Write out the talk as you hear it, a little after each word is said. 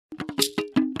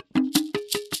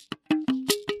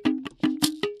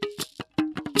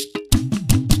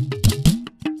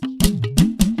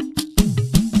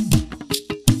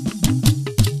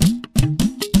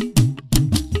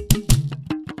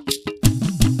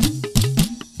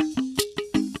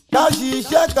ká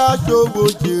ṣiṣẹ́ ká ṣòwò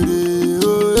jèrè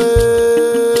òye.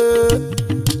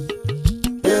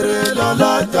 Èrè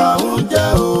lọ́lọ́jà ń jẹ́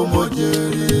òmò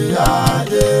jèrè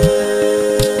ayé.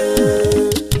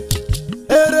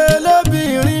 Èrè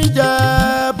lóbìnrin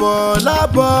jẹ́ bọ̀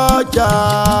lábọ́jà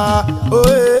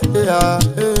òye.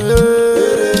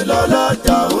 Èrè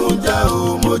lọ́lọ́jà ń jẹ́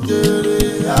òmò jèrè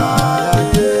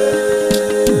ayé.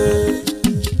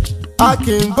 A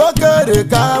kì í gbókèrè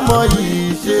ká mọ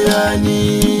ìṣe ẹni.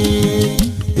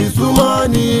 Ìsúnmọ́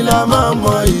ni la máa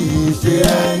mọ ìṣe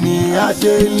ẹni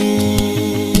àṣeyí.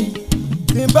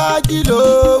 Tí n bá jí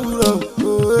lówùrọ̀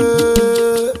òwe.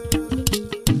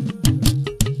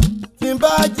 Tí n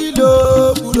bá jí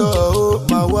lówùrọ̀ ó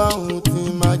máa wá ohun tí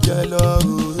máa jẹ lọ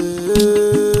òwe.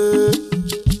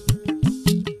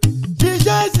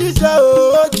 Ṣiṣẹ́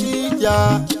ó ti jà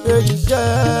iṣẹ́.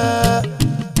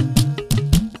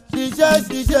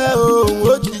 Ṣiṣẹ́ òun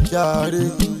ó ti jàre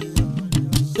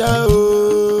iṣẹ́ o.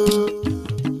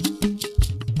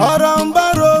 Ọ̀rọ̀ ń bá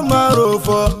ro máa rò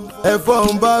fọ́, ẹ̀fọ́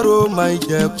ń bá ro máa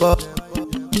jẹ̀kọ́.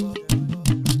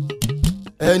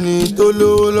 Ẹni tó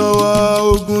lówó lọ́wọ́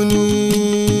ogun ni.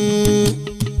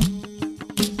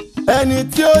 Ẹni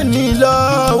tí ó ní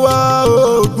lọ́wọ́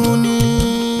ogun ni.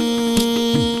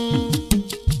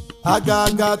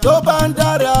 Àgàgà tó bá ń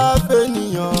dára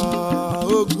fẹ́nìyàn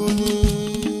ogun ni.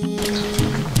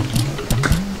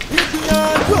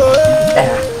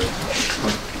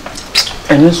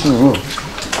 Ẹni sùúrù.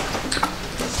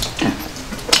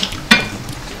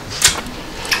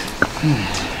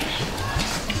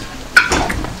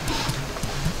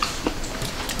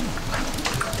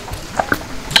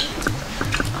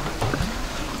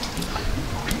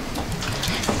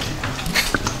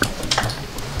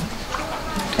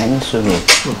 Ẹni sùúrù.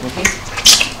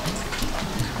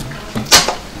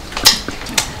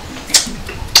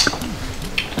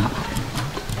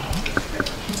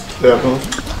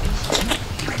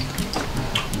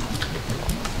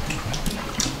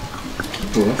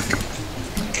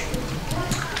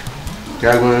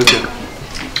 Ya gbọ́n rẹ̀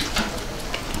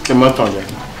kí mọ́ tàn jẹ́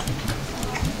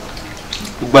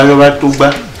gbáyọ́ bá tó gbá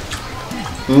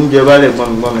oúnjẹ bá lẹ̀ gbọ́n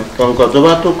mi kọ̀ǹkọ̀ tó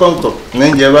bá tó kọ̀ǹkọ̀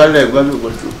oúnjẹ bá lẹ̀ gbọ́n mi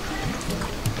gbọ́n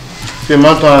ṣe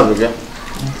mọ́ tàn àbùjá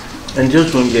ẹni tí ó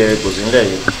tún jẹ kò sí nílẹ̀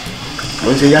yìí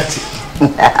mo ń ṣe yàtì.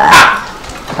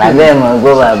 Bàbá ẹ̀ mọ̀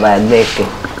gbọ́ bàbá gbẹ̀kẹ̀.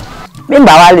 Bí n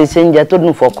bá wá lè ṣe oúnjẹ tó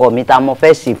dùn fọkọ mi ta mo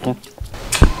fẹ́ sí fún.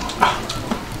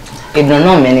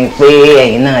 Ìdùnnú mi ni pé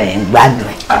ẹ̀yin náà ẹ̀ ń gbádùn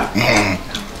ẹ̀.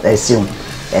 Ẹ ṣeun,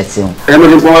 ẹ ṣeun. Ẹ mo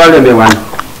ti pọ́n wọ́n lálẹ́ bẹ̀ wá ní.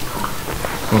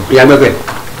 Ìyá gbẹ́gbẹ́.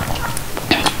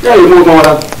 Yẹ́ ìlú pọ́n wọ́n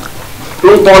lálẹ́.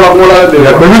 Ló ń pọ́n wọ́n lálẹ́ bẹ̀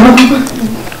wá.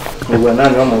 Ìgbà náà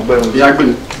ni ọmọ ọgbẹ́ mi. Ìyá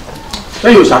gbẹ́ni.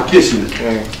 Lẹ́yìn ò ṣàkíyèsí ni.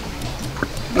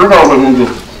 Nígbà wọ́n pẹ̀lú oúnjẹ.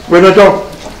 Pẹ̀lọ́jọ́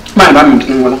máa bá mi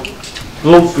kí wọn lá.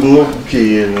 Wọ́n fi wọ́n kì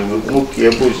í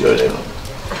bó ṣe ọ̀rẹ́ náà.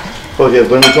 Ọ̀sẹ̀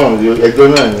ẹ̀gbọ́n ní sọ̀rọ̀ ẹjọ́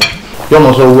náà ni. Yọ́mọ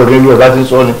sọ owó ẹgbẹ́ bí ọba ti ń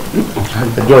sọ ni.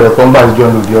 Ẹjọ́ rẹ̀ kọ́ ń bá ìjọ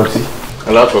lòdì ọtí.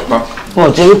 Alásọ̀tán. Mo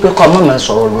ti rí pé kọ́ mọ̀ mọ̀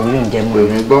sọ̀rọ̀ lórí oúnjẹ mọ́.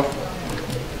 Èmi gbọ́.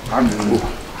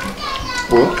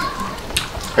 Ó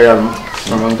ẹ̀yà mi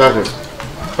ọmọ ń tàṣẹ.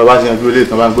 Bàbá ti yanjú ilé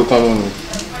ìtàn bá ń gbé kọ́mú mi.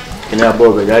 Ìní àbọ̀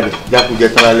ọ̀bẹ̀ jáde jákújẹ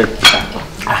tán lálẹ́.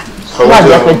 Wọ́n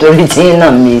àjọ pé torí tí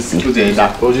náà mi sì. Ó ti ẹ̀dá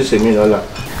ó sì ṣèmí lọ́la.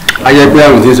 Ayẹ pé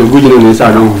àrùn tí ń sọ gójì ló ní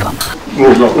sàlóhùn.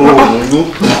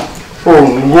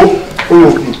 Òun wó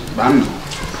olókùn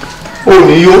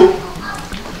òní yó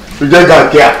ìjẹ́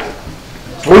gàkíà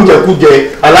oúnjẹ kújẹ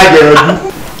alájẹranjú.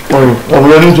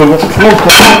 Ọ̀rọ̀ ní sọ wọ́n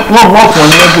fún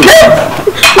ní ẹgbẹ̀rún.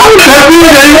 Ẹbí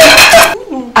rẹ̀ yẹ.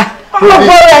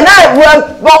 Gbogbo rẹ̀ náà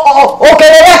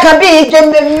òkèlè rẹ̀ kan bí ìjẹ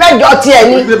mẹ́jọ tiẹ̀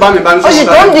ni. Ó sì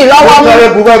tó ń dì lọ́wọ́ mú.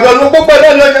 Ọ̀rẹ́ bùkọ́ ẹgbẹ́ ló gbọ́ pẹ̀lú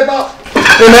ẹ̀lọ́jẹ́ bá.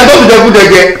 Èmi ẹ̀ tó ti jẹ́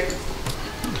kújẹgẹ.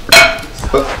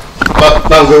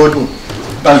 Báńkì owó dùn.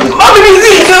 Mọ́bí mi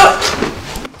sì tó.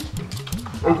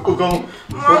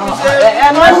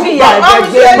 Ẹ má fi ìyà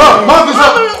jẹ. Má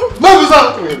fi sọ.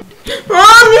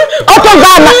 Ó tún ti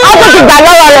gbà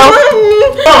lọ́wọ́ lọ.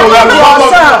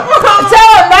 Ṣé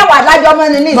o mẹ́wàá lájọ́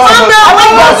mọ́ni ní ìsìn? Àwọn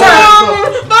ìgbà sàn.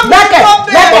 Lẹ́kẹ̀.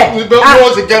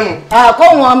 Wọ́n ti jẹnu. Kó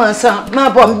wọn ọmọ sàn máa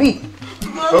bọ̀ ń bì.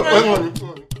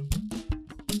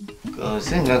 Kò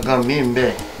sí nǹkan kan mí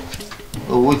bẹ́ẹ̀.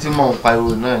 Owó tí mò ń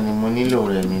pariwo náà ni mo nílò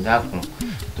rẹ̀ mi dákun.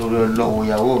 Torí ọlọ́wọ́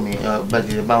ìyàwó mi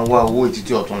bàjẹ́ bá ń wá owó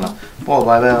ìtítí ọ̀túnla.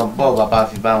 Bọ́ọ̀ bàbá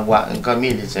fi bá ń wá nǹkan mí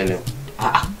lè ṣẹlẹ̀.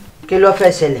 Kí ló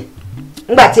fẹ́ ṣẹlẹ̀?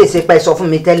 Nígbà tí èsì pẹ́ sọ fún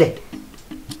mi tẹ́lẹ̀.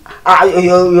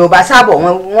 Yorùbá sábọ̀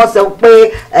wọ́n sọ pé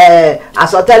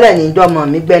àsọtẹ́lẹ̀ ní ìjọmọ̀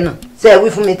mi gbẹ́ náà. Ṣé ẹ wí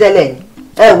fún mi tẹ́lẹ̀ ni?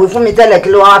 Ẹ wí fún mi tẹ́lẹ̀ kí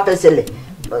ló wá fẹ́ ṣẹlẹ̀?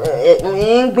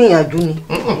 Ń gbìyànjú ni.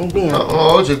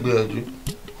 Ó ṣe gbìyànjú.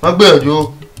 Wọ́n gbìyànjú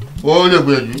ó lè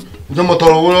gbìyànjú. Ǹjẹ́ mo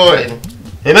tọrọ owó lọ́wọ́ rẹ̀ ni?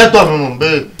 Èmi tọ̀ mi mò ń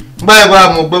béèrè. Báyìí bá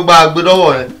mo gbé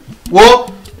lọ́wọ́ rẹ̀. wo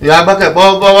ìyá agbákẹ́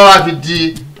bọ́ wá fi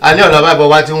di alẹ́ ọ̀la báyìí bọ́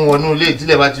wá ti ń wọnú ilé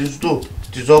ìtílẹ̀ bá ti tó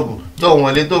ti sọ́ọ̀bù tó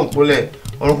wọn lé tó ń kólẹ̀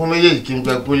orúkún méjèèjì kí n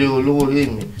pẹ́ kúlé olówó orí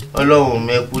mi ọlọ́run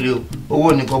mẹ́ kúlé o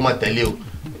owó nìkan mọ̀ tẹ̀lé o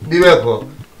bí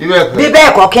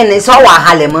bẹ́ẹ̀ kọ́ kí ni sọ́wọ́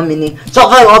àhálẹ̀ mọ́ mi ni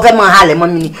sọ́kọ́ ọ̀fẹ́ mọ́ àhálẹ̀ mọ́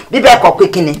mi ni bí bẹ́ẹ̀ kọ́ pé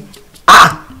kí ni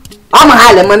ọmọ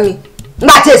àhálẹ̀ mọ́ mi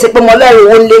nígbà tí èsì pé mo lẹ́rù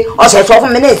owó ńlé ọ̀sẹ̀ sọ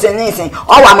fún mi ní ìsìn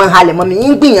ọwọ́ àmọ́ àhálẹ̀ mọ́ mi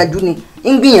ń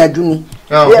gbìyànjú ni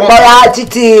bóyá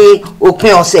títí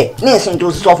òpin ọ̀sẹ̀ ní ìsìn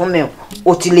tó sọ fún mi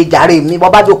o ti lè jàre mi bọ́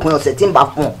bá dé òpin ọ̀sẹ̀ tí ń bá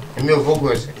fún ọ. èmi ò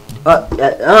fọ́gbọ̀n ẹ̀sẹ̀.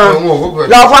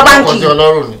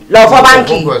 lọ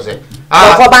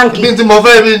fọ́ báńkì bí tí mo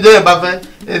fẹ́ bí ǹjẹ́ ìbá fẹ́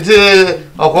tí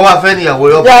ọkọ wa fẹ́ níyàwó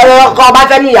yọ. ọkọ bá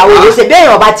fẹ́ níyàwó yóò ṣe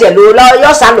béèyàn bá tiẹ̀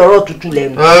yọ sá lọ́rọ̀ tútù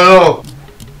lẹ́nu.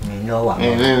 èmi lọ́wọ́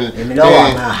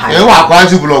àmọ́ àhàlẹ̀. ẹ wà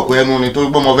pàǹtí búlọ̀kù ẹnu ni torí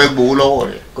pé mo fẹ́ gbowó lọ́wọ́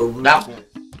rẹ̀. dákun.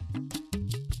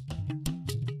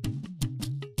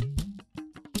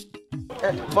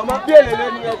 mama bí èlé ló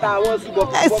ní ẹta àwọn ṣùgbọ́n.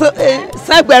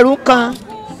 ṣẹgbẹ̀rún kan.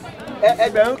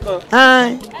 ẹgbẹ̀rún kan.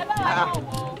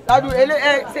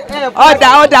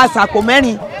 ọ̀dà ṣàkó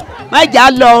mẹ́rin májà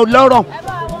lọ lọ́rọ̀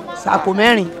ṣàkó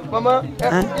mẹ́rin. mama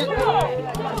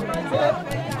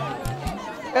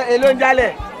èló ń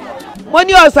jálẹ̀. mo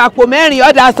ní ọ̀ṣàkó mẹ́rin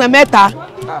ọ̀dà san mẹ́ta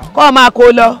kọ́ ọ máa kó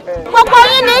lọ. gbogbo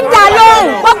yín ní ń jà lóhùn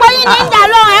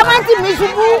ẹ má tì mí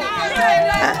ṣubú.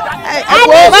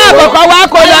 má àkọ́kọ́ wá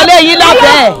kó lọ léyìn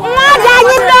lọ́fẹ̀ẹ́. wọ́n dá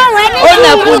yín lóhùn ẹni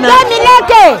sùúrù gbẹ́mi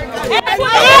lékè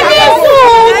ẹni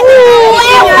sùúrù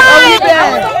ẹwà.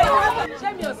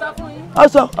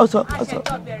 ọsọ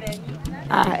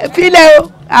filẹ o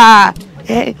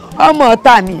ọmọ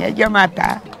ọ̀tá ni ẹjẹ máa ta.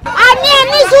 a ní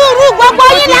ẹni sùúrù gbogbo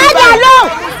yín lájà lóhùn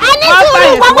ẹni sùúrù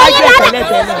gbogbo yín lájà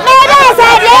mẹ́rẹ́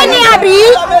ẹ̀sẹ̀ lé ní àbí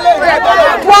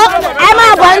wọ́n ẹ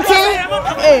máa bọ̀ ń tí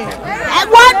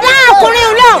wọ́n dá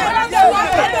ọkùnrin lọ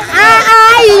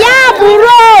ìyá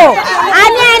àbúrò a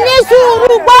ní ẹni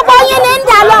sùúrù gbogbo yín ní ń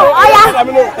dà lọ ọ̀yá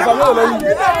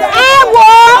ẹ wò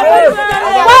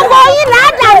gbogbo yín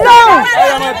lájà lóhùn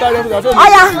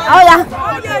ọ̀yá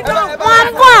wọ́n ń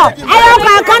bọ̀ ẹyọ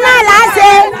kankan náà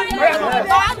láṣẹ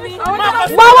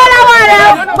gbọ́wọ́ lọ́wọ́ rẹ̀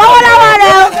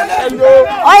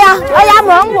ọ̀yá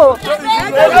mọ̀ ń wò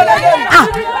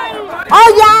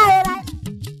ọ̀yá.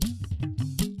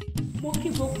 mo kí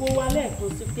gbogbo wa lẹ́ẹ̀kan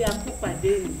sí pé a kú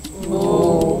pàdé mi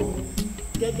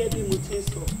gẹ́gẹ́ bí mo ti ń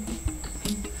sọ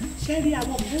ṣé rí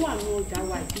àwọn kan wà ní ọjà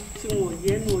wa yìí tí wọn ò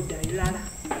yẹ ní ọjà yìí rárá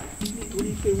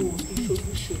nítorí pé wọn ò kí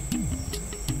ṣojúṣe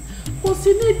kò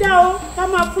sí ní dá o ká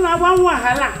máa fúnra wa ń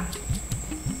wàhálà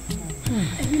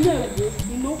ẹni náà wo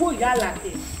ìnáwó ìyá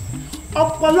àlàkẹ́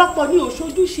ọ̀pọ̀lọpọ̀ ní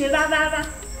òṣojúṣe rárá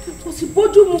kò sì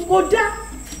bójú mu kó dá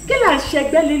kí là ń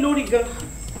ṣẹgbẹ́ lé lórí gan.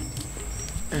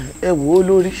 ẹ wò ó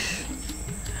lórí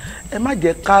ẹ má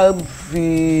jẹ́ ká fi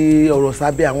ọ̀rọ̀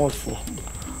sábẹ́ àwọn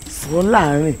sọ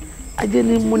láàrin ajé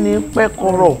ní mú ní pẹ́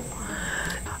kọ́rọ̀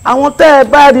àwọn tẹ́ ẹ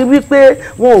bá rí wípé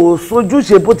wọn ò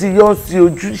sojúṣe bó ti yọ sí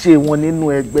ojúṣe wọn nínú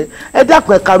ẹgbẹ́ ẹ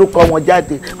dákun ẹ kárúkọ wọn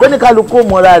jáde kó ní kálukú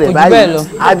mọ́ra rẹ̀ báyìí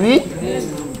àbí.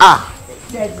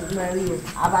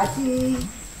 àbá tí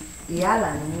ìyá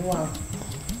àlàní mú wa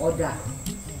ọ̀dà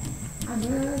àmọ́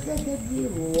gẹ́gẹ́ bí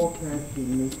èrò ọkàn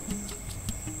tèmi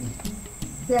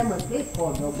tẹ́ mọ̀ pé ikọ̀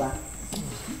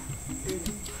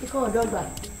ọ̀dọ́gba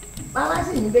bàbá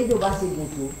sì ní bẹ́jọ́ bá ṣe gùn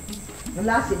tó ní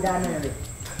láti dáná rẹ̀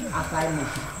àfàìmọ̀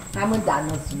ká mọ̀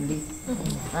dáná sílé.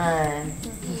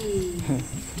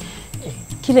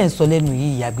 kí lẹ̀ ń sọ lẹ́nu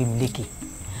yìí ìyá Gbémilékè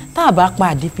tá a bá pa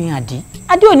àdífín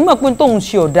adé onímọ̀ pé tóun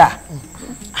ṣe ọ̀dà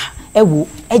ẹ wo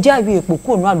ẹ jẹ́ àbí èpò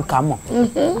kúrò ní àlùkámọ̀.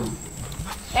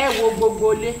 ẹ wo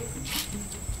gbogbo ilé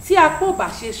tí apá ò bá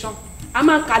ṣe san a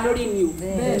máa ń ka lórí ni o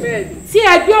tí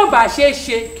ẹgbẹ́ ò bá ṣe é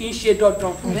ṣe kì í ṣe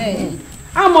dandan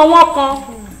àmọ́ wọn kan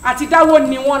àti dáwọ́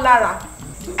ni wọ́n lára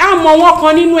àmọ́ wọn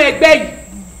kan nínú ẹgbẹ́ yìí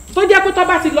tó jẹ́ pé tó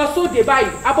bá ti lọ sóde báyìí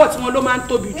abọ́ tí wọ́n ló máa ń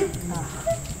tóbi jù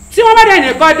tí wọ́n bá dẹ̀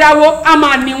nìkan dáwọ́ a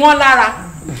máa ní wọ́n lára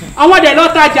àwọn dẹ̀ lọ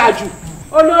tajà jù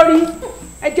olórí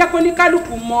ẹ jẹ́ kó ní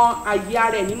kálukú mọ àyè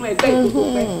ara ẹ̀ nínú ẹgbẹ́ ìgbòho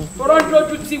pẹ́ tọrọ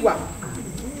lójú tì wá.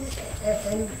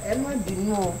 ẹ má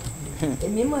bínú o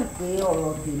èmi mọ̀ pé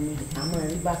ọ̀rọ̀ tèmi àmọ́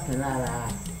rí bákan lára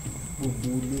gbogbo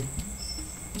ilé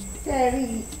tẹ́ ẹ rí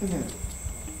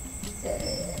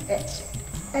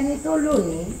ẹni tó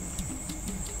lónìí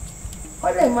ó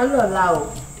lè mọ́ lọ́la o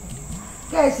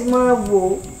kẹ́ẹ̀sì máa wo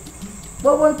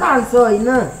gbogbo tá à ń sọ yìí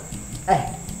náà.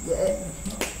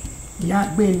 ìyá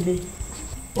Gbénlé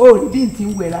ó rí bí n ti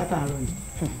ń wẹ̀ látàárọ̀ yìí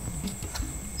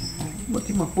mo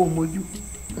ti mọ̀ pé o mojú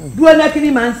dúró náà kí ni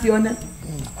màá ń ṣe ọ náà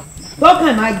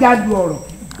tọ́kàn máa jáde ọ̀rọ̀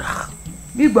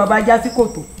bí ìgbà bá já sí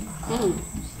kòtò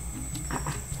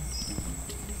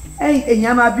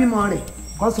èèyàn máa bímọ rẹ̀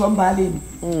kó sọ ń balẹ̀ ni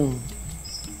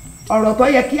ọ̀rọ̀ tó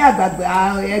yẹ kí àgbàgbà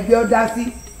ẹgbẹ́ ọ dá sí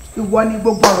ìwọ ni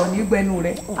gbogbo ọ̀rọ̀ nígbẹnu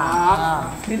rẹ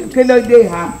kí ló dé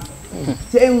ha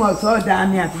ṣé ń wọ̀n sọ́ọ̀dà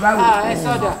ni àti báwo. ẹ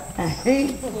sọ́dà.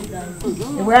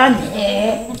 ìwé àná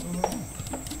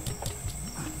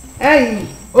ẹ̀yin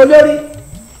olórí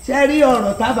ṣe rí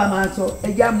ọ̀rọ̀ tá a bá máa sọ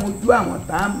ẹja mojú àwọn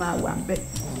tá a máa wà ń bẹ̀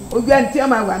ojú ẹni tí ó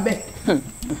máa wà ń bẹ̀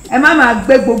ẹ má máa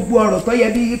gbé gbogbo ọ̀rọ̀ tó yẹ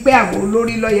bí pé àwọn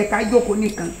olórí ló yẹ ká jókòó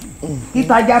nìkan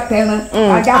ìtajà tẹran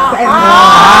ajá tẹran.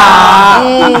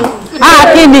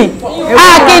 akínni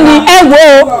ẹ wo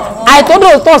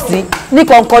àìtódòótọ́ sí ní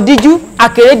kọ̀ọ̀kan díjú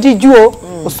àkèré díjú o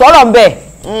kò sọ̀rọ̀ ń bẹ̀.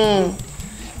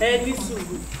 ẹ ní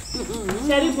sùúrù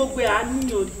ṣe rí gbogbo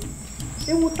àníyànjú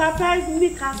ewu ta fẹ́ ní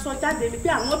ká sọ jáde ni pé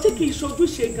àwọn tí kì í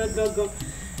ṣojúṣe gangan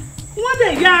wọ́n lè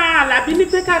yá Àlàbí ní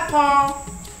pé ká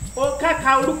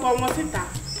ka orúkọ wọn síta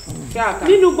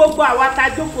nínú gbogbo àwa tá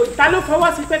jókòó ta ló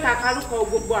fọwọ́ sí pé ká ka orúkọ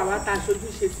gbogbo àwa tá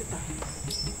ṣojúṣe síta.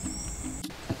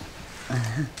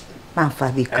 máa ń fa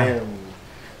bí kan.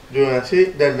 jọ̀wọ́ ṣé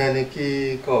dandan ni kí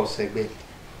kọ́ ṣẹgbẹ́.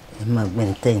 ẹ máa gbé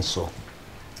ní tẹ́ ń sọ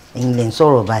ẹ̀yin lè ń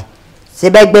sọ̀rọ̀ báyìí ṣé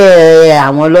bẹ́gbẹ́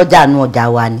àwọn ọlọ́jà nu ọjà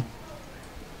wa ni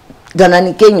dandan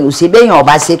ni kéèyàn ò ṣe béèyàn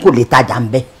ọba ṣe kò lè tajà ń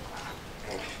bẹ.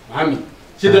 màámi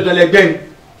ṣé dandan lẹgbẹ́ ni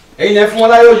ẹ̀yin ẹ fún wọn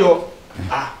láyọ̀ yọ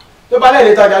tó bá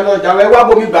lẹ́yìn tajà náà jà ẹ wá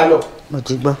bómi gbà lọ. mo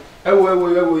ti gbọ́. ẹ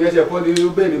wo yẹsẹ̀ kọ́ ni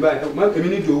bẹ́ẹ̀ ni báyìí èmi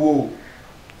nídìí owó o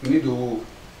èmi nídìí owó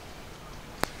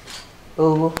o.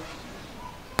 owó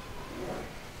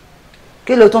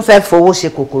kí ló tún fẹ́ fowó ṣe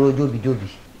kòkòrò jóbijóbi.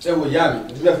 ẹ wo ìyá mi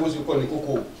ìdí bẹ́ẹ̀ fowó ṣe kọ́ ni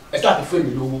kókó ẹ sáà ti fún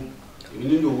èmi lówó èmi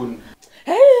nílò owó ni.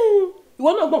 ìwọ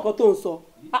náà gbọ́ nǹkan tó ń sọ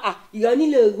ìyá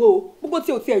nílé ro gbogbo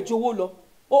tí o tiẹ̀ ju owó lọ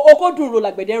oko dùn ro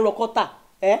làgbẹ̀dẹ̀ ń rọkọ́tà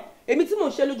èmi tí mò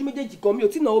ń ṣe lójú méjèèjì gan mi ò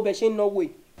tí náwó bẹ́ẹ̀ ṣe ń náwó yìí.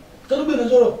 tọ́jú gbé ní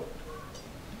sọ̀rọ̀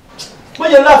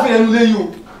wọ́n yẹ láàfin ẹnu lé yìí o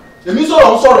èmi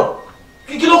sọ̀rọ̀ ń sọ̀rọ̀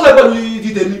kí ló kẹ́ pẹ̀lú ìdí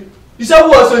tèmi iṣẹ́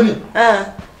wù ọ̀sẹ̀ ni.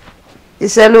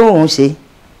 iṣẹ́ ló ń ṣe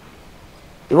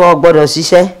ìwọ gbọ́dọ̀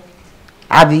ṣiṣẹ́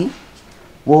àbí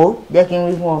wò ó jẹ́ kí n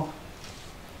wí fún ọ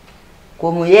kò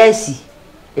mú yẹ́ẹ̀sì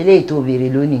eléyìí tó béèrè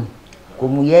lónìí kò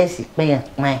mú yẹ́ẹ̀sì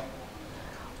pẹ́yẹ̀pẹ́yẹ̀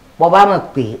bọ́ bá mọ̀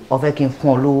pé o fẹ́ kí n fún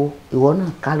ọ lówó ìwọ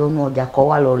náà ká lónú ọjà kọ́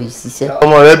wá lọ rí ṣiṣẹ́.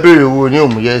 ọmọ rẹ béèrè owó ní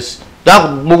òmù yẹ́ẹ̀sì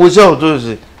dákun gbogbo iṣẹ́ òun tó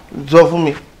ṣe sọ fún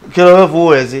mi kí ló fẹ́ fowó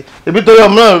rẹ̀ sí ebi torí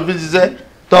ọmọ náà fi ṣiṣẹ́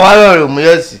tọ́wá lọ́rẹ̀ òmù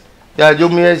yẹ́ẹ̀sì yàjọ́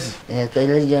mú yẹ́ẹ̀sì. ẹ̀ẹ́dẹ̀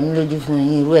ló jẹ mí lójú fún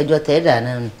yín irú ẹjọ́ tẹ́ dà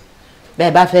náà nù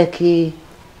bẹ́ẹ̀ bá fẹ́ kí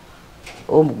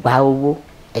ó gba owó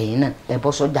ẹ̀yin náà ẹ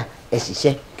bọ́ sọ́jà ẹ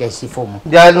ṣiṣẹ́ kẹ́ ẹ sí fọ́ọ̀mù.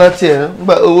 jáná tiẹ̀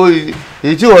ńgbà owó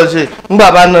èyí tí wọ́n ṣe ńgbà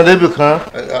bá ná débi kan.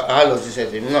 a lọ ṣiṣẹ́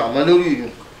tèmi náà àmọ́ lórí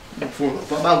ìyún fún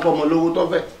tó bá ń kọ́ ọmọ lówó tó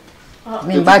fẹ́.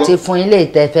 mi bá ti fún ilé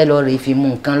ìtẹ́fẹ́ lọ rè fi mú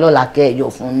nǹkan lọ́la kẹ́ ẹ yọ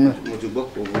fún un náà. mo ti gbọ́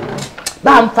pé owó.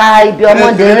 bá ń fa ibi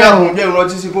ọmọdé rẹ o. jẹ́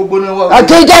ìrántí sí kó gbóná wá.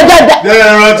 ọtí jẹ́. jẹ́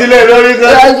ìrántí lé lórí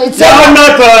kan. jẹ́ ọ̀nà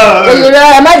tán. èyí rẹ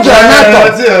ẹ má jẹ́ ọ̀nà tán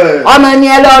ọmọ ni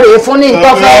ẹ lọ rè fún ní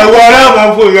ìtọ́fẹ́. ẹ̀wọ̀ rẹ̀ máa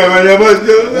fò ìrẹ̀wẹ̀rẹ̀ bó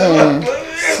ṣe.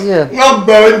 wọ́n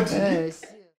gbọ́ ọ́njì.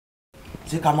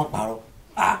 ṣé ká má parọ́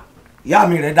ìyá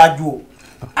mi rẹ̀ dájú o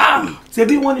ṣe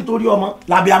bí wọ́n nítorí ọmọ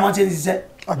làbí amọ́ ṣe ń ṣiṣẹ́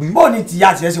bó ní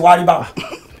tìyá tiẹ̀ ṣe wá rí báwọn.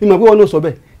 ìmọ̀ pé wọn náà sọ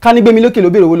bẹ́ẹ̀ ká ní gbémi lókè ló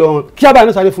béèrè owó lọ́wọ́ kí á bá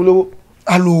inú sáré fún lówó.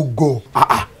 alóògọ̀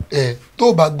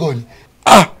tó bá gọ̀ ni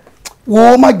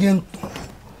wo má jẹ́ ń tán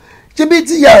ṣé bí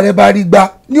tíyà rẹ bá rí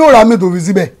gbá ní òrà mi tó fi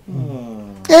síbẹ̀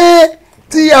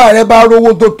tíyà rẹ bá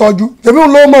rówó tó tọ́jú ṣèbí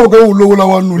òun lówó mọ̀ òkè òun lówó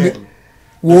lọ́wọ́ nulẹ̀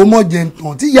wò ó mọ̀ jẹ́ ń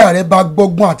tán tíyà rẹ bá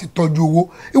gbọ́gbọ́n àti tọ́jú owó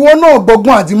ìwọ náà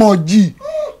gbọ́gbọ́n àti mọ̀ jí.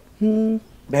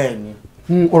 bẹ́ẹ̀ni.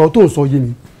 ọ̀rọ̀ tó ń sọ yé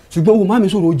mi ṣùgbọ́n wo má mi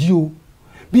sọ̀rọ̀ jí o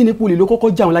bí ní poli ló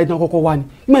kọ́kọ́ jáwọn láì tán kọ́kọ́ wá ni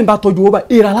nígbà yìí bá tọ́jú owó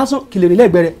báyìí èèrà lásán kì lè rìn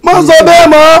lẹ́gbẹ̀rẹ̀. má sọ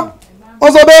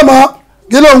bẹ́ẹ̀ mọ́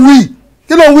kí ló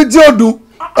ń wí tí ó dùn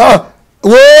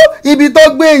wo ibi tó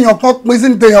gbé èèyàn kan pín sí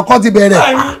ní tèèyàn kan ti bẹ̀rẹ̀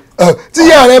tí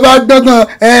ìyá rẹ bá dọ́gàn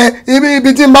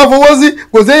ibi tí n bá fowó sí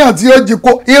kò séèyàn tí ó jí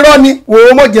kó irọ́ ni wò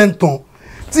ó mọ̀ jẹ́ ń tàn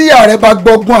tí ìyá rẹ bá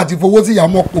gbọ́gbọ́n àti fowó sí ìyá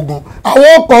mọ́ pò gan àwọn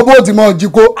ọkọ̀ bó ti mọ̀ jí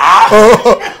kó.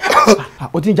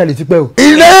 o ti ń jalè tipẹ́ o.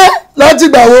 ilé láti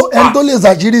gbà wo ẹni tó lè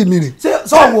ṣàṣírí mi rè.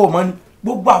 sọ́wọ́ ọmọ ni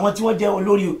gbogbo àwọn tí wọ́n jẹ́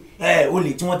olórí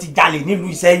olè tí wọ́n ti jalè nílùú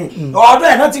Ìṣẹ́yìn ọdún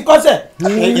ẹ̀ náà ti kọ́sẹ̀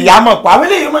ìyàmọ̀ pọ̀ àwọn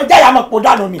eléyìí máa já ìyàmọ̀ pọ̀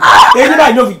dànù ni èyí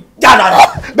báyìí ló fi já dànù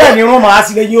bẹ́ẹ̀ ni irun máa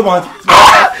sílẹ̀ yóò máa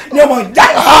já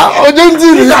ojú ń tì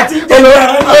mí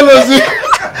olùsí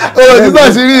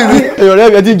ṣàṣírí mi. èèyàn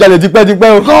rẹ̀ ẹ ti jalè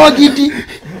tipẹ́ o. kọ́ gidi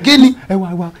kí ni. ẹ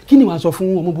wá kí ni wàá sọ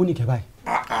fún ọmọ Bóníkẹ́ báyìí.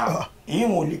 èyí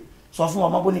wọn ò lè sọ fún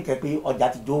ọmọ Bóníkẹ́ pé ọjà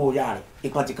ti jó orí ààrẹ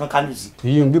ìkan ti kan kánú sí.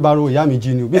 èyí ń bíbárò ìyá mi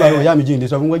jí ni bíbárò ìyá mi jí ni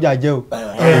sọ fún wọ́jà jẹ́ o.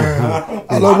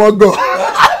 alọmọgọ.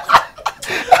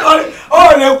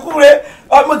 ó lè kúre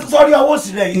mo ti sọrí ọwọ́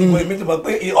sílẹ̀ yìí mo èmi ti mọ̀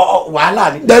pé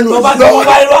wàhálà ni tó bá ti wọ́n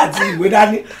bá irú àti ìwé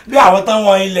dání bí àwọn tán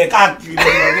wọn ilẹ̀ káàkiri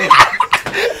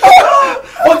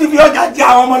ó ti fi ọjà ká jẹ́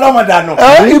àwọn ọmọ ọlọ́mọ dànù.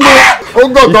 Ibo ó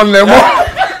gbọ̀ngàn lẹ̀ mọ́.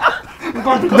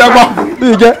 Jẹ́pà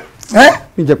mi jẹ́.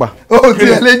 Mi jẹ́pà. O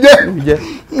tiẹ̀ lè jẹ́.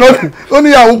 Ó ní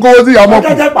ìyàwó kówó sí ìyàwó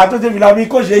ọkùnrin. Ọjọ́ jẹ́pà tó ti fi la mi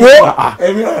kó ṣe yìí.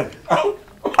 Èmi náà.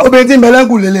 Obìnrin tí ń bẹ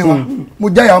lẹ́kùn lélẹ̀ wa, mo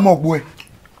já ìyàwó mọ̀ pọ̀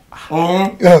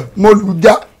ẹ̀. Mo lù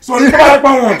já. Sọ ní bá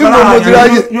pọ̀ wọn kan lára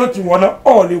yóò ti wọ́n náà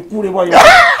ọ̀ lè kú rẹ̀ wọ́n yà.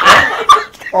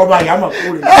 Ọba ìyàmọ̀ kú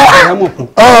rẹ̀. Ìyàmọ̀ kú.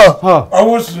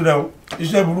 Ọwọ́ sùn rẹ̀ o,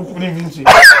 iṣẹ́ burúkú ní fi ń ṣe.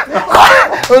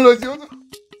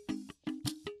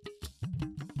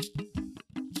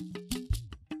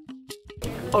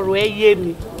 Ọ̀rọ̀ ẹ yé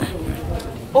mi.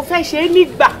 Ó fẹ́ ṣe é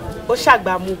nígbà ó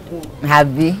ṣàgbàmukù.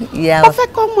 Àbí ìyá. Ó fẹ́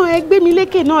kọ́mọ ẹgbẹ́ mi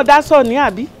lékè náà dá sọ̀ ní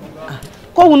àbí?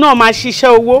 Kóhun náà máa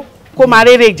ṣiṣẹ́ owó kó máa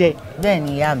rere jẹ.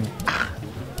 Bẹ́ẹ̀ni ìyá mi.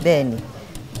 Bẹ́ẹ̀ni.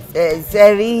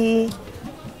 Ṣe rí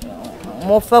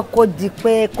mo fẹ́ kó di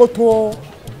pé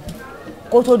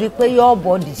kó tó di pé yóò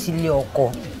bọ́ọ̀dì sílé ọkọ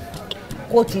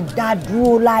kó ti dá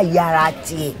dúró láyé ara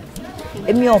tiẹ̀.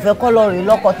 Èmi ò fẹ́ kọ́ lọ rè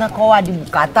lọ́kọ tán kọ́ wá di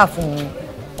bùkátà fún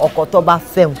ọkọ tó bá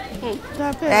fẹ́ wọn.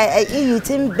 Iyì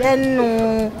tí ń bẹ́nu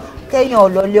kéèyàn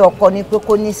ọlọ́lé ọkọ ni pé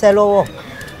kó níṣẹ́ lọ́wọ́.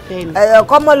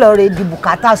 Kọ́mọ lọ rè di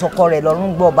bùkátà sọkọ rẹ̀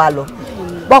lọ́rùn gbọ́ bá lọ.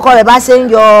 Bọ́kọ rẹ̀ bá ṣe ń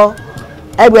yọ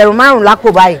ẹgbẹ̀rún 5 lápò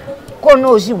báyìí kó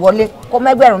náà sì wọlé kó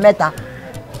mẹ́gbẹ̀rún 3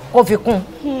 kó fi kún.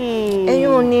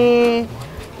 Eyín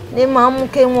ni máa ń mú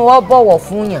kí wọ́n bọ̀wọ̀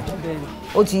fún yàn.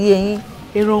 Ó ti yé yín.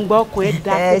 Èròǹgbà ọkọ ẹ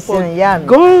dá púpọ̀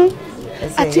gan-an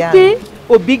àti pé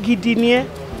òbí gidi ni ẹ.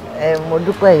 Mo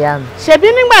dúpẹ́ ìyá mi. Ṣebí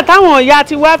nígbà táwọn ìyá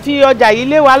ti wá fi ọjà yìí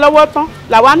lé wa lọ́wọ́ tán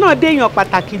làwa náà déèyàn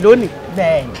pàtàkì lónìí.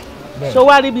 Bẹ́ẹ̀ni. Ṣó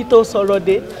wá rí ibi tó sọ̀rọ̀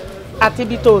dé àti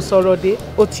ibi tó sọ̀rọ̀ dé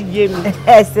ó ti yé mi.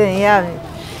 Ẹsẹ̀ ìyá mi.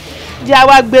 Jẹ́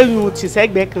àwa gbẹ̀yìn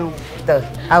tìṣẹ́gbẹ́ kan.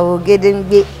 Àwògede ń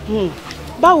gbé.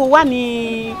 Báwo wá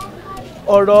ní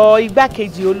ọ̀rọ̀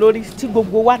igbákejì olórí tí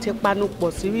gbogbo wa ti panu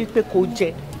pọ̀ sí wípé kò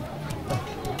jẹ?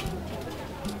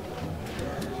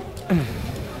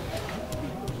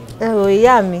 Ẹ ò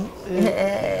ìyá mi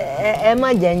ẹ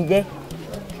má jẹ́ ń jẹ́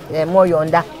ẹ mọ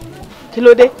yọ̀ǹda. Kí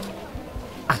ló dé?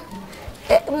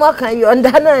 Mo kàn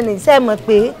yọ̀ǹda náà ní sẹ́ mọ̀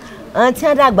pé àwọn tí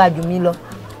wọ́n dàgbà jù mí lọ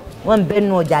wọ́n ń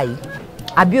bẹ́nu ọjà yìí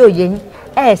àbí òye yín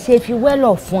ẹ ṣe fi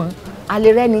wẹ́lọ̀ fún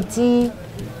alẹ́ rẹ́ni tí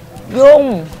yóò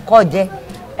hùn kọ́ jẹ́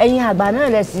ẹ̀yin àgbà náà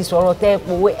lẹ sì sọ̀rọ̀ tẹ́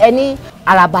pòwe ẹni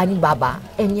àràbà ni bàbá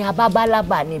ẹni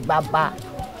abábálábà ni bàbá.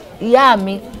 Ìyá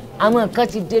mi àwọn nǹkan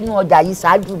ti dénú ọjà yìí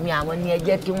ṣáájú mi àwọn ni ẹ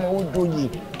jẹ́ kí wọ́n ó dòye.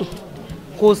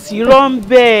 Kò sí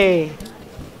rọ́ńbẹ́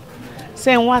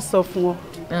ṣé ń wá sọ fún ọ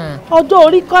ọjọ́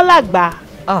orí kọ́ làgbà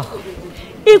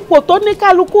ipò tó ní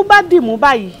kálukú bá dìmú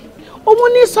báyìí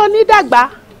òun ní sọ ní dàgbà.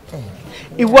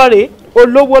 Ìwọ rèé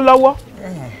olówó lọ́wọ́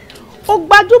ó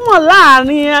gbajúmọ̀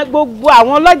láàrin gbogbo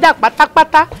àwọn ọlọ́jà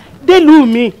pátápátá délùú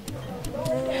mi.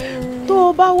 Tó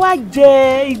o bá wá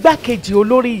jẹ igbákejì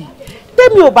olórí yìí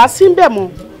tèmi ò bá sí ń bẹ̀ mọ́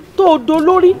tó o do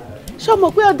lórí ṣé o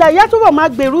mọ̀ pé ọjà ìyá túbọ̀ máa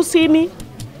gbèrú sí ni.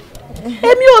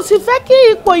 Èmi ò sì fẹ́ kí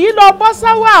ipò yìí lọ bọ́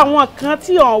sáwọ́ àwọn kan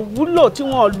tí wọ́n wúlò tí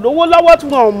wọ́n lówó lọ́wọ́ tí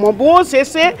wọ́n mọ̀ bó ṣe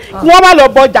ṣe kí wọ́n má lọ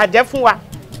bọ jàjẹ́ fún wa.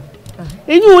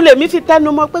 Ìyún lèmi fi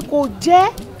tẹnu mọ́ pé kò jẹ́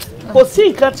kò sí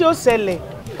nǹkan tí ó ṣẹlẹ̀.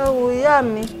 Ẹ wò ìyá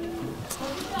mi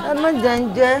ẹ má jẹ́ ń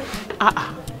jẹ́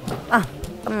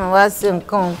ọmọ wa ṣe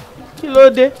nǹkan o. Kí ló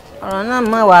dé? Ọ̀rọ̀ náà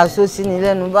mọ̀ wá sọ sí ni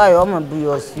lẹ́nu báyìí ọmọ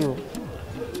buyọ̀ sí o.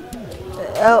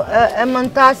 Ẹ mọ̀ ń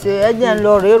tà ṣe ẹ jẹ́ ń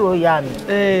lọ rèé ro ìyá mi.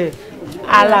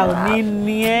 Ara ò ní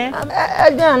ní ẹ́. Ẹ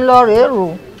jẹ́ ń lọ rèé ro.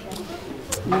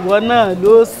 Ìwọ náà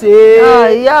ló ṣe.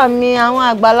 Ìyá mi àwọn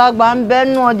àgbàlagbà ń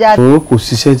bẹ́nu ọjà. Kò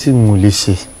síṣẹ́ tí mo lè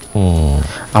ṣe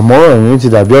àmọ́ ọ̀rọ̀ yẹn ti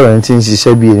dàbí ọ̀rọ̀ yẹn tí ń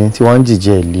ṣiṣẹ́ bí ẹni tí wọ́n ń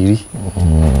jìjẹ́ ìlérí.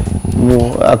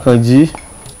 Àkànjí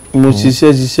mo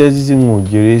ṣiṣẹ́ títí mo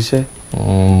jèrè iṣẹ́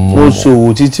mo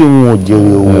ṣòwò títí mo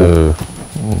jèrè owó.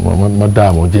 Mo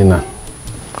dààmú jìnnà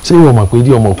ṣé ìwọ mọ̀ pé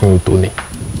ilé ọmọkùnrin tó ní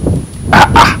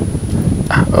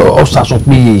ọ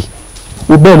ṣàṣọpéye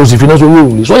o bẹ́ẹ̀ ló sì fi iná sórí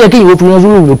òrùlé sọ yẹ kí ìwọ fi iná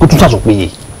sórí òrùlé kó tún ṣàṣọpéye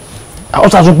ọ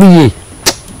ṣàṣọpéye.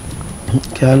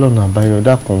 Kí á lọ́nà àbáyọ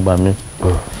dákun gbà mí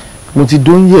mo ti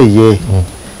dó ń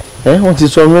yẹ̀yẹ́ wọ́n ti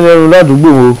sọ mí lẹ́rù ládùúgbò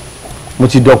wo mo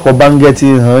ti dọ̀pọ̀ báńgẹ́tì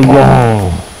hàn yọ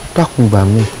dákun gbà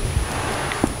mí.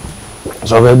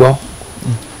 sọ fẹ́ gbọ́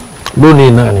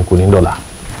lónìí náà ni kò ní dọ̀là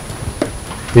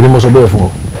èmi mo sọ bẹ́ẹ̀ fún ọ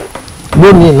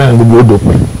lónìí náà gbogbo odò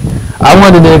pin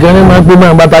àwọn dèdè kan ní máa ń pé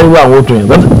máa ń bá táyé wá àwọn òtún yẹn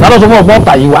lọ́dọ̀ sọ fún ọ̀pọ̀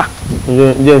ọ̀tà yìí wá.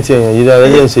 jẹ́ ti ẹ̀yàn yìí dára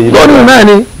jẹ́ ń ṣe yìí dára. lónìí náà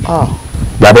ni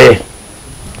gbà bẹ́ẹ̀.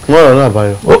 wọ́n rọ̀ náà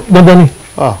báyọ̀. dandan ni.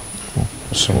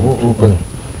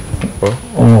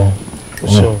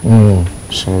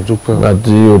 sùn dúpẹ́. nígbà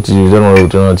tí o ti lẹ́nu ọ̀rọ̀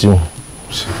tí wọ́n ti hù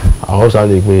àwọn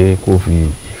sáré pé kó fi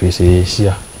ìfèsè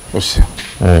síà.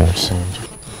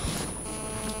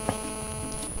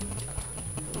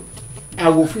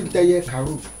 àwòfin tẹyẹ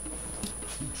kàró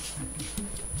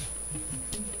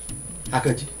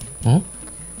Akànjí.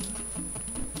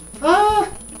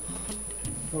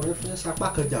 Ọ̀rẹ́ fẹ́ sapá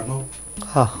kan jà mọ́.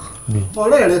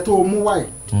 Ọ̀rẹ́ rẹ tó mú wáyé.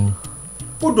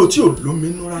 Odò tí ò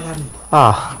lóminú rárá ni.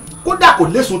 Kódà kò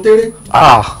lésun téré.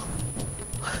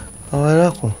 Àwọn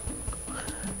ẹlẹ́kùn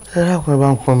ẹ bá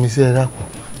ń pọn mi sí ẹ dákun.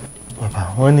 Bàbá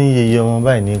wọn ní yeye ọmọ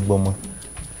báyìí ní gbọmọ.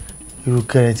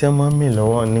 Ìrùkẹ̀rẹ̀ tí wọ́n mì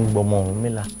lọ́wọ́ ní gbọmọ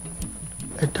Ọ̀rúnmìlà.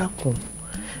 Ẹ dákun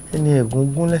ẹni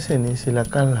ẹ̀gúngún lẹ́sẹ̀ ní ṣe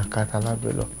lákàlàkà tá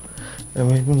lábẹ́ lọ.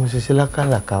 Ẹ̀mí bí mo ṣe ṣe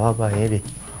lákàlàkà wá báyìí rè.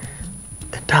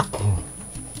 Ẹ dákun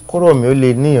kọ́rọ̀ mi ó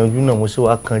lè níyànjú náà mo ṣe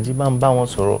wá Kànjí bá ń bá wọn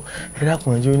sọ̀rọ̀. Ẹ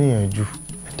dákun ẹjọ́ níyànjú.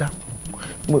 Ẹ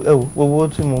dákun ẹ wo gbogbo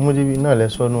tí mo mú débi náà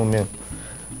lẹ́sọ́nù mi.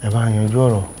 Ẹ bá yanjú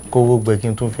ọ̀rọ̀ kówó gbẹ kí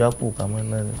n tún fi ápù kàmọ́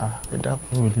náà ni. Ẹ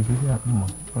dákun. O lè fi ápù mọ́.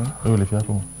 O lè fi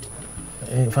ápù mọ́.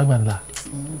 Fágbànlá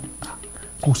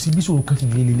kò sí bí sòrò kan ti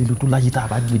lé tó láyé tá a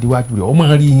bá gbé déwájú rẹ̀ ọmọ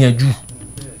rí yanjú.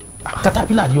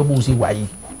 Katapila ni ọmọ òsè wáyé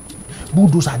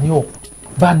búdòsà ni ọ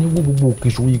bá ní wó gbogbo òkè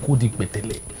sórí kó di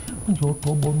pẹ̀tẹ́lẹ̀ wọ́n jẹ́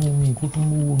ọtọ́ bọ́nú omi kó tún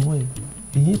mú wọnú ẹ̀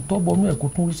èyí tọ́ bọ́nú ẹ̀ kó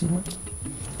tún rí sí mọ́.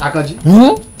 Akànjí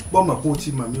bọ́mọ̀ kó o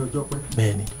ti mọ̀ mí ọjọ́ pẹ́.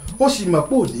 Bẹ́ẹ̀ni. Ó sì mọ̀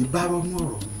pé ò ní bá rọ́nú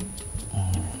ọ̀rọ̀ mi.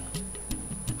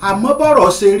 Àmọ́ bọ́rọ̀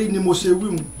ṣe rí ni mo ṣe wí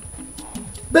mu.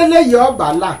 Bẹ́lẹ̀ yẹ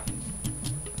ọgbà là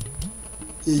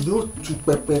èyí ó tu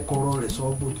pẹpẹ kọ̀rọ̀ rẹ̀ sọ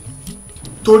bòde.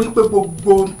 Torí pé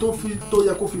gbogbo ohun tó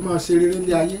yẹ kó fi máa ṣe rere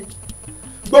ní ayé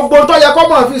gbogbo ohun tó yẹ kó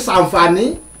máa fi ṣàǹfààní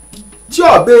tí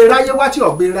ọ̀bẹ ráyé wá tí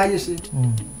ọ̀bẹ ráyé ṣe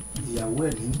ìyàwó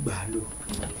ẹ̀ ní gbà á lò.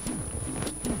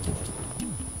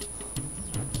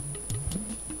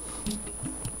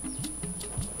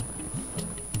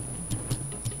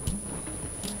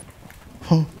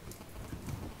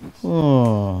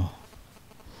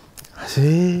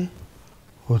 Ṣé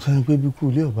òótọ́ ni pé bí kú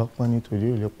ilé ọba pa ni tòde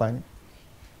ò lè pa ni?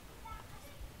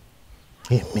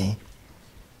 Èmi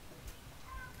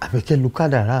àbẹ̀kẹ́ lu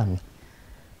kádàrá mi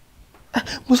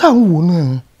mo sáà ń wò náà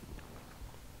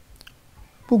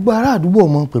gbogbo ará àdúgbò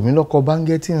ọmọ pè mí lọ́kọ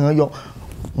báńgẹ́ tí wọ́n yọ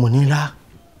mo ní lá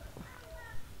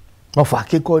wọ́n fà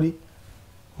kékọ́rí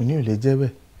mo ní ò lè jẹ́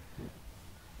bẹ́ẹ̀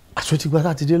àṣọ ti gba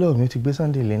sátidé lọ́wọ́ mi ó ti gbé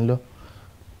Sunday lé ń lọ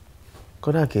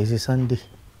kódà kìí ṣe Sunday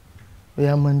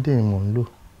bóyá Monday ni mò ń lò.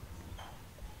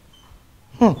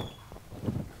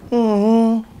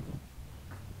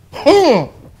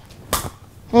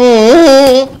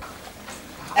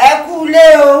 Ẹ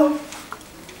kúlé o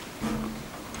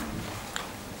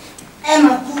ẹ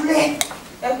mà kúlé.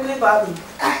 Ẹ kúlé bàbá.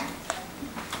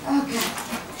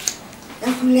 Ẹ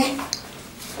kúlé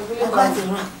ẹ kọ́ àti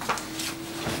rán.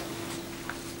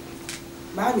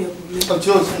 Bàbá mi ẹ kúlé. Tí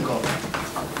ó sì nǹkan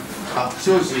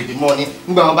tí ó sì èdè mọ́ ni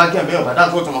nígbà wọn bá kí ẹ̀mí ọ̀bá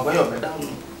dáhùn tó tún mọ̀ pé ọ̀bẹ dáhùn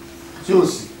tí ó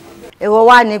sì. Èwo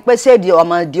wá ni pé ṣéèdì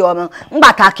ọmọ di ọmọ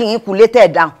ńgbà tá kí yín kúlé tẹ̀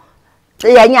dáhùn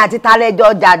ẹ̀yìn àti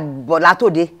tálẹ́jọ́ ọjà bọ̀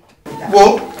látòde.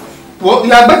 wo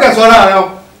ìyá gbẹ́kẹ̀ sọ́ra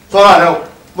rẹ o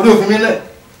mo ní òfin mi lẹ̀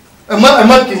ẹ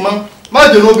má kì í má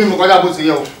jẹ́ ló bí mi kọjá bó ṣe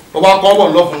yẹ o ọba kọ́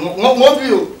bọ̀ lọ fún wọn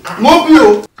bí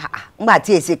o. ńgbà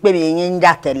tí èsì pé mi yín ń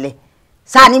jà tẹ́lẹ̀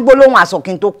sáà ní gbólóhùn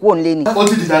àsọkín tó kú òǹlé ni. ó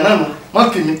ti dìjà náà nù má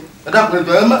kì mí ẹ dákun ẹ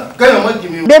jọ kẹyàn má kì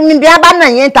mí o. bẹ́ẹ̀ni bí a bá nà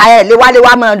yín ta ẹ̀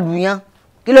léwáléwá máa lù yán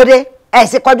kí ló dé ẹ̀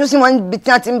sì kọjú sí wọn níbi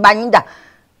tí wọ́n ti ń ba yín jà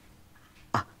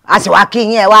àṣìwá kí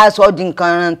yín ẹ wá sọ di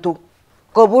nǹkan ran tó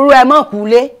kò burú ẹ mọ̀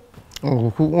kúlé. wọn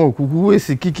ò kúkú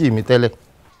wéèsì kíkì mi tẹ́lẹ̀.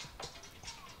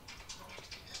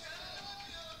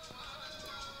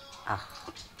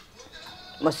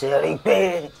 mo sì rí i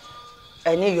pé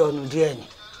ẹni yọnu díẹ̀ ni.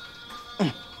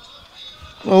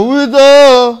 òwú tó.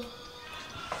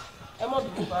 Ẹ mọ̀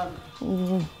dùkú bá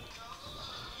mi.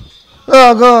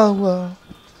 ọgọ́ ọgbà.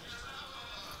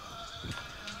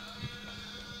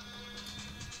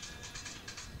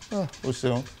 o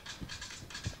ṣeun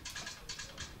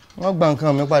wọ́n gba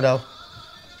nǹkan mi padà o.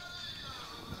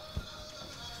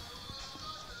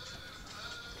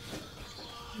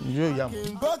 yóò yá mọ́.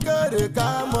 ìgbókèrè ká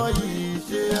mọ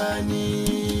ìṣe ẹni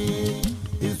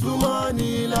ìsúnmọ́ ni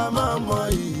la máa mọ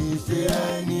ìṣe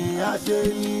ẹni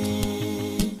àṣeyí.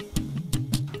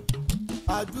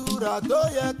 àdúrà tó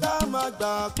yẹ ká máa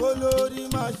gbà kó lórí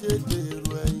má ṣe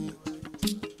dèrò ẹ̀yìn.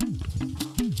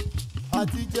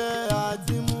 àtijẹ́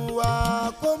àtimú wa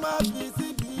kó má fi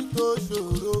síbi tó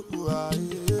ṣòro kù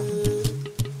ayé.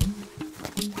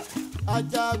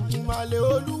 Ajagunmalè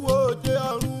olúwo dé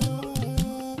ọ̀run.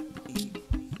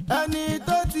 Ẹni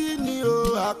tó ti ní o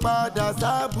àpadà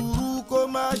sábúrú kó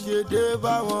má ṣe dé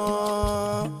bá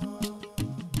wọn.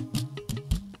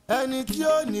 Ẹni tí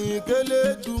ó ní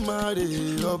k'Elédùmarè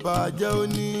ọba jẹ́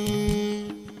òní.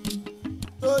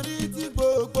 Torí tí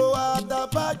gbogbo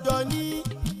àtàbájọ ní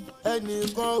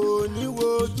ẹnìkan ò ní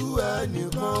wojú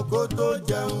ẹnìkan kó tó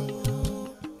jẹun.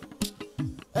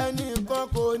 Ẹnì nǹkan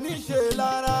kò ní ṣe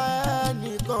lára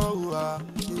ẹnìkan wà.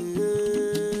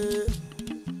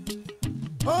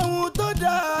 Ohun tó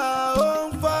dáa ó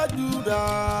ń fàdúrà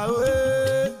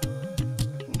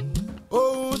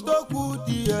ohun tó kù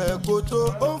díẹ̀ kò tó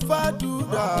ó ń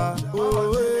fàdúrà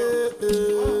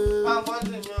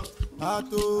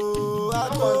àtò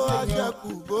àṣẹkù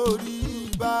borí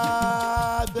bá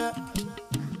fẹ́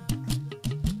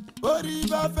borí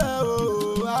bá fẹ́ o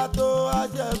àtò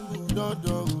àṣẹkù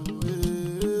dandan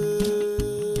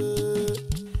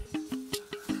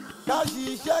ká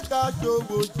ṣiṣẹ́ ká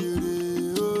ṣòwò jèrè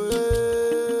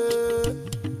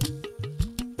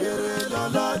èrè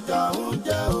lọ́lọ́jà ń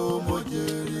jẹ́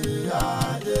òmòjèrè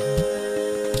adé.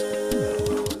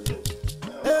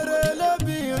 Èrè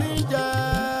lóbìnrin jẹ́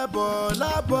bọ̀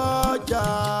lábọ́jà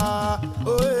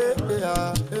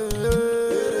èrè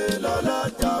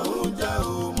lọ́lọ́jà ń jẹ́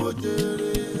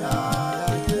òmòjèrè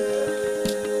adé.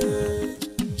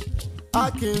 A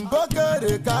kì í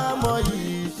gbókèrè ká mọ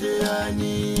ìṣe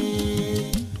ẹni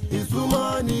ìsúnmọ́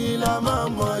ni la máa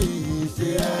mọ ìṣe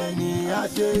ẹni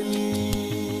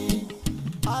àṣeyìn.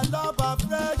 Alọ́ba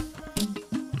fresh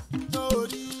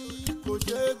lórí kò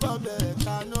ṣe gbọ́bẹ̀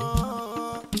kaná.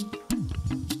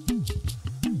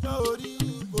 Lórí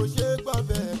kò ṣe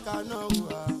gbọ́bẹ̀ kaná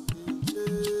wà.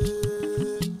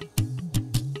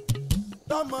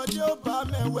 Tọ́mọdé ó bá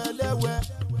mẹ́wẹ́ lẹ́wẹ́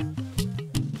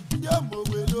yóò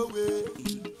mọ̀wé lówe.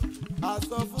 A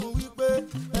sọ fún wípé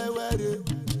ẹwẹ́ rè.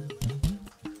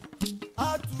 A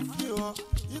tún fi hàn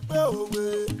wípé òwe.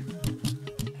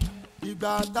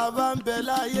 Ìgbà tá a bá ń bẹ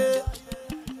láyé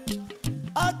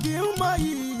a kì í mọ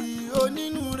iyì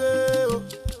onínúure o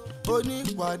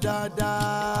oníwà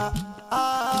dáadáa á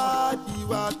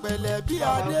dìwà pẹ̀lẹ́ bí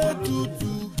adé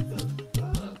tutù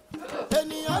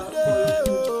ènìyàn lé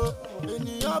o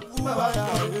ènìyàn bú wáyà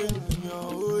ènìyàn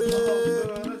òye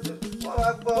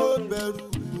ó bẹ̀rù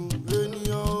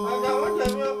ènìyàn o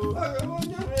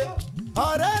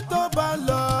ọ̀rẹ́ tó bá ń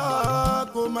lọ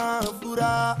kó máa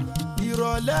fura.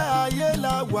 Ìrọ̀lẹ́ ayé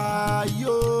la wà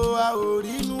yóò a ò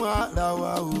rínú ara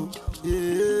wa o.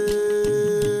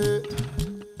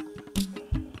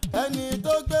 Ẹni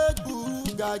tó gbé gbùrú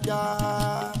gàjà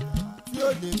tí ó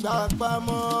lè gbà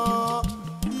pamọ́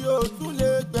tí ó tún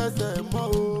lè gbẹ̀sẹ̀ mọ́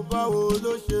o báwo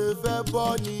ló ṣe fẹ́ bọ́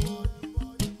ni.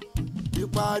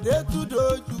 Ìpàdé tún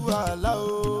dojú àlá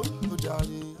o tó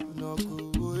dàrí ìnàkó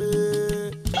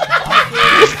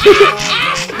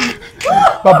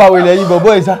bàbá wo ilẹ̀ yìí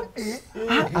bọ̀bọ̀ ẹ̀ sá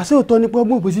àṣé òótọ́ ni pé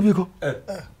ọgbọ́n òpè síbi kan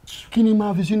kí ni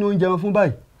máa fi sínú oúnjẹ wọn fún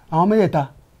báyìí àwọn mẹ́yẹ̀ta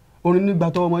orin nígbà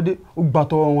tọwọ́ ọmọdé ó gbà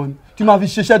tọwọ́ wọn ni tí máa fi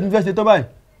ṣiṣẹ́ tí mo fẹ́ ṣe tọ́ báyìí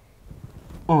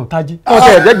ọ̀hún tají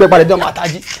ọ̀sẹ̀ ẹ̀ẹ́dẹ́gbẹ̀ padà dán máa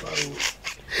tají.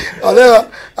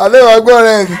 alẹ́ wa gbọ́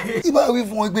rẹ̀ rí ibà wí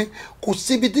fún wọn pé kò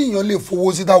síbi tí èèyàn lè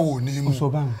fowó sí táwọn ò ní mú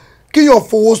kíyàn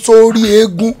fowó sórí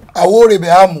eégún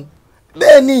àwòrèbẹ̀ àmú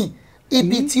bẹ́ẹ̀ ni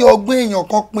ibi tí ọgbọ́n èèyàn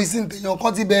kan pín sí èèyàn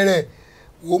kan ti bẹ̀rẹ̀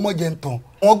wo mọ̀jẹ̀ ń tàn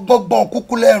wọ́n gbọ́gbọ́n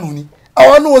kúkú lẹ́rùn ni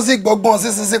àwọn náà sì gbọ́gbọ́n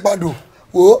sísí padò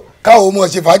wo káwọn ọmọ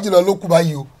ṣe fàájì lọ ló kù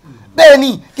báyìí o bẹ́ẹ̀ ni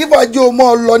kí fàájì ọmọ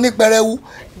lọ ní pẹrẹwu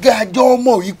gàjọ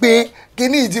ọmọ wípé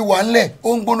kíní ti wà ńlẹ̀ ó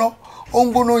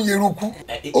ń gbóná yẹrùkú.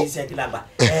 iṣẹ́ kí la gbà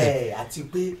àti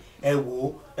pé ẹ wò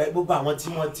ó gbogbo àwọn tí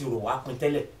wọ́n ti rò wá pin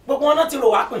tẹ́lẹ̀ gbogbo wọn náà ti rò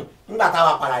wá pin nígbà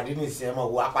táwa padà dé ní ìsìn ẹ̀mọ́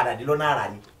wo apàdà dé lọ́nà àrà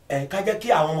ni ká jẹ́ kí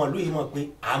àwọn ọmọ ìlú yìí mọ̀ pé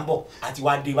à ń bọ̀ àti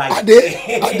wá dé báyìí.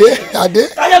 adé.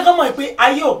 ká jẹ́ kó mọ̀ pé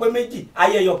ayé ò pé méjì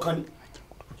ayé ẹyọ kan ni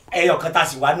ẹyọ kan tá a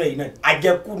sì wá náà yìí náà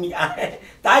àjẹkù ni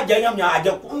tá a jẹ yànmùyàn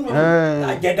àjẹkù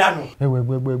àjẹdànù.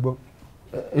 ẹgbọ́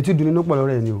etí dunni ló pọ̀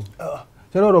lọ́rọ̀ ẹ̀ ni o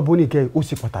sẹ́rọ̀ ọ̀rọ̀ Bóníkẹ́ ó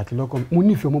ṣe pàtàkì lọ́kàn mo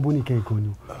nífẹ̀ẹ́ ọmọ Bóníkẹ́ gan ni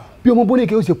o bí ọmọ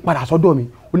Bóníkẹ́ ó ṣe padà sọ́dọ̀ mi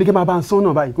Oníkẹ́ máa bá ń sán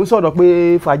náà báyìí kó sọ̀rọ̀ pé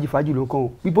fàájì ló kàn o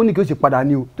bí Bóníkẹ́ ó ṣe padà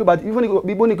ni o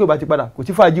bí Bóníkẹ́ ó bá ti padà kò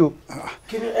sí fàájì o.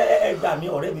 kí ni ẹ gbà mí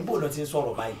ọ̀rẹ́ mi bò lọ ti ń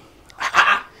sọ̀rọ̀ báyìí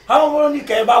àwọn ọmọ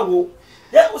Bóníkẹ́ bá wo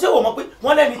ṣé wò mọ̀ pé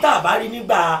wọ́n lẹ́ni tá a bá rí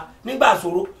nígbà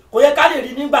ṣòro kò yẹ ká lè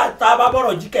rí nígbà tá a bá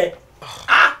bọ̀rọ̀ jíkẹ́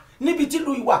níbi tí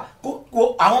lu ìwà kó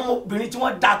àwọn ọmọbìnrin tí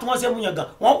wọ́n da tí wọ́n ṣe mú yàn gan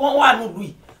wọ́n wà nù lu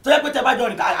yìí tó yẹ pé tẹ bá jọ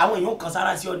rìn àwọn èèyàn kan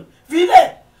sára sí ọ ni fílẹ̀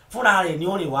fúnra rẹ̀ ní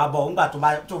orin ìwà bọ̀ ńgbà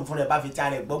tó ń fúnra ẹ̀ bá fi tí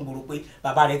ara ẹ̀ gbọ́n gbòòrò pé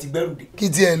bàbá rẹ̀ ti gbẹ́rù dé. kí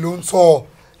tiẹ̀ ló ń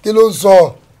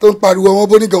sọ tó ń pariwo ọmọ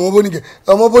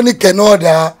Bóníkẹ́ náà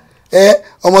dá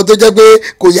ọmọ tó jẹ́ pé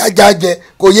kò yá jájẹ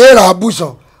kò yé ra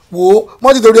àbùsàn wò ó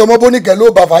mọ́ ti torí ọmọ Bóníkẹ́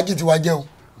ló bá fàájì tiwa jẹ́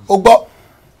o gbọ́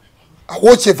àwọn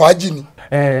ò ṣe fàájì ni.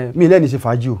 mi lẹ́ni ṣe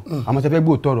fàájì o àmọ́ tẹ fẹ́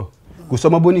gbọ́ tọrọ kò sọ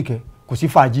ọmọ Bóníkẹ́ kò sí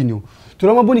fàájì ni o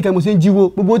torí ọmọ Bóníkẹ́ mo ṣe ń jíwó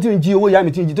gbogbo tí ń jí owó ìyá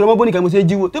mi ti ń jí torí ọmọ Bóníkẹ́ mo ṣe ń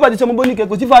jíwó tó bá ti sọ ọmọ Bóníkẹ́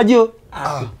kò sí fàájì o.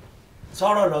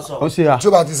 sọ̀rọ̀ lọ sọ. ó ṣe à tí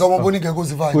ó bá ti sọ ọmọ Bóníkẹ́ kò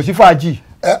sí fàájì. kò sí fàájì.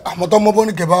 àmọ́ tó ọmọ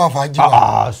Bóníkẹ́ bá wà fàájì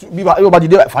wa. bí yóò bá ti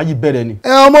dé fàájì bẹ̀rẹ̀ ni.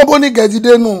 ọmọ Bóníkẹ́ ti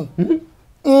dé nù.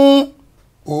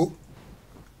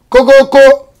 kókókó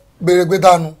béèrè pé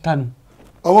tánu. tánu.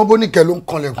 ọmọ Bóníkẹ́ ló ń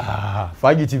kanlẹ̀kùn.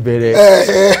 fàájì ti bẹ̀rẹ̀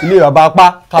ilé bàbá apá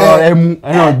kálọ̀ rẹ̀ mú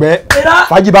ẹran ọ̀gbẹ́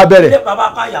fàájì bá bẹ̀rẹ̀. ilé bàbá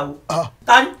apá ìyàwó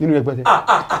tani. nínú ẹgbẹ́ tẹ.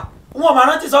 wọn máa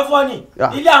rántí sọ fún ọ ni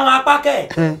ilé àwọn apá kẹ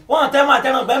wọn tẹ máa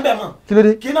tẹran bẹ́ẹ̀ mọ̀. kí ló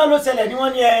dé. kí náà ló ṣẹlẹ̀ ní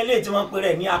wọ́n ní ilé tí wọ́n pe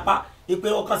rẹ̀ ní apá ipe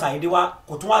ó kàn ṣàyẹ̀dẹ̀ wa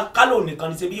kò tún wá kálò nìkan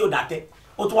ní ṣe bí yóò dàtẹ́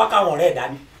ó tún wá káwọn ọ̀rẹ́ ẹ̀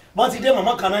dání bọ́n ti dé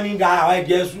mọ̀mọ́ kan náà ní da àwọn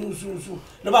ẹ̀jẹ̀ ṣùṣùṣù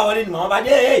ló bá wọlé ní mọ̀mọ́ bá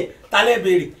dé ta lè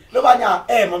béèrè ló bá ní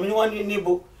mọ̀ mi ni wọ́n ní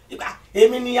níbo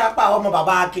èmi ní apá ọmọ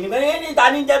bàbá kìnnì bẹ́ẹ̀ ní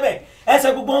ta ní jẹ́ bẹ́ẹ̀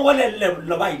ẹsẹ̀ gbogbo wọn wọlé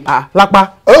lọ báyìí. lápá.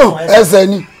 ẹsẹ̀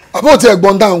ni àbó tí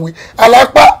ẹ̀gbọ́n dáhùn wí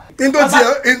alápá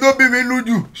indó bí mi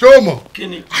lójú ṣé o mọ̀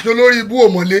àti olórí ibú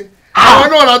òmọ̀lé àwọn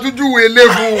náà ra tújú wo ilé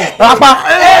fún un. lápá.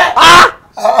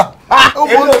 ó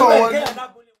mọ̀ ń tàn wọ́n.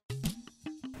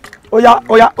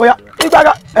 Oya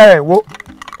ìgbàgbà wo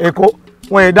Èkó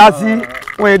wọn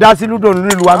yẹ dá sí lúdò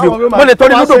nílùú wa bí o mo lè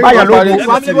torí lúdò báyà lóko.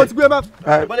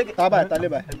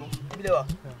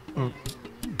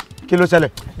 kí ló ṣẹlẹ̀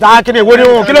dákìní ìwé ni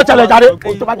wọn kí ló ṣẹlẹ̀ jáde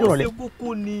tó bá dìrọ̀lẹ́.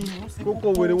 kókó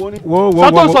wèrè wọn ni.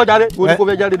 sọ́tò sọ jáde wo ni kò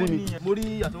fẹ́ jáde ní mi. mo rí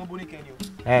àtọwọ́ Bóníkẹ́ ni o.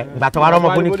 ìgbà tó wà lọ́mọ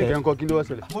Bóníkẹ́. nǹkan kí ló wá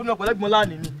ṣẹlẹ̀. mo ní ọ̀pọ̀ lẹ́gbọ̀n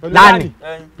láàánì ni. láàánì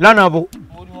lọ́nà bo.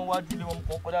 mo rí wọn wájú ilé wọn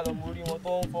kọ́ kọ́dà lọ mo rí wọn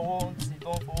tó ń fọwọ́ ń tì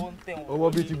tó ń fọwọ́ ń tẹ̀ wọn. ọwọ́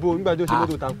bíi ti bó nígbà tí ó ṣe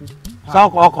mọ́tò takú.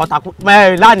 sọ́kọ̀ ọkọ̀ takú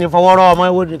láàánì fọwọ́rọ́ ọmọ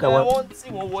ewo nìkan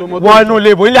wọ́n inú ilé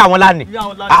ìbò ilé àwọn láàánì.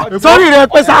 sórí rẹ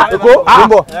pé sá Èkó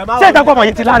ṣé ìtàkùn ọmọ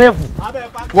yìí ti lárẹ́ fù.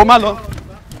 wọ́n má lọ.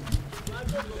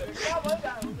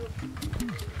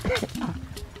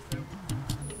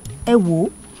 ẹ wò ó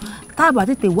tá a bá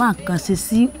tètè wá nǹkan ṣe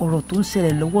sí ọ̀rọ̀ tó ń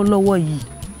ṣẹlẹ̀ lọ́wọ́lọ́wọ́ yìí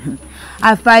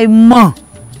àfàìmọ̀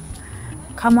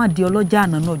ká má di ọlọ́jà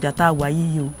àná náà ọjà tá a wà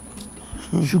yìí o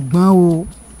ṣùgbọ́n o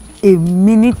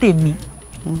èmi ní tèmi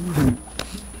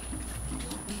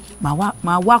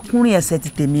màá wá kúnrin ẹsẹ̀ ti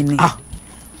tèmi ni.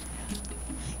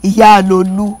 ìyá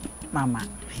Lolú màmá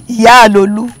ìyá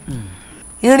Lolú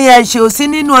ìrìn ẹ̀ṣẹ̀ ò sí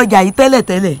nínú ọjà yìí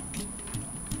tẹ́lẹ̀tẹ́lẹ̀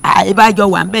àìbájọ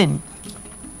wà ń bẹ̀ ni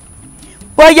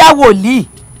bóyá wòlíì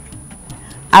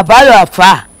àbáyọ àfà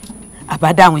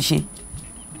àbádáhùn ṣe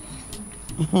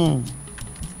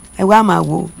ẹ wá máa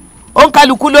wo ó ń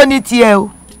kálukú ló ní tiẹ̀ o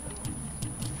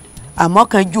àmọ́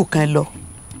kan jù kan lọ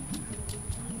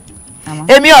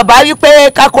èmi ọba wípé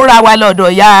ká kóra wa lọ́dọ̀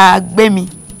ya gbé mi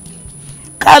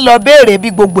ká lọ béèrè bí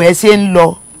gbogbo ẹ̀ ṣe ń lọ.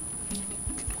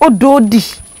 ó dòódì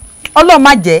Ọlọ́run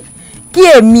má jẹ́ kí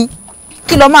èmi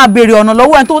kí lọ máa béèrè ọ̀nà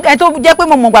lọ́wọ́ ẹ tó jẹ́ pé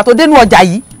mo mọ̀gbà tó dénú ọjà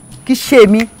yìí kì í ṣe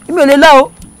èmi ò lè lọ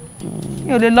o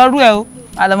mi ò lè lọ rú ẹ o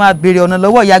a lọ máa béèrè ọ̀nà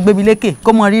lọ́wọ́ ìyá gbé mi lékè kó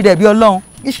mọ rí rẹ̀ bí Ọlọ́run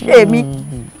kì í ṣe èmi.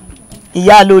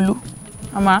 ìyá Lolú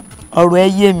ọ̀rọ̀ ẹ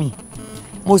yé mi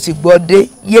mo sì gbọ́ dé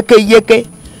yékéyéké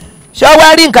ṣé wá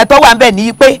rí nǹkan tó wà ń bẹ̀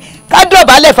ní pé ká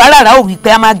dọ̀bálẹ̀ fárárá ò wí pé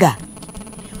a má gà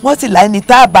wọ́n sì láì ní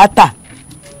tá a bá tà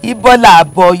ìbọ́là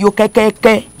àbọ̀ yó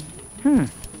kẹ́kẹ́kẹ́.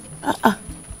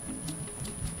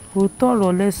 ó tọrọ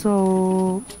lẹ́sọ̀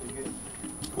o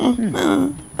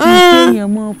kéèyàn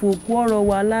mọ fòkú ọ̀rọ̀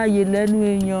wà láàyè lẹ́nu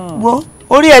èèyàn. wo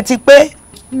orí ẹ ti pé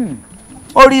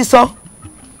orí sọ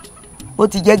ó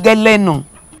ti jẹ́ gẹ́lẹ́nu.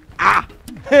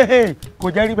 kò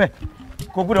jẹ́ rí bẹ́ẹ̀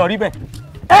kò gbọ́dọ̀ rí bẹ́ẹ̀.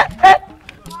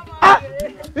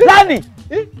 láàánì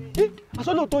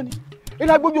aṣọ lóòótọ́ ni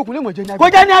ilé agbójú òkú lè mọ̀ jẹ́ ní agbá. kò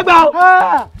jẹ́ ní agbá o.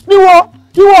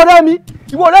 ìwọ ọ̀rẹ́ mi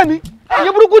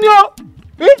ẹ̀yẹ burúkú ni o.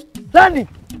 láàánì.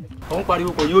 òun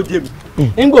pariwo kò yóò jẹ mi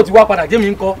nígbò tí wàá padà jẹ mi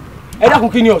ń kọ ẹ dákun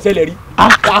kí ni ọ̀sẹ̀ lẹ̀ rí.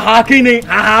 kí ni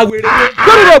wèrè wo.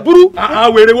 lórí rẹ̀ burú.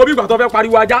 wèrè wo bí ìgbà tó fẹ́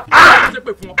pariwo ajá. ṣé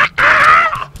pè fún ọ.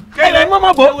 kẹlẹ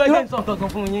mọ́mọ́ bò. ẹ wẹ́ẹ́ sọ̀tàn kan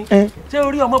fún yín ṣé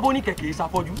orí ọmọ Bóníkẹ́ kì í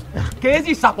ṣàfọ́jú kì í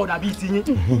sì ṣàpọ̀dà bíi tiyín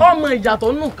ọmọ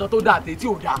ìyàtọ̀ nù nǹkan tó dáa àti tí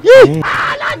ò dáa.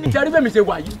 ṣe rí bẹ́ẹ̀ mi ṣe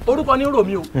wà yìí orúkọ ní rò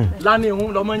mí o lánàá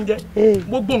ìhun lọmọ ń jẹ́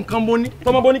gbogbo nǹkan mo ní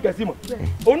tọmọ Bóníkẹ́ sí mọ̀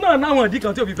òun náà náwọn ìdí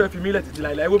kan tí òfin fẹ́ fi mí lẹ̀ títí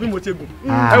láìláì wo bí mo ṣe gùn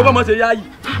ẹ wo bá mo ṣe yá yìí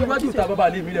iwájú ìta bàbá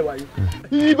ilé mi lẹ̀ wáyé.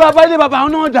 ìbàbá ilé bàbá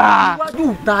náà dà. iwájú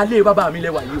ìta ilé bàbá mi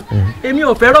lẹ̀ wáyé o èmi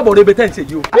ò fẹ́ rọ̀bọ̀ rebe tẹ́ ń ṣe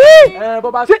yìí o.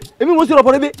 ṣé èmi mo ń ṣe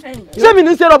rọ̀bọ̀ rebe ṣé mi ní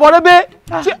ń ṣe rọ̀bọ̀ rebe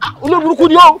ṣé olóburúkú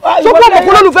ni ó ṣé ó pọ̀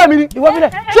mọ̀kú lólùfẹ́ mi ni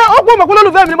ṣé ó pọ̀ mọ̀kú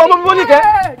lólùfẹ́ mi ni bọ́mọ Bóníkẹ́.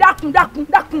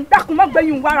 dákun má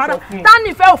gbẹ̀yìn wá rárá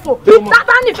tánìfẹ́ òfò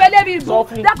tánìfẹ́ lébi ìbò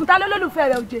dákun tá lólùfẹ́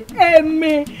rẹ̀ òjè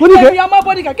èmi ọmọ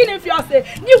Bóníkẹ́ kí ni fi ọ̀sẹ̀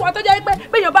ní ìwọ tó jẹ́ pé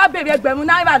bẹ́yàn bá béèrè ẹgbẹ̀rún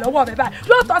náírà lọ́wọ́ rẹ̀ báyìí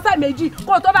yóò tọ́sẹ̀ méjì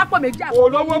kó o tó bá pọ̀ méjì àpò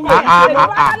olówó kò ní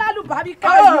wá lálùbárí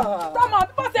káyọ̀ tọmọ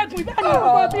bó ṣe gùn ìbẹ́ ni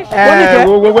gbogbo bí ṣe.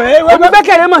 èmi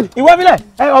bẹ́kẹ̀rẹ́ mọ̀ ìwọ bílẹ̀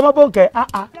ọmọ Bóníkẹ́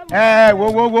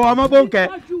ọmọ Bóníkẹ́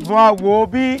wọ́n wo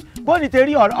bí bóni tẹ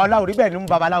rí ọ̀la òrí bẹ́ẹ̀ ni mú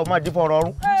babaláwo máa dín fọ̀rọ̀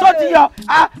ọ̀run tó ti yọ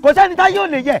kò sẹ́ni tá yóò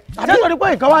lè yẹ ṣé torí pé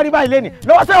nǹkan wá rí báyìí lẹ́nìí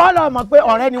lọ́wọ́ sẹ́wọ́n wá lọ́wọ́ mọ̀ pé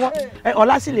ọ̀rẹ́ ni wọ́n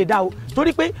ọ̀la sì lè dá o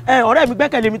torí pé ọ̀rẹ́ mi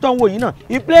gbẹ́kẹ̀lé mi tó ń wò yìí náà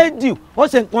he played you ó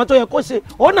ṣe nǹkan tó yẹ kó ṣe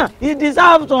ó náà he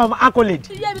deserves some accolade.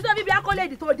 iye mi tó fi bí akọ kó lè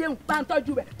dì tó déhùn bá ń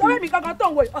tọ́jú rẹ̀ torí mi gangan tó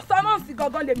ń wo ọ̀sán náà sì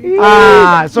gangan lèmi.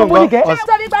 sọ́ngbọ́n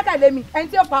sọ́bí gbẹ́kẹ̀lé mi ẹni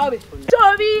tí ó pa ọ̀rẹ́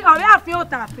sórí ọ̀rẹ́ àfin ò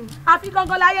tààfin àfi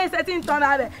gangan láyé iṣẹ́ tí ń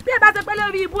tanra rẹ̀ bí ẹ bá ṣe pé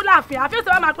lórí ibú láàfin àfi ó sì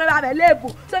wọ́n máa pera rẹ̀ léèbù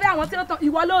sórí àwọn tí ó tàn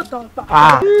ìwọ ló tàn tàn.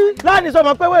 láàánú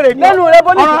sọmọ pé wèrè ni lẹ́nu rẹ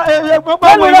bó ní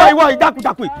ọ̀rọ̀ ìwọ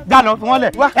ìjákujàku dáná fún wọn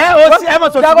lẹ̀ ẹ o sí ẹ mọ̀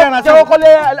sọ̀tún bẹ́ẹ̀ náà jẹ́wọ́ kọ́lé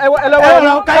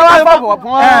ẹlẹ́wọ́ káyọ̀ fáwọn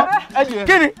fún ọ.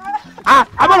 kí ni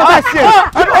àbọ̀lọ̀ bá ṣe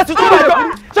o ti tún bá jọ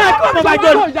ṣé kí ọmọ bá jọ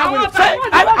ṣé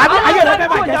ayé rẹ bẹ́ẹ̀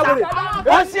bá jẹ sá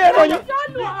wọ́n sí èrò yín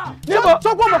níbo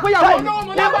sọ́kùn ọmọ péyàwó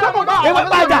ìwọ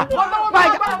pàjà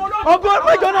ọgbọ́n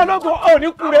méjọ náà lọ́gùn ò ní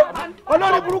kúre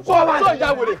olórí burúkú ọwọ́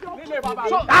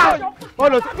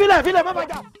àti fílẹ̀ má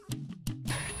bàjá.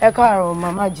 Ẹ káàárọ̀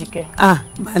màmá Jíkẹ́.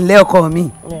 Mà ń lé ọkọ mi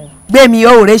gbé mi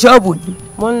ó rẹ ṣọ́ọ̀bù ni.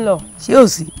 Mo ń lọ. Ṣé ò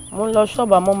sí? Mo ń lọ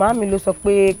ṣọ́ọ̀bù àmọ́ màámi ló sọ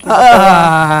pé kí n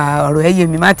ọ̀rọ̀ ẹ̀yẹ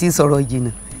mi má ti sọ̀rọ̀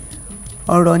jìnnà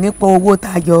ọ̀rọ̀ nípa owó tá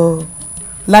a jọ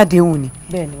ládéhùn ni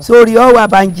sórí ọwọ́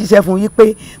àbájíṣẹ́ fún yín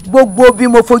pé gbogbo bí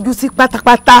mo fojú sí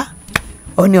pátápátá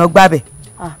ọ̀nì ọgbà bẹ̀.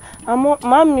 Àmọ́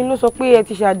màámi ló sọ pé ẹ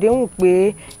ti ṣàdéhùn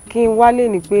pé kí n wálé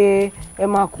ni pé ẹ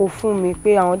máa kó fún mi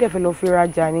pé àwọn dẹ̀ fẹ́ lọ fi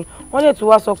rajà ni wọ́n dẹ̀ tún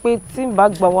wá sọ pé tí n bá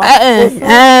gbà wá.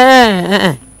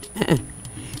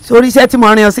 sórí iṣẹ́ tí mo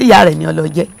rìn ọ sí ìyá rẹ̀ ni ọ lọ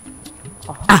jẹ́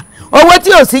owó tí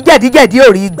ò sí jẹ̀díjẹ̀dí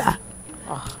ò rí gbà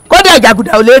kódà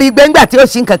jàgùdà ò lè rí gbé ńgbà tí ò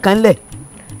sí nǹkan kan lẹ̀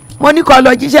mo ní kó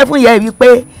lọ jíṣẹ́ fún ìyá ẹ̀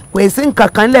wípé kò sí nǹkan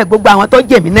kan lẹ̀ gbogbo àwọn tó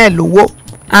jèmí náà lówó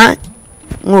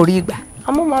n ò rí gbà.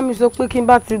 Àmọ́ màámi sọ pé kí n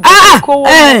bá ti kówó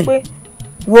pé.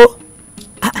 wo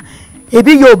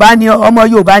ebi Yorùbá ni ọ ọmọ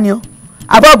Yorùbá ni ọ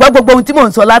àbọ̀ ọgbọ́ gbogbo ohun tí mò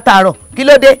ń sọ látàárọ̀ kí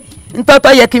ló dé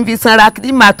ntọ́tọ́ yẹ kí n fi sanra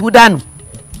kí n máa tú dànù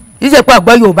yíṣẹ́ pé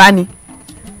ọgbọ́ Yorùbá ni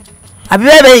àbí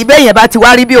bẹ́ẹ̀ yẹn bá ti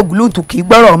wá rí bí ògùlùtù kì í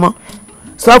gbọ́rọ̀ mọ́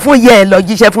sọ fún yẹ ẹ lọ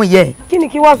jíṣẹ́ fún yẹ ẹ. Kí ni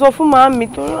kí wá sọ fún màámi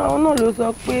torí àwọn náà ló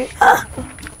sọ pé.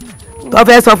 tó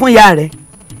fẹ́ sọ fún ìyá rẹ̀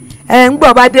ẹ ń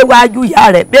gbọ́ bá dé wájú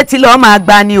ìyá rẹ̀ bẹ́ẹ̀ tí lọ́ọ́ máa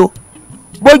gba ni o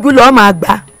bójú lọ́ọ́ máa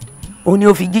gbà òun ni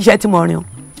o fi jíṣẹ́ tí mo rìn o.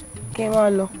 Kí n máa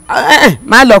lọ.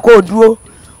 má lọ kó o dúró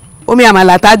omi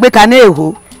àmàlà tá a gbé kaná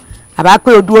èho àbá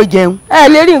pé o dúró jẹun. Ẹ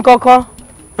lè rí nǹkan kan.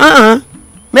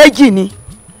 Méjì ni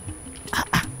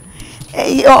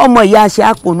ọmọ ìyá ṣe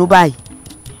àpònú báyìí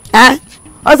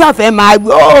ọ sàfẹ́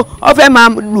máa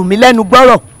lù mí lẹ́nu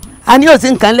gbọ́rọ̀ a ní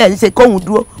òsín nǹkan lẹ̀ ń ṣe kóhun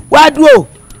dúró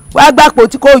wá gbàpò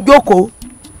tí kò jókòó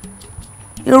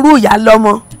irú ìyá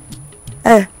lọ́mọ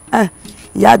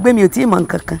ìyá gbé mi ò tí ì mọ̀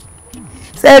nǹkan kan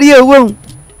ṣe rí owó òun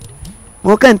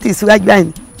mo kàn tí ì síwájú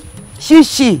àìní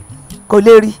ṣíṣì kò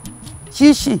lè rí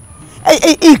ṣíṣì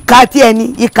ìka tí ẹni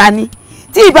ìka ni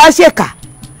tí ì bá ṣèkà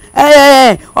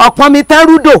ọ̀pọ̀n mi tán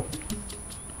rúdò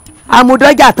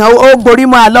amúdọ́jà tán ó gborí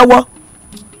mọ́ a lọ́wọ́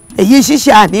èyí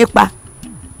ṣíṣe ànípa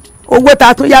owó tá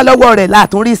a tún yá lọ́wọ́ rẹ̀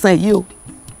látún rí san yìí o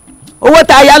owó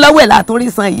tá a yá lọ́wọ́ ẹ̀ látún rí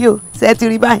san yìí o ṣe ti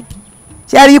rí báyìí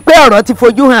ṣe rí i pé ọ̀rọ̀ ti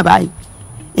fojú hàn báyìí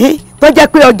tó jẹ́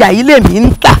pé ọjà yìí lèmi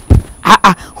ń tà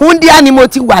húndíá ni mo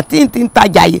ti wà tí n ti ń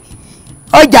tajà yìí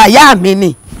ọjà ìyá mi ni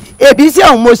èbí sí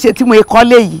ọ̀hún mo ṣe tí mo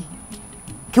kọ́lé yìí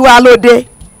kí wàá ló dé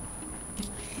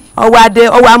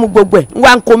ọwọ́ amú gbogbo ẹ̀ ń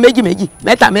wá ń kó méjì méjì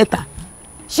mẹ́ta mẹ́ta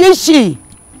ṣíṣì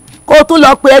kó tún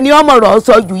lọ pé ẹni ọmọ rẹ̀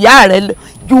sọ ju ìyá rẹ̀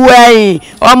ju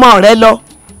ọmọ rẹ̀ lọ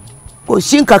kò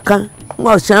sí nǹkan kan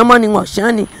wọn ṣàn mọ́ ni wọn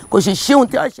ṣàn ni kò sì ṣíhun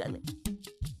tí ó ṣẹlẹ̀.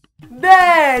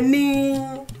 bẹ́ẹ̀ ni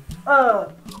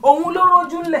òun ló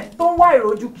rojú ńlẹ̀ tó ń wá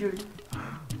ìrojú kiri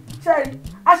ṣẹ́ẹ̀rí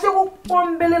aṣẹ́wó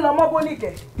pọ́nbélé lọ́mọ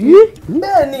bóníkẹ́.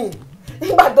 bẹ́ẹ̀ ni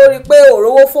nígbà tó rí i pé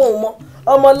òrówó fóun mọ́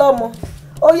ọmọ lọ́mọ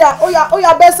ó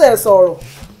yá bẹ́sẹ̀ sọ̀rọ̀.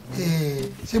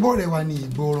 ṣé bọ́ọ̀rẹ̀ wa ni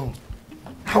ìgbọràn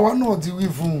àwa náà ti wí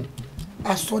fún un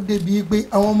aṣọ débi pé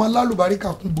àwọn ọmọ alálùbáríkà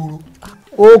kún gbòòrò.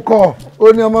 ó kọ ó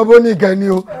ní ọmọ bóníkẹ́ ni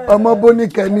o ọmọ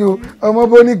bóníkẹ́ ni o ọmọ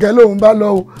bóníkẹ́ lòun bá lọ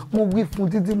o mo wí fún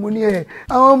títí mo ní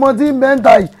àwọn ọmọ tí ń bẹ́ ń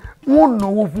ta yìí wọ́n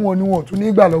náwó fún wọn ni wọn ò tún ní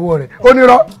gbà lọ́wọ́ rẹ̀ ó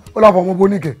nírọ́ ó lọ́ fọmọ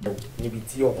bóníkẹ́. níbi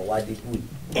tí ọ̀rọ̀ wa dé kú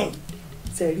yìí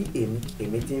ṣe rí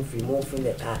èmi tí ń fi mú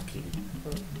fúnlẹ̀ káàkiri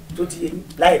tó ti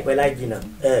láìpẹ́ láì jìnnà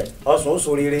ọ̀sán ó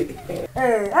so rere.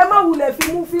 ẹ má wulẹ̀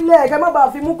fi mú fílẹ̀ kẹ́ má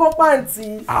bàa fi mú kó pàǹtì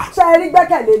ṣe é rí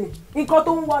gbẹ́kẹ̀lé mi nǹkan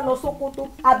tó ń wá lọ Sókótó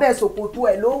abẹ́ Sòkòtò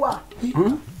ẹ̀ ló wà.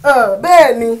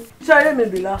 bẹ́ẹ̀ ni ṣe é rí mi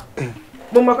bìlá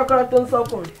mo mọ kọ́kọ́rọ́ tó ń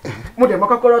sọ́kùnrin mo dẹ̀ mọ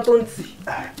kọ́kọ́rọ́ tó ń tì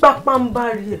pápá ń bá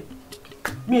rí ẹ̀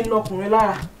mi ń ọkùnrin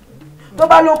lára tó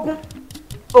bá lókun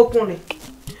okun ni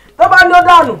tó bá ní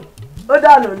ó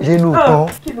dànù ni. inú tán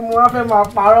kí ni mo wá fẹ́ máa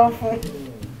parọ́ fún.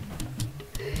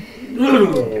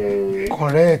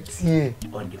 correct ẹ.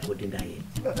 ọ̀dẹ̀ kò dín dáyé.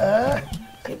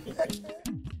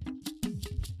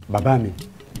 bàbá mi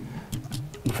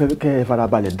mo fẹ́ kẹ́ ẹ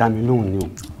farabalẹ̀ dá mi lóhùn ni o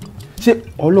ṣé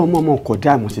ọlọ́mọ ọmọ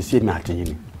kọjá àmọ̀ṣe sí èmi àtẹ̀yìn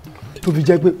ni tó fi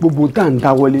jẹ́ pé gbogbo tá à ń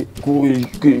dáwọ́lé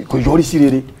kò yọrí sí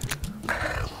rere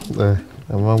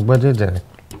ọmọ gbọ́dọ̀ dẹ̀rẹ̀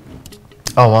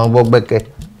ọmọ gbọ́ gbẹ́kẹ́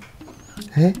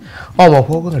ọmọ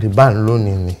fọkàn rí bá ń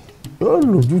lónìí ni yóò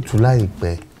lójútùú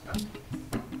láìpẹ́.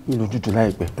 lójútùú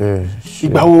láìpẹ́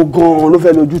ìgbà wo gan-an ló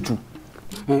fẹ́ lójútùú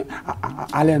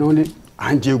alẹ́ náà lé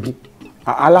à ń jẹgun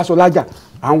aláṣọ lájà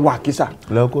à ń wà kísà.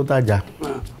 lọ́kọ́ tajà.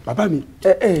 bàbá mi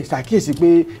ẹ ṣàkíyèsí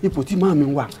pé ipò tí màmí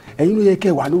ń wà ẹ̀yin ló yẹ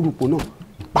kẹ́ wà lórúkọ náà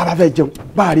bàbá fẹ́ jẹun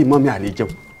bá a rí mọ́mí àlè jẹun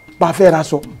bá a fẹ́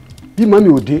raṣọ bí mọ́mí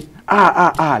ò dé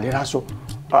a lè raṣọ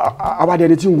àwádìí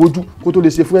ẹni tí ń wojú kó tó lè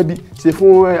ṣe fún ẹbí ṣe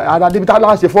fún ara débi tá a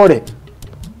láṣẹ fọ́ rẹ̀.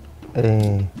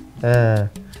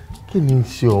 kí ni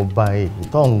ṣe ọba èyí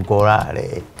tó ń gọra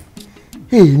rẹ̀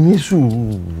ní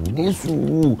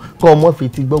sùúrù kọ́ ọmọ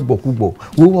fetí gbọ́gbọ̀kúgbọ̀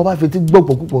wo wọ́n bá fetí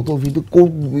gbọ́gbọ̀kúgbọ̀ tó fi kó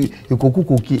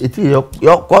ìkókúkò kí etí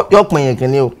yọ pin yẹn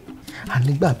kìíní o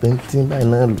ànígbà pẹ́ńtín báyìí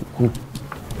náà ló kù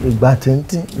ìgbà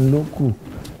tẹ́ńtín ló kù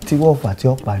tí wọ́n fà tí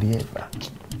wọ́n parí ẹ̀ bá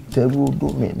tẹ́rù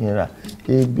dòmìnira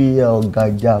ebi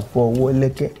ọ̀gàjà fọwọ́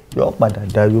lẹ́kẹ́ yọ padà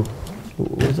dayọ̀ ó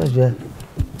ṣẹ̀ṣẹ̀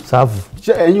sáfù.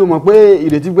 ṣé ẹ̀yin ò mọ̀ pé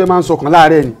ìrètí gbé máa ń sọkàn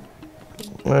láàárẹ̀ ni.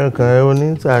 ẹ̀ẹ̀kan ẹ̀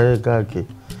oníṣàárẹ̀ káàkiri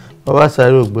bàbá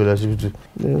sáré ògbé lọ síbi tù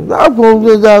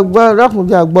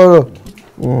dákùnjẹ àgbọ̀rọ̀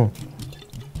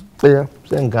ẹ̀yà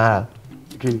sẹ́ǹkan ara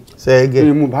sẹ́ẹ̀gẹ̀.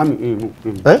 èèmù bá mi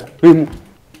èèmù.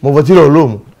 mo fọ tí lọ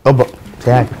lóòmù ọbọ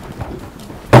tẹ́ẹ̀.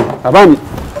 bàbá mi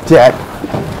tẹ́ẹ̀.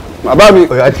 bàbá mi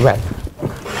ọ̀yọ́ ti báyìí.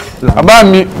 bàbá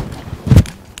mi.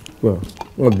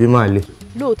 wọ́n bí máa le.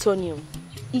 lóòótọ́ ni o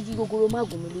igi gogoro má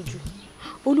gùn mí lójú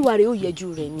olúwa rẹ̀ ó yẹjú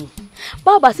rẹ̀ ni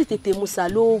bàbá sì tètè musa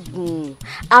lóògùn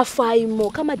àfàìmọ̀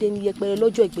ká má dẹni yẹpẹrẹ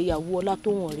lọ́jọ́ ìgbéyàwó ọlá tó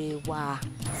wọ̀n rẹ̀ wá.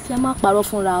 ṣé a má parọ́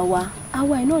fúnra wa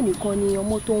àwa ẹ̀ náà nìkan ni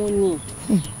ọmọ tó ń ní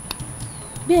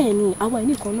bẹ́ẹ̀ ni àwa ẹ̀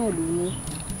nìkan náà ló ní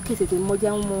kí tètè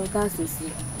mọ́jà ń mọ gáàsì sí.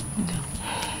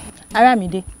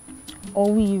 Arámidé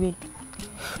ọwọ́ ire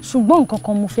ṣùgbọ́n nǹkan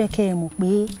kan mo fẹ́ kẹ́ ẹ mọ̀ pé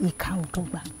ìka ò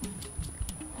dọ́gba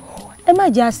ẹ má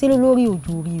jẹ́ àṣírí lórí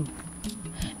òjò rí o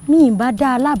mi ì bá dá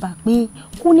a lábàá pé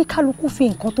kó ní kálukú fi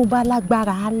nǹkan tó bá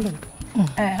lágbára á lẹ̀.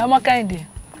 ọmọ Kẹ́hìndé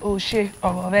ò ṣe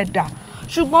ọ̀rọ̀ rẹ̀ dà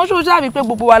ṣùgbọ́n ṣó sábì pé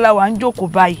gbogbo wa la wà ń jókòó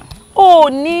báyìí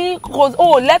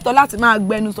ó lẹ́tọ̀ọ́ láti máa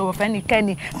gbẹnu sọ̀rọ̀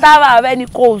fẹ́nikẹ́ni tára rẹ ni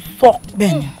kò sọ.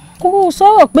 kò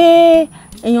sọ̀rọ̀ pé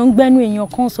èèyàn ń gbẹnu èèyàn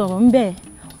kan sọ̀rọ̀ ń bẹ̀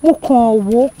mo kàn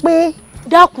wò ó pé.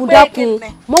 dákun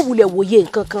mọ wulẹ̀ wòye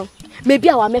nǹkan kan mẹbí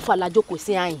àwa mẹ́fà la jókòó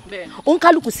sí àyìn òun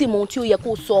kálukú sí mọ ohun tí ó yẹ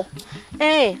kó sọ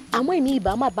àmọ́ èmi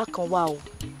ìbá má bá kan wá o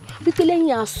wípé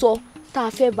lẹ́yìn aṣọ tá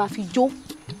a fẹ́ bá fi jó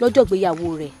lọ́jọ́ ìgbéyàwó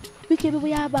rẹ̀ wípé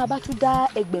bóyá bá a bá tún dá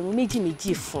ẹgbẹ̀rún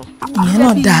méjì fún. ìyẹn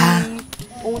náà dáa.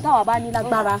 ohun táwa bá ní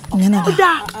lágbára. ìyẹn náà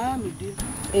dáa.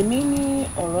 èmi ní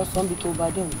ọ̀rọ̀ sanbi tó bá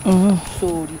dé wọn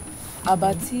sórí àbá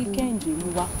tí Kẹ́hìndé mú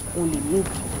wá òun lè ní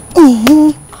ìgbà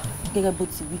gẹ́gẹ́ bó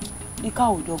ti wí ìka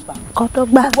ò dọ́gba. kò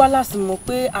dọ́gba. gbogbo aláṣẹ mọ̀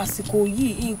pé àsìkò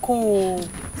yìí nǹkan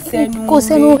ò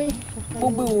sẹ́nu rẹ̀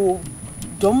gbogbo ò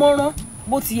dánmọ́rán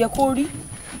bó ti yẹ kó rí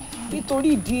nítorí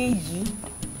ìdí èyí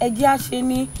ẹjẹ́ á ṣe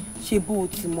ní ṣe bó o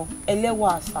ti mọ ẹlẹ́wà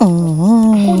àṣà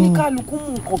kó ní kálukú mú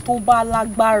nǹkan tó bá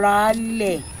lágbára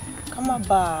lẹ̀ ká má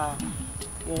bàa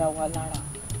ìra wa lára.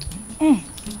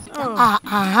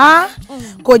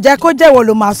 kò jẹ́ kó jẹ́wọ́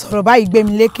ló máa sọ̀rọ̀ báyìí gbé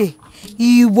mi lékè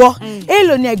ìwọ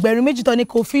èèlò ni ẹgbẹ̀rún méjì tán ni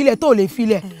kò filẹ̀ tó lè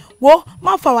filẹ̀ wo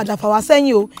má fàwàdà fàwà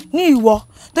sẹ́yìn o ní ìwọ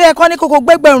tó yẹ kó ní kókó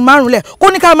gbẹgbẹ̀rún márùn lẹ̀ kó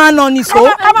ní ká máa ná ní so.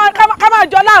 ká máa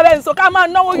jọ láàárẹ̀ nìṣó ká máa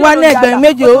náwó yóò wá ní ẹgbẹ̀rún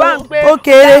méjì ó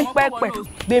kéré.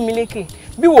 gbémi lékè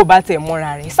bí wò bá tẹ̀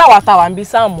mọ́ra rẹ̀ sáwà táwa ń bí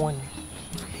sáàmù ni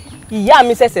ìyá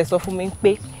mi ṣẹ̀ṣẹ̀ sọ fún mi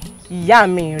pé ìyá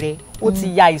mi rẹ̀ ó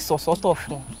ti ya ìsọ̀sọ́tọ̀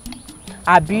fún un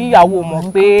àbí ìyàwó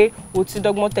mọ̀ pé ó ti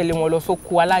dọ́gbọ́n tẹ̀lé wọn lọ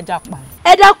sóko alájàpá.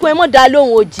 ẹ dákun ẹ mọ̀ dá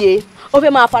lóhùn oje ó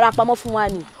fẹ́ máa farapamọ́ fún wa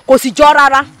ni kò sì jọ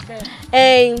rárá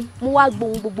mo wá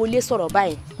gbohun gbogbo ilé sọ̀rọ̀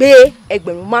báyìí pé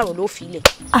ẹgbẹ̀rún márùn-ún ló fi lẹ̀.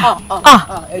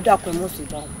 ẹ dákun ẹ mọ̀ sí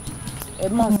báwọn ẹ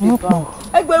má sí báwọn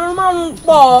ẹgbẹ̀rún márùn-ún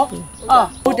pọ̀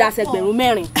ó dá sẹgbẹ̀rún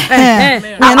mẹ́rin.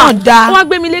 ìyẹn náà dáa. wọ́n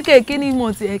gbé mi lékè kí ni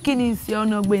mo tiẹ̀ kí ni ìṣe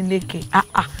ọ̀nà gbé mi lékè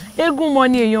eégún mọ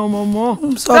ni èèyàn ọmọ mọ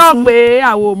sọ pé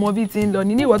àwọn ọmọ bíi ti ń lọ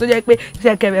ní ìwọ tó jẹ́ pé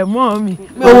ṣẹ̀kẹ̀rẹ̀ mọ́ mi.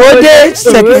 owó dé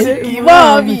ṣẹ̀kẹ̀rẹ̀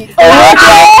mọ́ mi. owó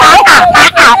dé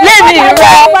lẹ́mi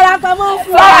rẹ̀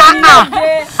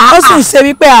ó sì ń ṣe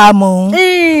wípé àmọ́.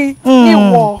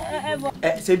 ìwọ.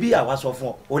 ṣe bí àwa sọ fún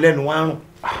ọ o lẹ́nu wá rùn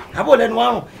àbò lẹ́nu wá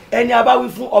rùn ẹni a bá wí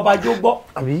fún ọba jó gbọ́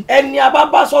ẹni a bá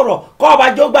bá sọ̀rọ̀ kọ́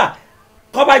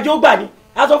ọba jó gbà ni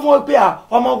a sọ fún ọ pé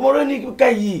ọmọ ogun ló ní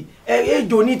kẹyì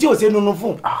ejò ni tí ò ṣe nunu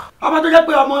fún ọba tó jẹ́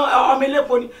pé ọmọ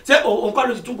elépo ni ṣé òun kọ́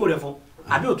ló ti túngò rẹ̀ fún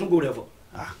àbí ò túngò rẹ̀ fún.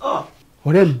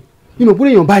 ọ̀rẹ́ mi nínú òpó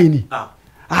èèyàn báyìí ni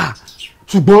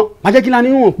ṣùgbọ́n má jẹ́ kí la ní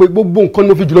hàn pé gbogbo nǹkan ni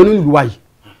mo fi jùlọ nínú ìlú wa yìí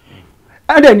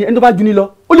ẹ̀ẹ́dẹ̀ ni ẹni tó bá ju ní lọ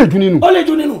ó lè ju nínú. ó lè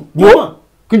ju nínú jọmọ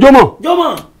kí n jọmọ.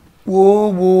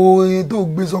 wo ẹni tó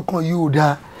gbé sọ́kàn yìí ò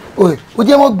dáa ó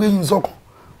jẹ́ mọ́ gbé yín sọ́kàn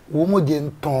wo mo jẹ́ ń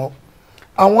tàn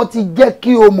àwọn ti jẹ́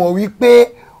kí o mọ̀ wípé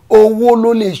owó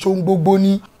ló lè ṣohun gbogbo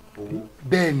ni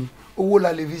bẹ́ẹ̀ ni owó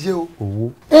la lè fi ṣe o.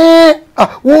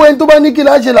 wo ẹni tó bá ní kí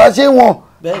la ṣe wọn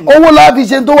owó la fi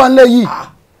ṣe tó wà nílẹ̀ yìí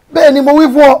bẹ́ẹ̀ ni mo wí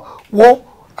fún ọ wo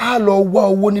a lọ wá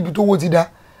owó níbi tó wó ti dá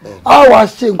a wá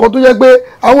ṣe nǹkan tó jẹ́ pé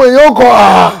àwọn èèyàn kọ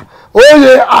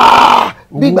oye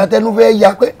bí ìgbà tẹnu fẹ́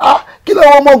ya pé kí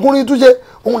làwọn ọmọkùnrin tún ṣe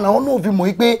òun làwọn náà fi mọ̀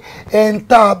wípé ẹ̀ ń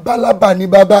ta bálábà ní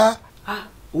bàbá.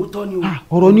 òótọ́ ni o.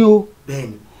 ọ̀rọ̀ ni o.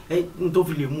 bẹ́ẹ̀ni n tó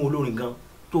fi lè mú olórin gan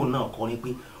tóun náà kọrin pé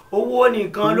owó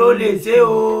nìkan ló lè ṣe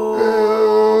o.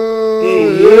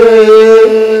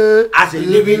 a sì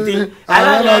líbìtì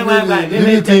alágbàgbà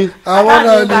líbìtì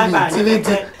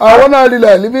àwọn náà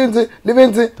lílẹ̀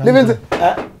líbìtì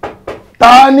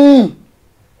ta ni.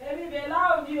 èmi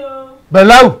bẹ̀láù ni o.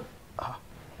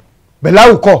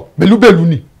 bẹ̀láù kọ́ bẹ̀lúbẹ̀lú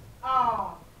ni.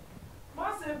 má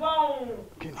ṣe bá òun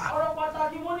ọ̀rọ̀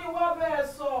pàtàkì mo ní wá bẹ́ẹ̀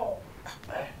sọ.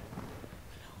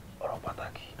 ọ̀rọ̀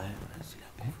pàtàkì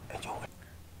ẹjọ́ wẹ̀.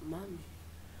 Màámi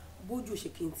bójú ṣe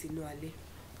kí n ti lọ alẹ́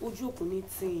ojú òkun ní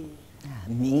tìǹ.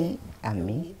 àmín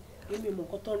àmín. èmi mọ̀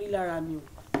nǹkan tán rí lára mi o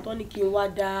tán ní kí n wá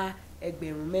dá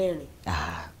 4,000.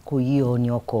 kò yí ọ ní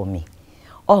ọkọ mi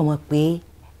ọmọ pé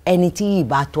ẹni tí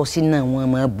ìbá tọ́ sí náà wọ́n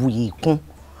máa buyì kún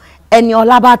ẹni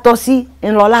ọlá bá tọ́ sí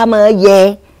ńlọlá máa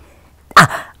yẹ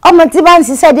ọmọ tí bá ń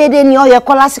ṣiṣẹ́ déédéé ni ó yẹ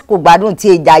kọ́ lásìkò gbádùn tí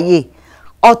èjà yé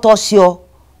ọtọ́ sí ọ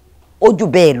ojú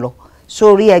bẹ́ẹ̀ lọ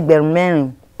sórí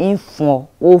 4,000 ń fún ọ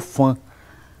ó fún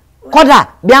kódà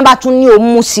bí wọ́n bá tún ní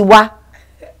òun mú sí wá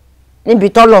níbi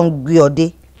tọ́lọ̀ ń gbé ọ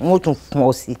dé wọ́n tún fún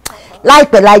ọ sí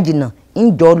láìpẹ́ láì jìnnà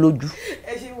ń jọ ọ lójú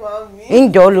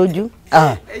ń jọ ọ lójú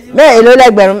bẹ́ẹ̀ èlò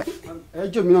 4,000.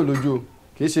 ẹjọ́ mi náà lójú o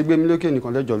kì í ṣe gbé mi lókè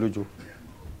nìkan lẹ́jọ́ lójú.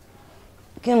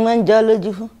 kí n máa ń jọ ọ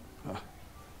lójú fún.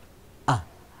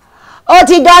 ó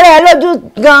ti dọ́rẹ́ ẹ lójú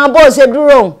gan-an bó ṣe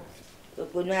dúró òun.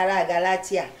 òpònú ará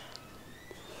Galatia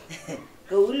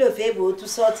kò wúlò fẹ́ bò ó tún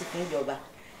sọ́ọ̀tì fún ìjọba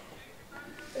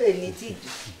èmi tí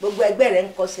gbogbo ẹgbẹ́ rẹ̀ ń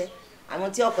kọ́ṣẹ́ àwọn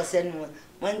tí ọkọ̀ sẹ́nu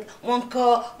wọ́n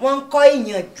ń kọ́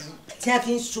ìyànjú tí wọ́n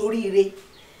fi ń soríire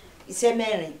iṣẹ́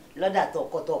 4 lọ́dà tó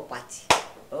ọkọ̀ tó pàtì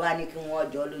wá ní kí wọ́n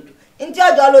ọjọ́ lójú ní tí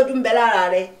ọjọ́ lójú ń bẹ lára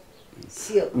rẹ̀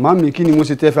sí ọ. màmí kí ni mo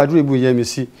ṣe tẹ́ fẹ́ adúrú ìbú yẹ mi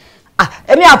sí.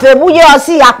 èmi àfẹ́ búyẹ́ ọ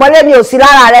sí àpọ́nlé mi ò sí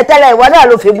lára rẹ tẹ́lẹ̀ ìwọ náà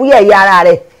ló fẹ́ búyẹ́ ìyá ara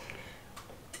rẹ.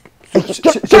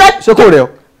 ṣé kò rẹ ọ.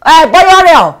 bọ́yọ̀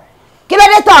rẹ ọ kí ló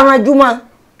dé tó àwọn ẹjúmọ́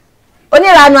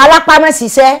onírànú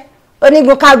alápámẹ́síṣẹ́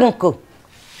onígun kágun kò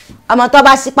ọmọ tó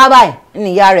bá sípá báyìí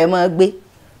níyà rẹ̀ máa gbé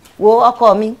wo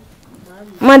ọkọ mi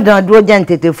má dàn dúró jẹ́ ń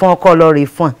tètè fún ọkọ lọ rè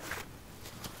fún ẹ.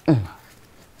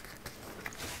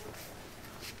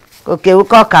 kòkè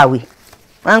wúkọ́ kàwé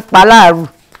wọ́n ń pa láàrú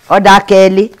ọ̀dà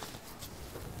kẹ́lé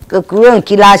kòkúrò ní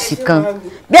kíláàsì kan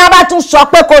bí a bá tún sọ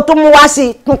pé kó tún mú wá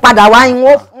sí tún padà wá yín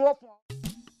wó.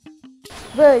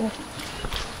 bẹ́ẹ̀ni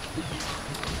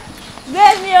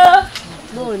gbẹ́mi o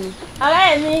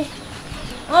ọ̀rẹ́ mi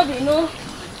wọ́n bínú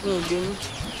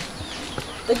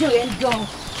ojú rẹ̀ ń dán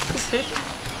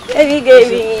gèmi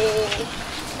gbẹ́mi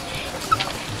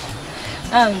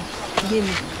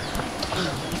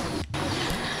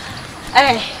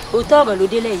òótọ́ ọ̀rọ̀ ló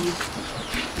délẹ̀ yìí.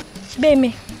 gbẹ́mi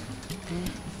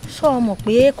sọ ọmọ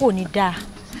pé kò ní dáa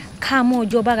ká mọ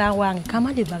ọjọ́ bára wa rìn ká má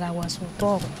lè bára wa sòótọ́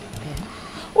ọ̀rọ̀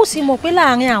ó sì mọ̀ pé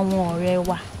láàárín àwọn ọ̀rẹ́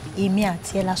wa èmi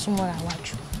àti ẹ la súnmọ́ra wa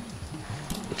jù.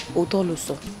 òótọ́ ló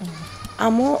sọ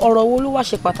àmọ́ ọ̀rọ̀ wo ló wá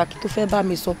ṣe pàtàkì tó fẹ́ bá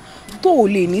mi sọ tó ò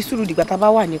lè ní sùúrù dìgbà tá a bá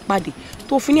wà ní pàdé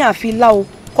tó fi ní àfi láwo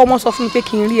kọ́ mọ́ sọ fún mi pé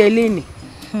kí n rí ẹ léèní.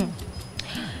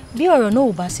 bí ọ̀rọ̀ náà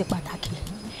ò bá ṣe pàtàkì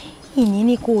ìní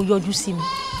ni kó o yọjú sí mi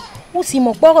ó sì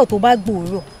mọ̀ pọ́rọ̀ tó bá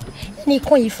gbòòrò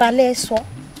nìkan ìfalẹ̀ sọ.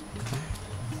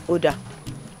 ó dà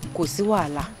kò sí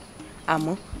wàhálà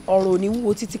àmọ́ ọ̀rọ̀ ò ní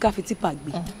wúwo títí ká fi tipa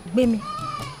gbé. gbé mi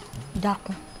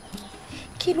dákun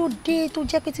kí ló dé tó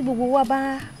jẹ́ pé tí gbogbo wa bá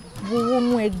wowó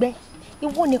nú ẹgbẹ́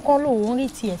ìwọ nìkan lòun rí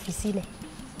tiẹ̀ fi sílẹ̀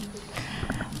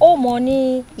ó mọ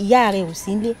ní ìyá rẹ̀ ò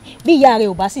sí nílé bí ìyá rẹ̀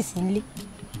ò bá sì sí nílé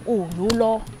ò ló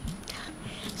lọ.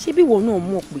 ṣé bí ìwọ náà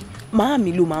mọ̀ pé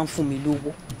màámi ló máa ń fún mi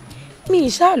lówó mi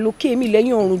ìṣáà lókè mi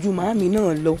lẹ́yìn ọ̀run ju màámi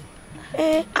náà lọ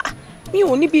mi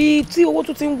ò níbi tí owó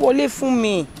tó ti ń wọlé fún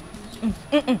mi.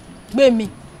 gbé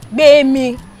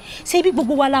mi ṣé bí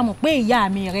gbogbo wa la mọ̀ pé ìyá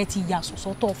mi rẹ ti yà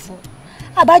sọ̀sọ́tọ̀ fún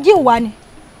àbájẹ́ òwa ni.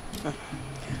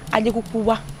 ajé kúkú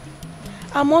wá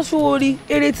àmọ́ sórí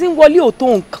èrè tí ń wọlé ò tó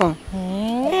nǹkan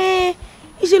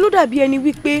ìṣe ló dàbí ẹni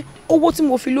wípé owó tí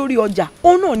mo fi lórí ọjà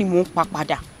òun náà ni mò ń pa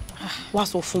padà wá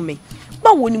sọ fún mi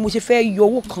báwo ni mo ṣe fẹ́ yọ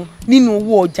owó kan nínú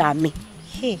owó ọjà mi.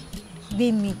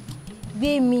 gbé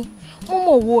mi mo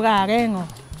mọ̀ wo ra rẹ̀ ràn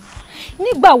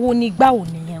nígbà wo ni ìgbà ò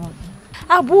nìyẹn wọn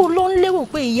àbúrò ló ń lérò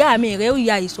pé ìyá mi rẹ̀ ó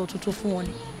ya ìsọ̀ tuntun fún wọn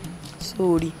ni.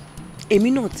 sórí èmi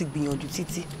náà ti gbìyànjú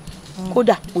títí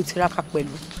kódà mo ti raka pẹ̀lú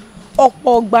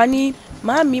ọ̀pọ̀ ọgbà ni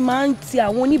màámi máa ń ti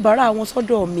àwọn oníbàárà wọn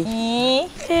sọ́dọ̀ mi.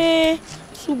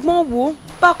 ṣùgbọ́n wo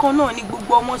bákan náà ni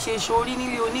gbogbo ọmọ ṣe ṣorí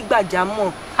nílé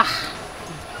onígbàjámọ̀.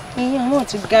 ìyẹn náà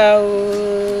ti ga o.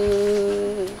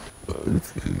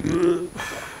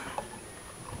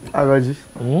 Àrọ̀jí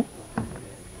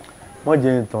wọ́n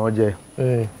jẹ́ ìtàn ọjẹ́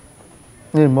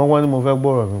ní ìmọ̀ wọn ni mo fẹ́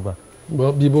gbọ́rọ̀ mi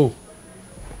gbà. bíbó.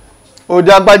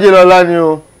 òde Agbájélọlá ni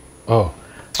o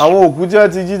àwọn òkú tí wọ́n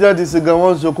ti jí tí wọ́n ti sin gan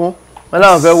wọ́n ń sunkún wọn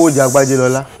láwọn fẹ́ wo òde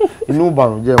Agbájélọlá inú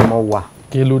ìbànújẹ́ wọn wà.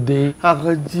 kí ló dé.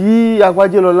 Àkànjí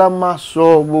Agbájélọlá máa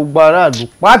sọ gbogbo aráàlú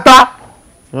pátá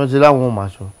ni wọ́n ti láwọn máa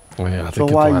sọ. sọ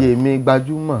wáyé mi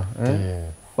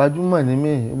gbajúmọ̀ ni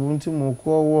mí ohun tí mo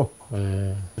kọ́ wọ̀.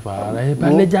 fàrà ẹ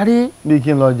balẹ̀ jáde. bí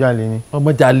kí n lọ jalè ni.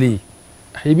 ọmọ jalè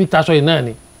ibi taṣọ yìí náà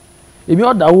ni èmi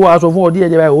ọ̀dà owó aṣọ fún ọ díẹ̀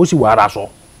díẹ̀ báyìí ó sì wà ara sọ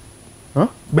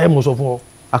bẹ́ẹ̀ mo sọ fún ọ.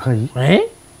 Àkànjí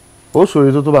ó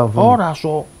sòrè tó bá ń fún mi. ọ̀rọ̀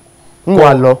aṣọ. n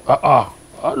wà lọ.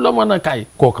 lọ́mọ náà ká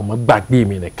kọ̀ọ̀kan mọ́ gbàgbé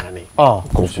mi nìkan ni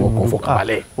kò fọkàn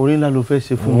balẹ̀. orí ńlá ló fẹ́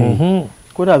ṣe fún mi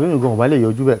kódà bí mi gan ọ̀bá lè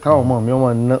yọjú bẹ́ẹ̀ káwọn ọmọ mi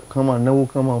kàn máa náwó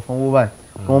kàn máa fọ́nwó báyìí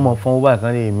kàn máa fọ́nwó báyìí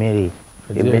kàn lè mèrè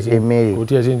èmèrè. kò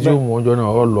tí ẹ sí tí ó mú ọjọ́ náà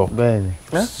ọ lọ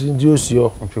sí tí ó sí ọ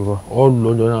lọ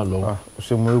ọjọ́ náà lọ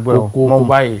kó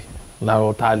báyìí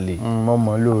láàárọ̀ tá a lè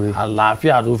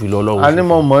àlàáfíà tó fi lọ lọ́wọ́. a ní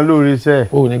mo mọ̀ lórí iṣẹ́.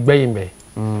 o ò ní gbẹ̀yìn bẹ̀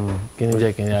kí ni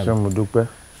jẹ́ kí ni àná. ṣé mo dúpẹ́.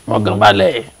 ọkàn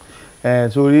balẹ̀.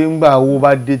 torí ńgbà owó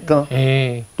bá dé tán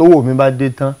tówó mi bá dé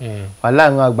tán wàhálà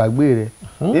àwọn àgbàgbé rẹ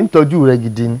ń tọ́jú rẹ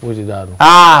gidi ni. ó ti dànù.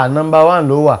 number one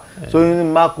ló wà sórí ní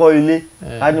má kọ́ ilé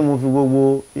ká ní mo fi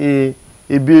gbogbo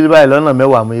ibi báyìí lọ́nà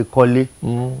mẹ́wàá mo kọ́lé.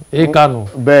 éka nù.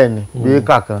 bẹ́ẹ̀ ni bí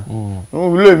éka kan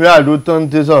ilé mi àdó tán ń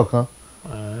tẹ́sọ̀ kan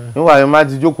níwà yẹn má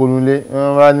ti jókòó nulẹ̀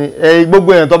wọ́n bá ní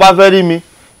gbogbo èèyàn tó bá fẹ́ rí mi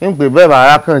ń pè bẹ́ẹ̀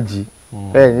bàrà kàn jí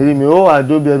bẹ́ẹ̀ ní rí mi ó wà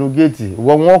dóbi ẹnu géètì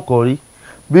wọ́n kọ̀ rí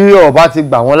bí ọba ti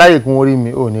gbà wọ́n láyè kún orí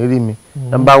mi ò ní rí mi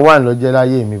number one ló jẹ́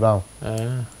láyé mi báwọn.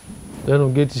 lẹ́nu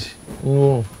géètì nínú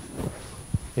òrùn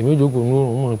èmi jókòó nínú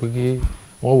òrùn mọ̀ pé kí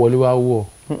wọ́n wọlé wá wọ̀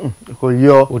kò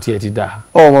yọ ó tiẹ̀ ti dà.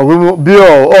 ọmọ bí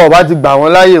ọba ti gbà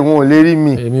wọ́n láyè wọn ò lè rí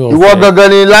mi ìwọ gangan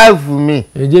ni láìfù mi.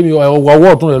 èjé mi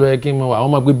ọwọ́ ọ̀tún rẹ̀ ló yẹ kí n mọ̀ wá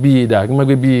wọ́n máa gbé bíi èdà kí n máa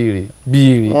gbé bíi èrè.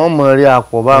 wọ́n mọ̀ rí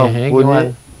àpọ̀ báwọn kò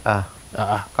ní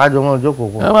kájọ wọn jókòó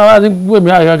pọ̀. ẹ máa bá ti gbé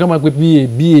mi àyíká kí wọ́n máa gbé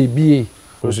bíi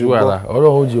kò sí wàhálà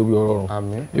ọlọ́run ó di òbí ọlọ́run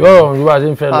yọ̀ọ̀run yóò bá ti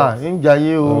ń fẹ́ lọ. ń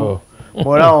jayé o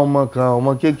mo ráwọn ọmọ kan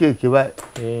ọmọ kéékèèké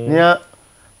báyìí ní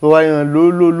tó wá yan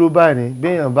ló báyìí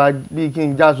béèyàn bá bí kí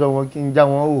n já sọ wọn kí n já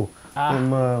wọn wò kí n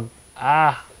mọ.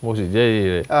 mo sì jẹ́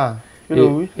iye rẹ̀ kí ló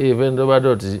wí. èèfẹ́ ní tó bá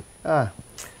dọ̀tí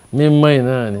mímọ́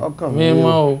iná ni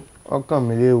mímọ́ o ọkàn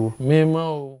mi léwu. mímọ́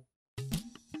o.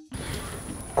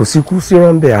 kò sí kú sí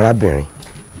rọ́ńbẹ́ arábìnrin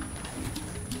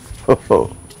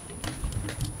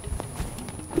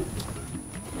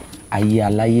ayé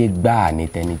aláyé gbáà ní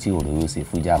tẹni tí òrò yóò ṣe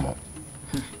fújà mọ́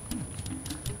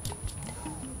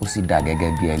ó sì dà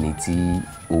gẹ́gẹ́ bí ẹni tí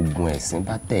ogun ẹ̀sìn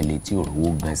bá tẹ̀lé tí òrówó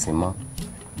gbẹ̀sìn mọ́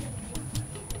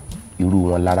irú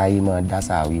wọn láráyé máa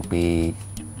dásà wípé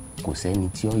kò sẹ́ni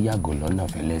tí ó yàgò lọ́nà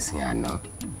fẹ́lẹ́sìn àná.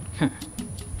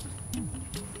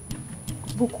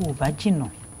 boko ò bá jìnnà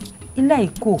ilé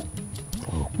ìkó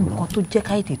nǹkan tó jẹ́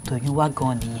ká ètè tọ̀yún wá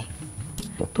gan nìyẹn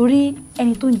torí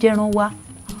ẹni tó ń jẹran wa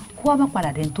kó wá má padà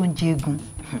dẹni tó ń jẹgun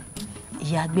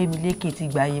ìyá Gbémilékè ti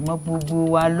gbàyè mọ́ gbogbo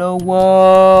wa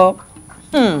lọ́wọ́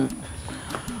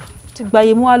ti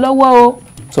gbàyè mọ́ wa lọ́wọ́ o.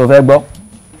 tó fẹ́ gbọ́.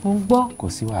 mo ń gbọ́. kò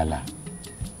sí wàhálà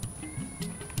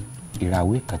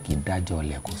ìràwé kan kì í dájọ́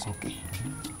ọ̀lẹ́kùn sókè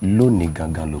lónìí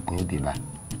gangan lópin ó dé bá.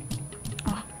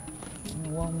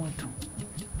 ìwọ ọmọ dùn.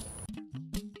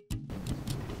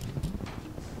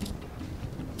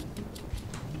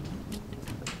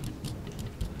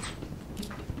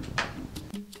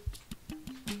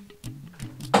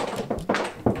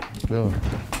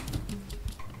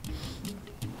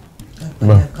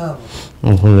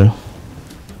 Nkunle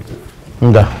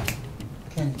nga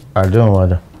àdéhùn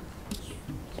wàdà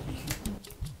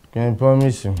kí n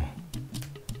promise mi.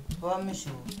 Promise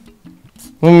o.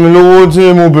 Fún mi lówó tí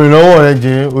mo bèrè lọ́wọ́ rẹ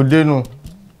jẹ́ òdenu.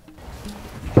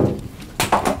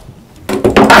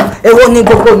 Èwo ni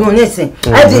gbogbo mi nísìn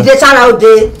ẹ dìde sára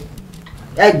òde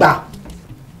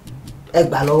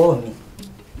ẹgbà lọ́wọ́ mi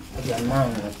ẹgbà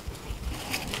márùn-ún.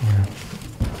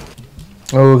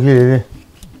 Owó kí lè.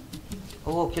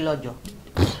 Owó kí lọ́jọ́.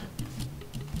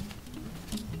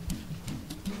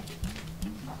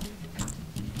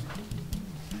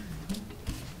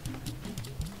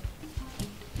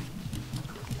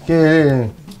 Kí lè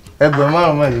ẹgbẹ̀rún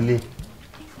márùn-ún mẹ́rin lè.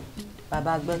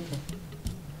 bàbá gbẹ́kẹ̀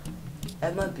ẹ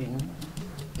má bínú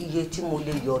iye tí mo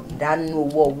lè yọ̀ǹda nínú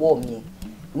owó ọwọ́ mi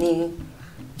ní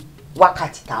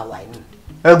wákàtí tá a wà inú.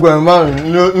 Ẹgbẹ̀rún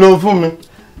márùn-ún ló fún mi.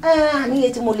 Ní iye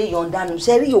tí mo lè yọ̀ǹda nù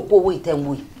ṣe rí òkú owó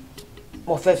ìtẹ̀wé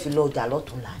mo fẹ́ fi lọ ọjà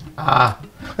lọ́tún la.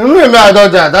 Inú èmi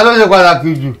àtọjà tá ló ṣe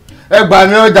pàtàkì jù ẹgbà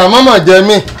mi ọjà mọ́mọ́ jẹ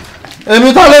mí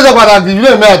èmi tó ló ṣe pàtàkì jù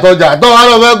èmi àtọjà tó wà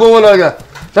lọ fẹ́ gbówó lọ́jà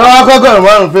tó wà kọ́kọ́rùn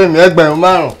márùn fún mi ẹgbẹ̀rún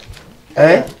márùn.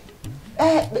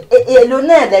 Èlò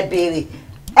náà lẹ béèrè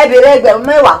ẹ béèrè ẹgbẹ̀rún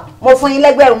mẹ́wàá mo fún yín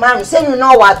lẹ́gbẹ̀rún márùn sẹ́yìn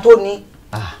náà wà tó ni.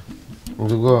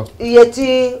 Iye tí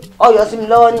ọyọ sí mi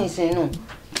lọ́wọ́ ní ìsinú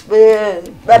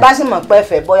bẹ́ẹ̀ bá sì mọ̀ pé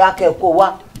ẹ̀fẹ̀ bóyá kẹ́ kó wá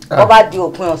bó bá di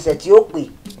òpin ọ̀sẹ̀ tí ó pè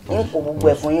ń kó gbogbo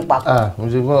ẹ̀ fún yín papọ̀. Mo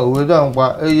ti gbọ́ òwe tó ń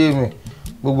pa eyé mi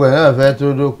gbogbo ẹ̀ náà fẹ́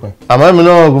tó dópin. Àmọ́ mi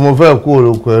náà mo fẹ́ kó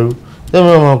òròkọ ẹrú tẹ́mi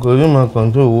ọmọ kò rí mọ̀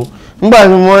kàn tó owó nígbà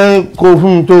tí mo kó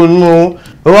fún mi tó nínú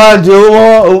owó wá di owó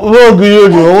ògiri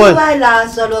òdì owó ẹ̀. Kí la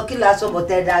sọ lọ kí la sọ bọ̀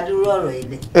tẹ́ da dúró ọ̀rọ̀ yìí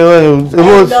lẹ̀. Ẹ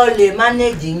lọ lè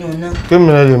mánéjì yún náà. Kí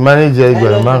mi lè mánéjì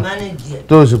ẹgbẹ̀rún márùn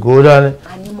tó o sì kó dání.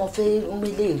 A ní mo fẹ́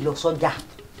mílè lọ sọ́jà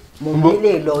mo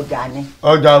mílè lọ ọjà ni.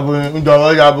 Ọjà bo ni ń jọ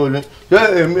ọjà bo ni ṣé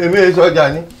èmi èyí sọjà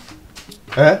ni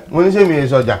mo ní sèmi èyí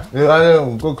sọjà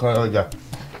kó kan ọjà.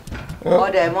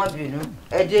 Ọ̀dà ẹ̀ mọ́ bínú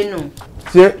ẹ dénú.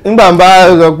 Ṣé nígbà ń bá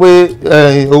sọ pé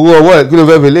owó ọwọ́ ẹ̀ kí ló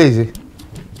fẹ́ fi lè ṣe.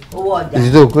 Owó ọjà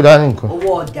èyí tó kó dání nǹkan.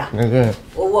 owó ọjà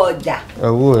owó ọjà.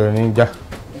 Owó rẹ̀ ní já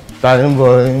ta ni ń bọ̀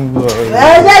ń bọ̀.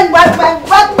 Ẹ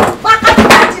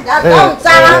wákàtí dáhùn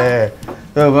sára.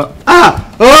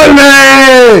 Ó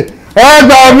lè ẹ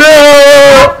gbà mí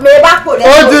o. Mi bá kò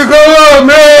lẹ́kọ̀ọ́ ó ti kówó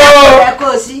mi o. kò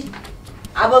lẹ́kọ̀ọ́ sí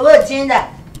àbọ̀bọ̀ tí ń dà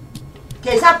kì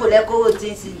í sàpò lẹ́kọ̀ọ́ tí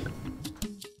ń sí.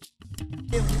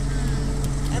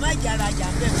 Ẹ má jẹ́ ara jà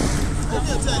bẹ́ẹ̀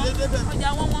ọjà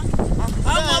wọn wọn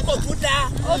ọmọ kò tún dáa.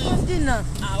 Ó tún jìnnà.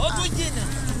 Ó tún jìnnà.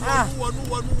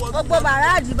 Gbogbo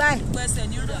bàrádì báyìí.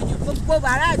 Gbogbo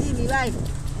bàrádì mi báyìí.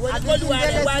 Agbóluwa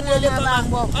rẹ̀ wá délé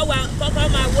ọwà kọ́kọ́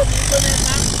máa wó mi tó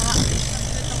mẹ́ta.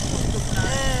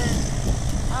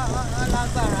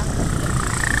 Ọlágbára.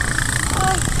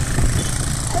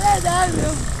 Ẹlẹ́dàá mi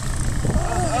o.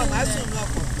 Máa sùn ní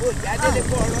ọkọ̀ kó o já délé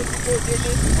kó o rọ́jú kó o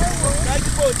délé. Rọ́jú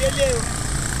kó o délé o.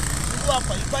 Irú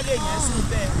ọkọ̀ yìí kọ́ lè yẹn sí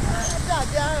bẹ́ẹ̀.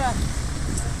 Dàbí ara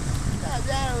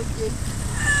òjè.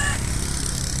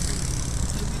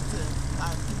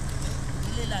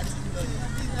 Ilé láti lọ yìí.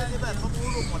 Ilé báyìí kọ́ mọ́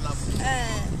rò mọ̀lá fún.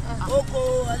 Oko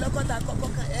ọlọ́kọ́ta kọ́kọ́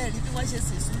kan rí bí wọ́n ṣe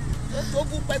sèṣú tó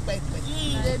bú pẹ́pẹ́pẹ́.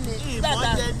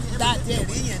 Dàtẹ̀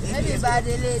rí yẹn níbi ẹbí bá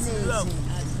délé ní ìsìn.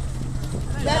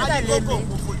 Gbẹ́kẹ̀lé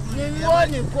mi ni wọ́n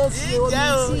ní kó fi omi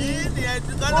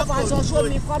sí kó faṣọ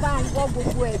sómi kó bá ń wọ́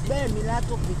gbogbo ẹ̀gbẹ́ mi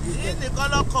látòkè dé. Yìí nìkan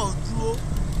lọ́kọ̀ ò dúró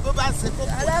bó bá ṣe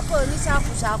kókó. Ẹlẹ́kọ̀ọ́ ní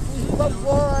ṣàkùṣàkù yìí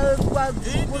gbogbo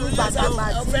gbúrú bàtàbà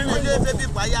tí ọ̀fẹ́ wọn lé bébí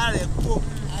pàyà rẹ̀ kú.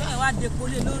 Ẹ wá depo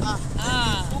lé lórí.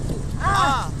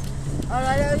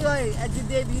 Ọ̀rọ̀ yẹn yọ ẹ ti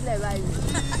dé ibi ilẹ̀ báyìí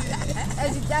ẹ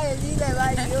ti jáde ní ilẹ̀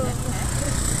báyìí o.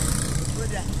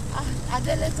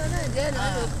 Adélé tán náà dé náà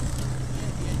ló kù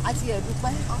àti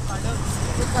ẹ̀dúpẹ́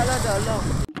dúpẹ́ lọ́dọ̀ Ọlọ́run.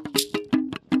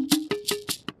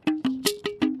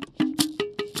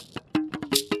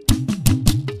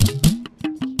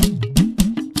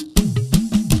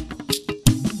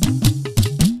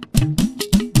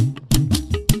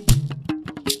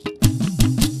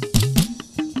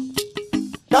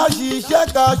 ká ṣiṣẹ́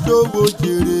ká ṣòwò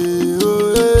jèrè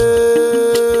òye.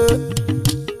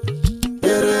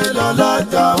 Èrè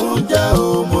lọ́lọ́jà ń jẹ́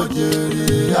òmòjèrè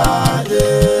adé.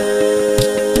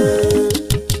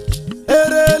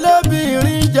 Èrè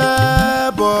lóbìnrin jẹ́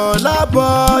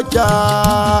bọ̀lábọ̀jà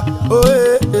òye.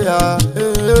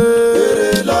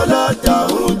 Èrè lọ́lọ́jà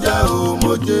ń jẹ́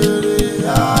òmòjèrè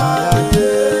adé.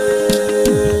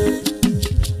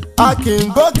 A kì í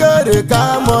gbókèrè ká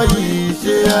mọ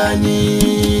ìṣe ẹni.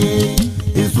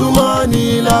 Ìsúnmọ́ ni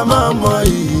la máa mọ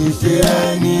ìṣe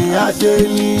ẹni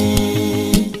àṣeyí.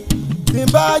 Tí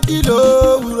bá jí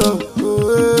lówùrọ̀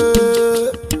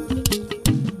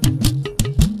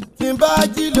tí bá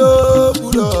jí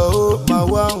lówùrọ̀ ó máa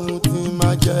wá ohun tí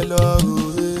máa jẹ lọ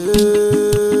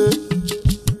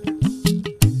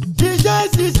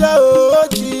ṣiṣẹ́ ó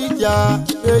ti jà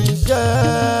pé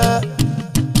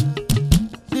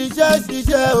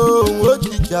iṣẹ́ òun ó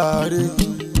ti jàre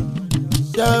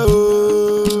iṣẹ́ o.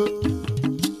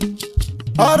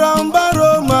 Ọ̀rọ̀ ń bá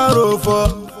ro máa rò fọ́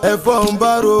ẹ̀fọ́ ń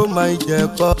bá ro máa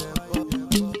jẹ̀kọ́.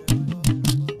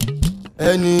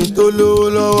 Ẹni tó lówó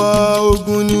lọ́wọ́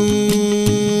ogun ni.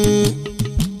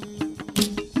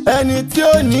 Ẹni tí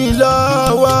ó ní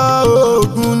lọ́wọ́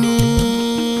ogun ni.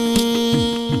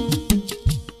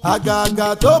 Àgàgà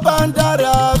tó bá ń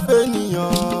dára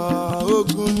fẹ́nìyàn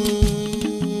ogun ni.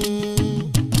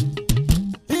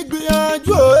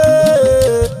 ìgbìyànjú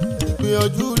òye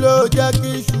ìgbìyànjú ló jẹ́ kí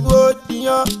iṣu ó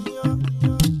tiyán.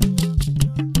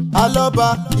 Alọ́ba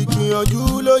ìgbìyànjú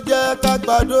ló jẹ́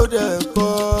kágbádó dẹ̀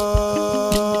kọ́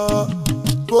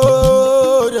kó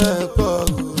dẹ̀ kọ́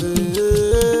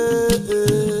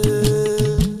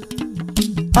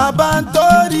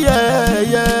abantori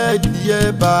ẹyẹ díẹ̀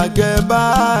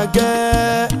bàgẹ́bàgẹ́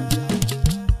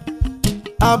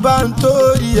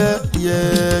abantori ẹyẹ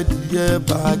díẹ̀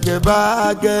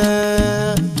bàgẹ́bàgẹ́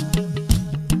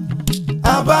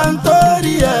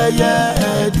abantori ẹyẹ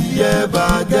díẹ̀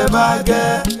bàgẹ́bàgẹ́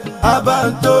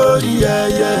abantori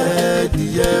ẹyẹ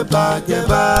díẹ̀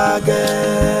bàgẹ́bàgẹ́.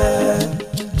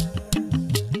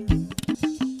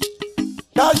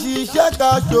 Ká ṣiṣẹ́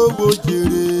ká ṣòwò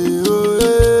jèrè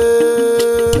òye.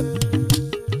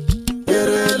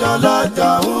 Èrè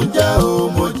lọ́lọ́jà ń jẹ́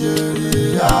òmòjèrè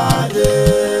ayé.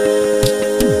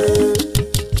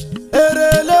 Èrè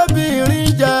lóbìnrin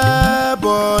jẹ́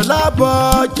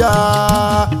bọ̀lábọ̀jà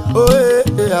òye.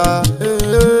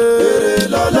 Èrè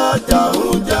lọ́lọ́jà ń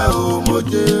jẹ́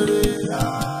òmòjèrè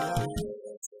ayé.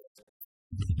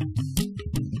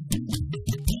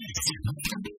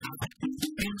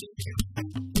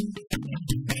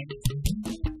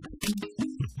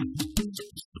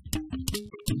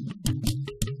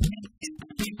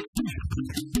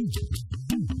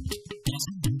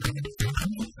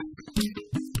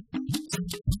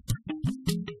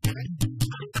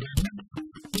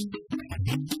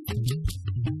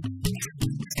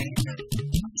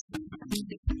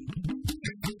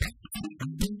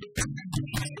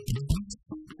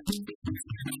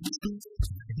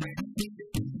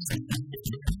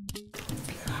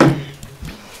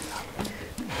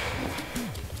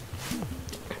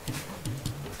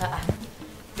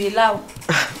 Bilal.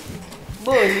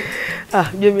 Bóòni.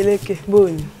 Gbémilékè,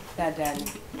 bóòni. Dáadáa ni.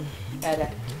 Dáadáa.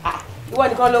 Ìwọ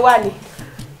nìkan ló wà ní.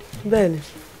 Bẹ́ẹ̀ni.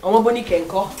 Ọmọ Bóníkẹ́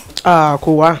ńkọ́?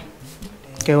 Kò wá.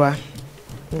 Kẹwàá.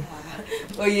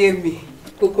 Ó yé mi.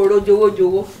 Kòkòrò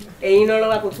jowójowó. Ẹ̀yin náà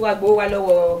lọ́wọ́ kò tún wá gbowó wá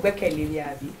lọ́wọ́ Gbẹ́kẹ̀lé ni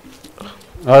àbí?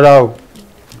 Rárá o.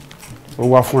 Ó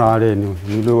wá fúnra rẹ̀ ni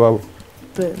èmi ló wá o.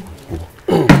 Bẹ́ẹ̀ni.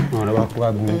 Ọ̀rọ̀ wa kó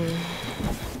wá gbowó.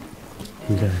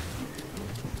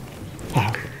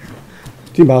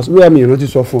 Tí bá wíwá mi ìrántí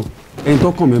sọ fún ọ ẹni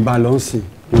tó kàn mí bá lọ ń sìn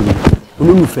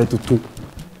olólùfẹ́ tuntun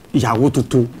ìyàwó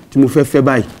tuntun tí mo fẹ́ fẹ́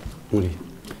báyìí.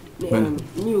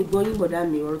 Mi ò gbọ́ yín bọ̀dá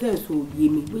mi ọ̀rọ̀ tẹ̀ ń sọ òye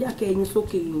mi bóyá kẹ́yìn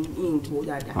sókè ìgbò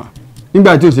dáadáa.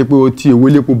 Nígbà tí o ṣe pé o ti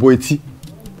òwe lépo bọ etí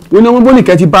wọn ní ọmọ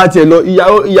Bóníkẹ́ ti bá tiẹ̀ lọ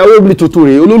ìyàwó mi tuntun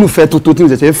rèé olólùfẹ́ tuntun tí mo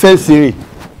ṣẹ̀ṣẹ̀ fẹ́ sí rè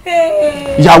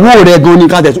ìyàwó rẹ̀ gan ni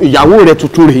ká tẹ̀ ìyàwó rẹ̀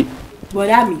tuntun rèé.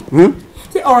 Bọ̀dá mi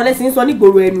ṣé ọ̀rọ̀ lẹ́sìn ń sọ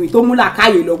nígboro ẹnu tó mú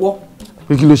làákàyè lọ́wọ́.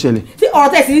 Pé kí ló ṣẹlẹ̀? Tí ọ̀rọ̀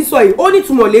tẹ̀ sí ń sọ yìí ó ní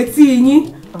ìtumọ̀ létí yín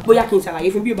bóyá kí n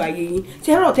ṣàlàyé fún bí ìbá yé yín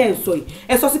ṣé ọ̀rọ̀ tẹ̀ ń sọ yìí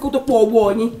ẹ sọ sí kó tó pọ̀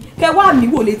ọwọ́ yín kẹ wá mi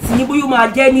wò létí yín bóyá ó máa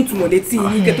jẹ́ ní ìtumọ̀ létí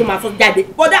yín kẹ tó máa sọ jáde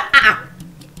bọ́dá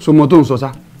so mo tó ń sọ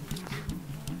sá.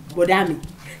 Bọ̀dá mi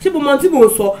ṣé mo mọ tí mò ń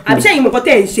sọ àbí sẹ́yìn mọ̀kọ́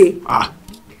tẹ̀ ń ṣe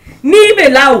ní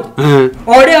Bèláò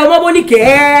ọ̀rẹ́ ọmọ Bóníkẹ́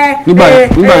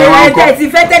tẹ̀ ti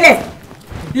fẹ́ tẹ́lẹ̀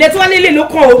lẹ́tí wá lélẹ̀ ló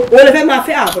kàn ó òun lè fẹ́ máa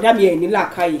fẹ́ àbọ̀dá mi ẹ̀ ní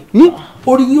làákàyè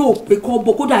orí yóò pé kọ́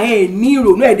bọ kódà ẹ̀ ní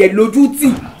ìrònú ẹ̀dẹ̀ lójú tì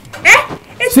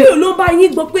etí ò ló bá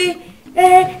yín gbọ́ pé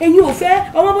ẹ̀yin ò fẹ́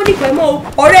ọmọ Bóníkẹ́ mọ́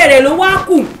ọ̀rẹ́ rẹ̀ ló wá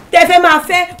kù tẹ́ fẹ́ máa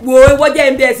fẹ́ wò ó wọ́n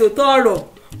jẹ́ ń bẹ ẹ̀sùn tó ọ̀rọ̀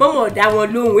mọ́mọ́ dá wọn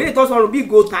lóhùn èyí tó sọ̀rọ̀ bí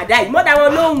go tàdá yìí mọ́ dá wọn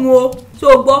lóhùn o tó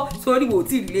gbọ́ sórí wò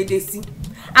tí ì léde sí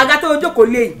agata ojókòó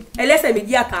lẹ́yìn ẹlẹ́sẹ̀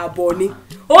méjì àtààbọ̀ ni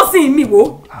ó sì ń mì wò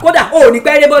kódà ó ní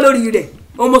pẹ́ rébọ́ lórí rẹ̀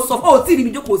ọmọ sọ fún òtí rí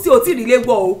mi jókòó sí òtí rí lé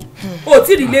wọ̀ o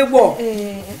òtí rí lé wọ̀.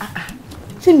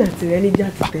 ṣé mi àti rẹ ní já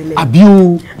ti tẹ́lẹ̀. àbí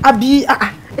o. àbí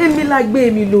èmi la gbé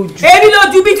èmi lójú. èmi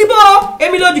lójú bíi jíbọ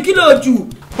èmi lójú kí lójú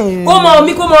kó mọ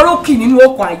mi kó mọ rókì nínú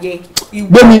ọkọ̀ àyẹ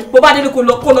gbẹmí bó bá délé kó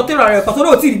lọ tẹ́lọ̀ rẹ̀ pàtó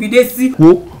lóòtí rí mi dé sí. wo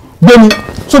gbẹmí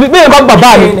so bí bẹ́ẹ̀ bá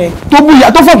bàbá mi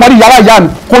tó fọ́ parí yàrá ìyá mi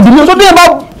kò dùn mí so bí bẹ́ẹ̀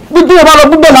bá lọ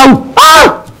gbígbẹ́ láwù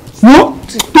wo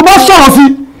tó bá sọ̀rọ̀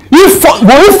sí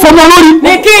wọ́n ń fọmọ lórí.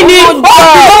 ní kí ni ó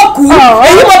kú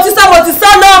èyí mo ti sọ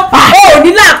náà ó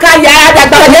ní làákàyà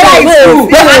àdàgbàdé láìsù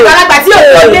àgbàlagbà tí ò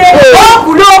lé ó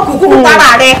kú ló kú para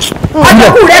rẹ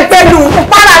ọjọ́kù rẹ pẹ̀lú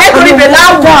para rẹ torí bẹ̀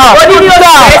láwùjọ òní ní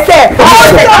oṣù ẹsẹ̀ ó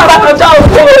ṣe tó bá tọjọ́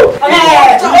òkú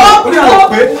ó kú ló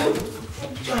kú.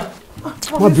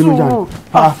 wọ́n bínú jà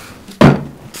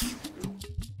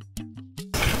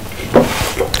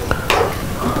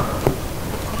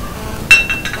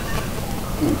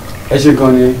ẹ ṣe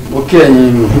gan ni mo kí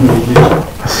ẹ̀yin òbí méjì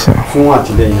fún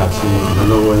àtìlẹ́yìn àti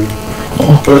ìrànlọ́wọ́ yín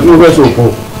ọ̀rọ̀ tí mo fẹ́ sọ pọ̀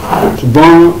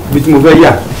ṣùgbọ́n bí tí mo fẹ́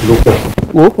yà ló pọ̀.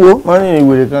 wo wọ́n ní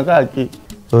ìwèrè kan káàkiri.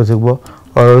 o ti gbọ́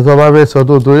ọ̀rọ̀ tó bá fẹ́ sọ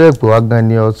tó torí ẹ̀ pé wá gan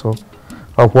ni ọ sọ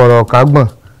ọ̀pọ̀ ọ̀rọ̀ kágbọ̀n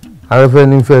afẹ́fẹ́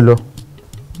ní fẹ́ lọ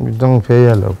ibi tó ń fẹ́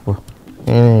yà lọ́pọ̀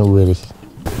ìrìn wèrè.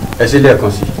 ẹ ṣe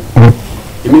lẹ́ẹ̀kan sí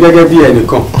èmi gẹ́gẹ́ bí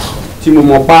ẹnìkan tí mo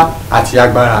mọ pa àti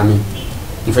agbára mi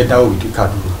mo fẹ́ dáwọ́ òwe kíkà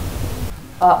dúró.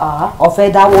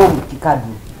 ọ̀fẹ́ dáwọ́ òwe kíkà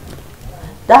dúró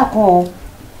dákun o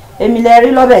èmi lè rí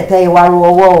lọ́bẹ̀ tẹ ìwà ru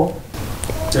ọwọ́ o.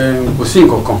 kò sí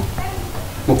nǹkan kan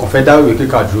mo kàn fẹ́ dáwọ́ òwe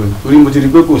kíkà dúró ni torí mo ti rí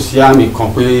pé kò sí àmì kan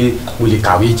pé mo lè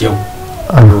kàwé jẹun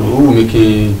ó wù mí kí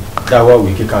n dáwọ́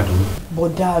òwe kíkà dúró.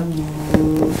 bọ́dà mi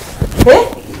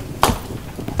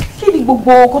kí ni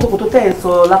gbogbo kótókótó tẹ́ ẹ̀ ń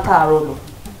sọ látàárọ̀ lọ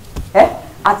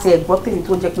àti ẹ̀gbọ́n tèmi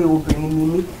tó jẹ́ pé obìnrin ni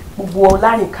mí gbogbo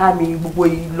ọlárìnká mi gbogbo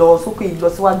ìlọsókè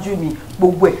ìlọsíwájú mi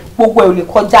gbogbo ẹ̀ ò lè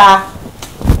kọjá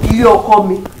ilé ọkọ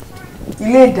mi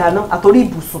ilé ìdáná àtòrí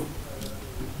ibùsùn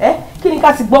kí ni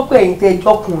ká ti gbọ́ pé ẹ̀yin tẹ́ ẹ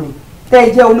jọkùnrin tẹ́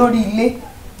ẹ jẹ́ olórí ilé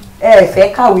ẹ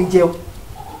fẹ́ kàwé jẹun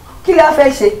kí lẹ fẹ́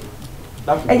ṣe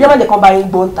ẹ jẹ́ mọ̀jẹ̀ kan bá yín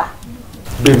gbọ́n ta.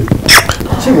 bẹ́ẹ̀ni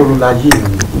ṣé ìwọ ló la yé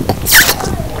mi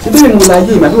ṣé bẹ́ẹ̀ mo la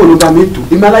yé mi àbí ìwọ ló bá mi tò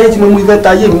èmi aláyé tí mo mú ifẹ́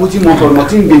ta yé mi mo ti mọ ọ̀rọ̀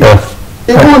tí ń gbé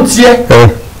ewu ń tiẹ́.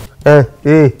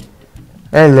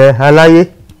 ẹ ǹlẹ́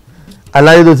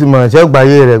aláyé tó ti mọ̀ ṣẹ́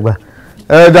gbàyé rẹ̀ gbà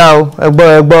ẹ dá o ẹ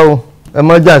gbọ́ o ẹ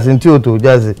mọ́ jàsí tí ò tó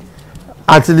jàsí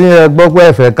àti ní ẹ gbọ́ pé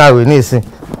ẹ fẹ́ kàwé nísìn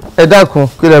ẹ dákun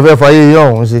kí lẹ fẹ́ fàyè yín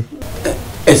ọ̀hún sí.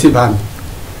 ẹ ṣe bá mi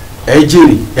ẹ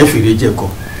jèrè ẹ fèrè jẹkọ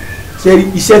ṣe rí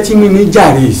iṣẹ́ tí mi ní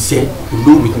jàre iṣẹ́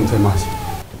olóògbé tí mo fẹ́ máa ṣe.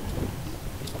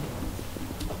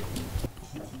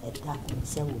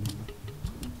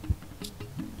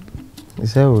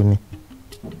 iṣẹ́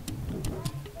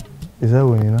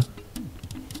wo ni náà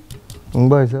ń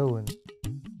gbọ́ iṣẹ́ wo ni.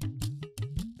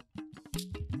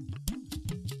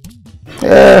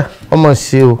 ọmọ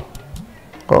ṣe o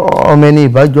ọmọ ẹni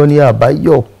ìbájọ ní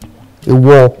àbáyọ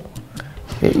ìwọ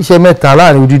iṣẹ́ mẹ́ta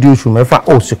láàrin odidi oṣù mẹ́fà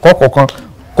ò sì kọ́ kọ̀ọ̀kan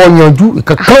kọ́ yanjú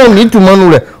ìkankan ní ìtumọ̀nù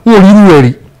rẹ̀ ń ríru ẹ̀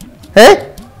rí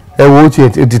ẹ wo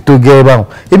ti tó gẹ́ báwọn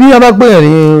ebi yẹn bá gbẹ̀yàn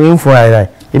ní ń fún ara ẹ̀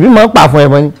ebi máa ń pa fún ẹ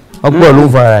mọ́ ní ọpọ́ ló ń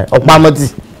fún ara ẹ̀ ọ̀pá mọ́tì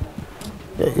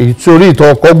sórí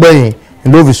ìtọ́ ọkọ́ gbẹ̀yìn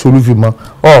ló fi solú fi mọ́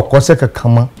ọ̀kọ́ sẹ́kẹ̀kan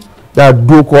mọ́ dáa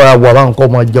dúró kọ́ ara wà báwọn kọ́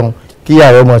mọ́ jẹun kí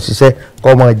ìyá rẹ̀ mọ̀ ṣiṣẹ́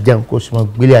kọ́ mọ̀ jẹun kó sì mọ̀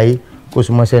gbélé ayé kó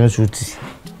sì mọ̀ sẹ́nu sùtì.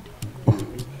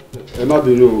 ẹ má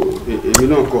bínú èmi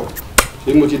náà kọ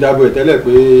ṣé mo ti dábọ̀ ẹ̀ tẹ́lẹ̀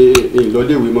pé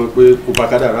ìlọléèwé mọ̀ pé kò bá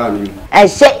kádàrá mi. ẹ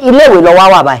ṣe iléèwé lọ wá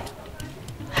wà báyìí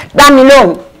dá mi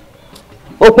lóhùn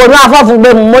òpònú afọ́fun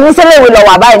gbé mu mo ní síléèwé lọ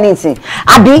wà báyìí nísìn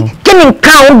àbí kí ni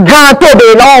nǹkan àwọn gan tó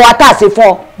béèrè lọ́wọ́ wa tá a ṣe fún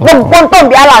ọ gbogbo tó ń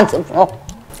bí aláǹtì fún ọ.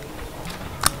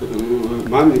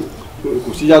 màámi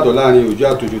kò sí yàtọ̀ láàrin òjò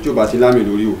àtòjò tí ò bá ti lámì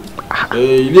lórí o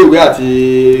iléèwé àti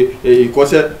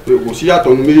ìkọ́ṣẹ́ kò sí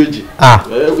yàtọ̀ nu méjèèjì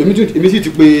èmi sì ti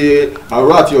pe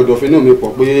àrò àti ọ̀dọ̀fin náà mi pọ̀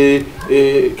pé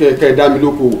kẹ́ ẹ dá mi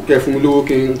lóko kẹ́ ẹ fún mi lówó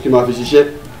kí n máa fi ṣiṣẹ́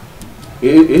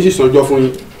èyí sì sanjọ́ fún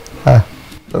yín.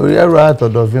 orí ẹ̀rọ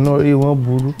àtọ̀dọ̀fin náà orí wọn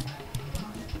burú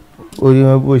orí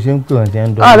wọn bó ṣe ń pè wọ́n ti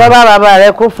ń dọ̀. ọ̀dọ́ bàbá rẹ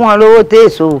kó fún ọ lówó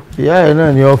téèso. ìyá rẹ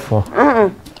náà ni ó fún.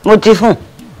 mo ti fún.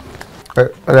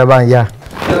 ọ̀rẹ́ bá ń yá.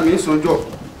 ìyá mi ń sanjọ́.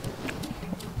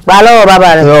 gbà lọ́wọ́ bàbá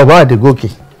rẹ. ọba àdégòkè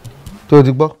tó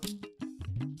ti gbọ́.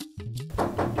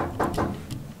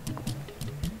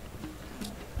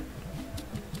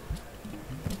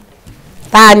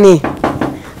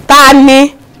 ta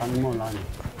ni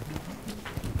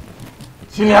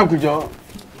sílẹ̀ àkùjọ.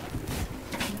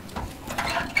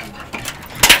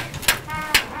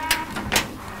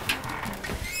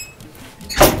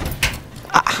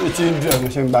 ṣé tí ń dùn ẹ̀ mo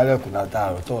ṣe ń gbálẹ̀kùn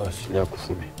látàárọ̀ tó ṣílẹ̀kùn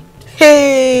fún mi.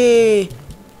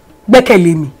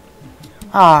 gbẹ́kẹ̀lé mi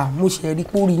mo ṣe rí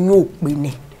pórí yín ò pé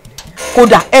ni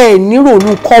kódà ẹ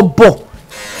níròónú kọ́ bọ̀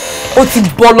ó ti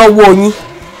bọ́ lọ́wọ́ yín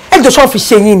ẹ jọ ṣọ́ fi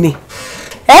ṣe yín ni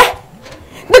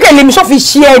gbẹ́kẹ̀lé mi ṣọ́ fi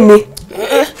ṣe ẹ ni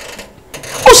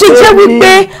ó ṣe jẹ́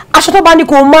wípé aṣọ tó bá ní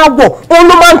kó máa wọ̀ òun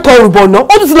ló máa ń tọ òrùbọ̀ náà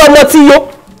ó tún ti lọ ọmọ tí yó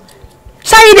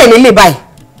ṣáyé dẹ̀ lélẹ̀ báyìí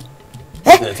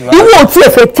ìwọ ò tí ẹ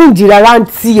fẹ́ tí ìjì rárá ń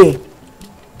tiẹ̀.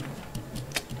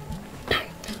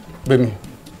 gbẹ̀mí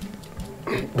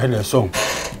bẹ́ẹ̀ sọ̀hún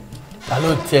ta ló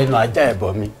ti ẹnu ajá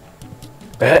ẹ̀bọ̀ mi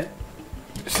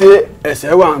ṣé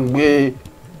ẹsẹ̀ wà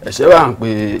ń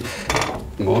pé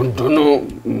mò ń dunnú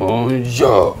mò ń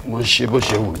yọ̀ mò ń ṣe bó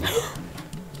ṣe wù mí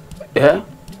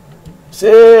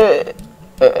ṣé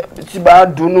tí bá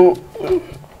dunnú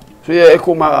ṣé yẹ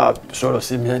kó máa sọ̀rọ̀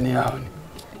sí mi ẹni àwọn ni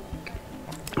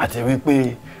àti wípé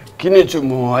kí ni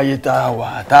ìtumọ̀ ayé tá a wà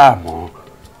tá a mọ̀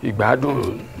ìgbádùn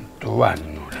tó wà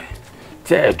nínú rẹ̀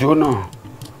tí ẹ̀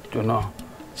dúnà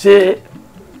ṣé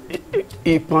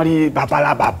ìpọ́nrí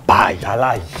babalábà bá yàrá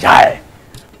ìyá ẹ̀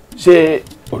ṣé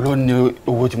olóòní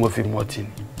owó tí mo fi mọ́ ti ni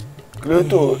kí ló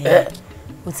tó ẹ.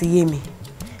 ó ti yé mi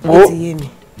ó ti yé mi.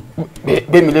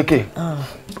 gbé mi lékè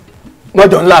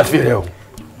mọ́jọ ńlá àfi rẹ o.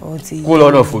 kó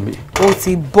lọ́nà fún mi. ó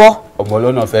ti bọ́. ọmọ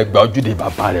ọlọ́nà fẹ́ gba ojúde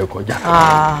bàbá rẹ̀ kọjá.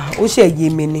 ó ṣe yé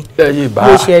mi ni lẹ́yìn bá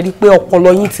mo ṣe rí i pé ọpọlọ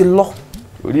yín ti lọ.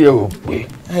 orí ẹ̀ ò pé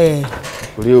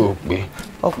orí ẹ̀ ò pé.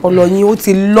 ọpọlọ yín ó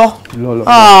ti lọ.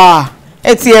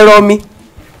 ẹ ti ẹ̀rọ mi.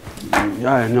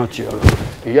 ìyá ẹ̀ náà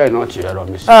ti ẹ̀rọ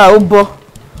mi sí.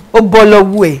 ó bọ́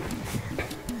lọ́wọ́ ẹ̀.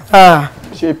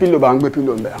 ṣé pílò bá ń gbé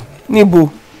pílò ń bẹ̀? níbo?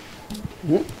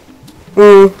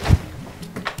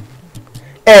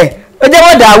 ó jẹ́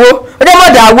mọ́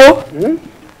dàwó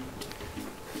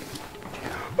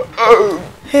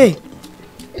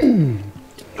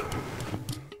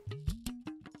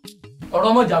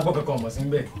ọ̀rọ̀ mọ̀jà gbọ́ kankan mọ̀ sí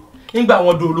bẹ́ẹ̀ nígbà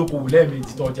wọn do olókoòwò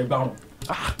lẹ́ẹ̀mejì tó ọjẹ́ gbárùn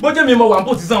bó jẹ́ mi mọ̀ wà ń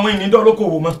pò sí sanwó ìní dán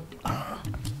olókoòwò mọ́.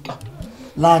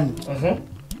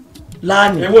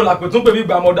 láàánì. èwo làpè tún pè mí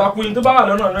gbà mọ̀ dákú yín tó bá wà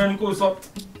lọ́nà náà ni kò sọ.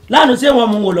 láàánú ṣé wọn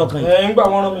mú wò lọ́kàn yìí. ń gbà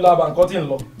wọn rán mi lába nǹkan tí ń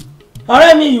lọ.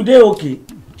 ọ̀rẹ́ mi you dey okay.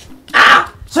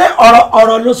 ṣé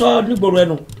ọ̀rọ̀ ló sọ nígboro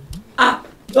ẹnu.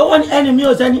 owó ni ẹni mi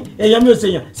ò sẹ́ni èèyàn mi ò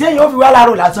ṣèyàn ṣé èèyàn ó fi wá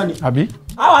láàárọ̀ lásán ni. àbí.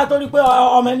 àwa torí pé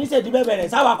ọmọ ẹni ṣèdí bẹ́ẹ̀ rẹ̀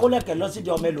sáwà kó lẹ̀kẹ̀ lọ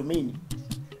sídìí ọmọ ẹlòmíì ni.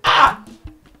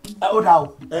 ó dà o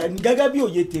gẹ́gẹ́ bí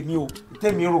òye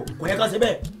tèmi rò kò yẹ ká ṣe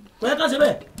bẹ́ẹ̀.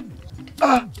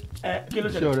 kí ló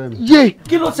ṣẹlẹ̀? yé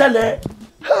kí ló ṣẹlẹ̀?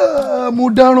 mo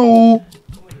dáràn o.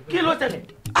 kí ló ṣẹlẹ̀?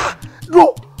 dúró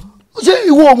ṣé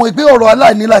ìwọ ọmọ ìpè ọ̀rọ̀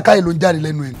aláìnílàkàyè ló ń jáde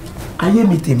lẹ́nu ẹ̀. ayé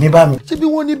mi tèmi bá mi. ṣé bí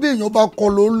wọ́n ní béèyàn bá kọ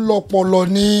ló ń lọ́pọlọ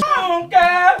ni.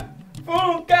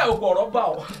 fúnkẹ́ òpòrọ̀ bá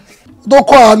ọ. tó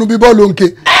kọ́ àánú bíbọ́ ló ń ké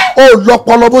ó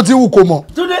lọ́pọlọ bó ti wù kó mọ̀.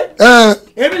 Túndé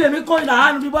èmi lèmi kọ́ ìlà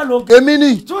àánú bíbọ́ ló ń ké. èmi ni.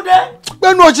 Túndé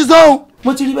pẹ́ẹ́nu òṣìṣẹ́ o.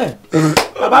 mo ti rí bẹ́ẹ̀.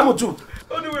 bàbá mo tù.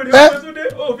 ó ní wèrè ọmọ Túndé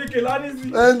òfin kèlá ní sí.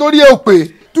 nítorí ẹ ò pè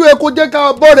tó yẹ kó jẹ́ ká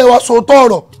bọ́ọ̀rẹ̀ wa sòótọ́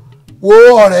ọ̀rọ̀ wo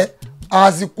ọ̀rẹ́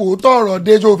àsìkò tọ̀rọ̀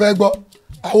dé tó fẹ́ gbọ́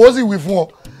àwọn sì wí fún ọ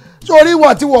sórí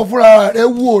ìwà tí wọ́n fúnra rẹ̀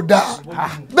wù ó dáa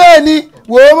bẹ́ẹ̀ ni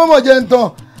wò ó mọ̀mọ̀ jẹ́ ń tán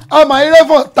àmọ́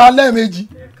irẹ́fọ̀ ta lẹ́ẹ̀mejì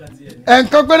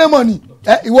ẹ̀ǹkan péré mọ̀ ni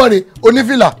ìwọ rẹ̀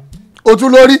onífìlà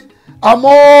òtún lórí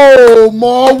àmọ́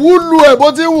mọ̀ wúlù ẹ̀ bó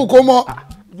ti wù kó mọ.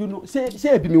 ṣé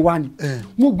ẹbí mi wá ni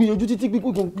mo gbìyànjú títí kí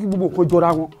gbogbo nǹkan jọra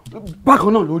wọn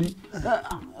bákan náà lórí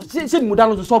ṣé mo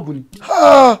dáná tó ṣọ́ọ̀bù ni.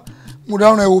 mo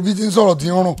dáhùn ẹ wo bí ti ń sọ̀rọ̀ tí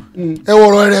ń rùn ẹ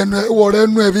wọ̀rọ̀ rẹ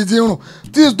ẹnu ẹ bí ti ń rùn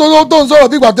tí tó ń sọ̀rọ̀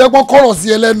bí ìgbà tó ẹ pọ́n kọ̀rọ̀ sí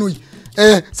ẹ lẹ́nu yìí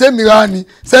sẹ́mi ra ni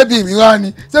sẹ́bi mi ra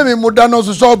ni sẹ́mi mo dáná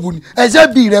sun ṣọ́ọ̀bù ni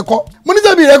sẹ́bi rẹ kọ́ mo ní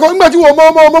sẹ́bi rẹ kọ́ nígbà tí wọ́n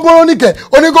ọmọ bọ́rọ́ nìkẹ́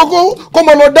oníkókó kó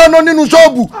mọ lọ dáná nínú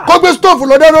ṣọ́ọ̀bù kó gbé stóòfù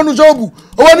lọ dáná nínú ṣọ́ọ̀bù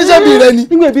owó ní sẹ́bi rẹ ni.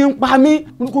 nígbà ebi ń pa mí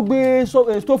kó gbé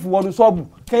stóòfù wọnú ṣọ́ọ̀bù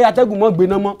kẹ́yà atẹ́gùn mọ́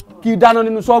gbéná mọ́ kí dáná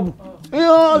nínú ṣọ́ọ̀bù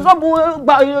ṣọ́ọ̀bù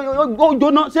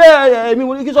jóná ṣé èmi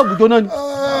mo ní kí ṣọ́ọ̀bù jóná ni.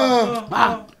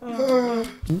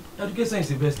 Education is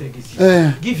the best legacy.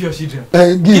 Give your children.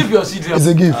 Give your children. It's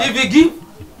a gift. If you give,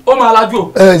 ó máa lajú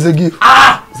o. It's a gift.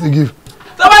 It's a gift.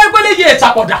 tó bá yẹ pé lè yẹ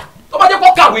ìtàkọ̀dà tó bá jẹ́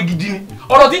kó kàwé gidi ni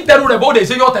ọ̀rọ̀ tí ń tẹnu rẹ̀ bóde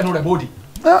ṣé yóò tẹnu rẹ̀ bóde.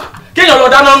 kéèyàn lọ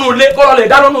dáná nù ilé kó lọ lè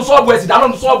dáná nù ṣọ́ọ̀bù ẹ̀ sì dáná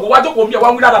nù ṣọ́ọ̀bù wájú kò mí ẹ̀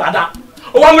wá ń wí dáadáa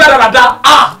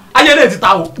ayé lè ti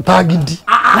ta o. ta gidi.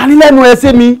 lani lẹ́nu ẹ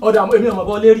ṣe mi. ọ̀dà èmi ọmọ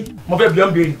bọ́ lérí mo fẹ́ bí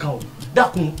ọ́n béèrè kan o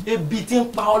dákun ebi tí ń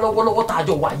pa ọ́ lọ́wọ́lọ́wọ́ tá a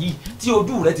jọ wà yìí tí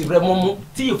ojú rẹ ti rẹ mọ́mú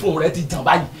tí ìfun rẹ ti jàn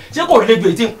báyìí ṣé kò lè ju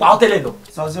èyí tí ń pa ọ́ tẹ́lẹ̀ lọ.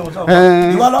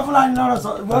 ìwọ lọ fúlàní náà sọ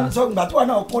ìgbà tí wọn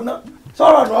náà kó ná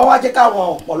sọ̀rọ̀ ni wọ́n wá jẹ́ káwọn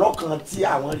ọ̀pọ̀lọ́ kan tí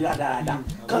àwọn rí dáadáa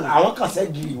àwọn kan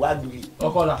sẹ́gìrì wá gbìrì.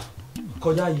 ọkọlá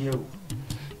kọjá yìí ẹ o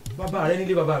bàbá rẹ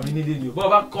nílé bàbá mi nílé ni o bọ́ọ̀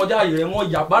bá kọjá yìí rẹ wọ́n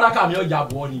yà báràkà mi ọ̀yà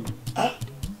bọ̀ ni o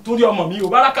torí ọmọ mi o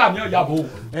báràkà mi ọ̀yà bọ̀ o.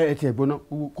 ẹ ti ẹ̀ gbọ́ná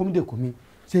owó kọ́mídé kò mí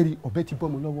sẹ́ẹ̀rì ọ̀bẹ ti bọ́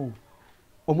ọmọ lọ́wọ́ o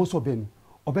ọmọ sọ bẹ́ẹ̀ ni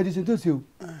ọ̀bẹ ti ṣe tó ṣe o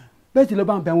bẹ́ẹ̀ ti lọ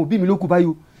bá ń bẹ àwọn òbí mi ló kú báyìí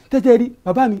o tẹ́tẹ́ rí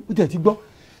bàbá mi ó tẹ̀ ti gbọ́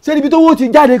sẹ́ẹ̀rì ibi tó wó ti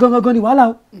jáde gangan ni wàhálà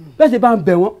o bẹ́ẹ̀ ṣe bá ń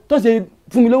bẹ̀ wọ́n tó ṣe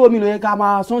fún mi lówó mi ló yẹ ká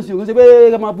máa sọ́n sí o ṣe pé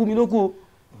ká máa bú mi lóko o.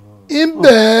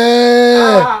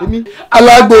 ibẹ̀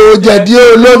alágbò jẹ̀dí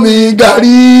olómi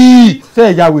gàrí. ṣé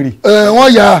ẹ̀yà wèrè. wọ́n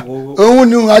yà òun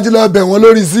ni àti lọ bẹ̀ wọ́n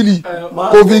lórí sílì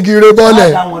kó fi gire bọ́lẹ̀.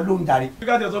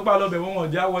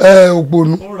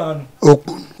 òpònú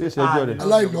òpònú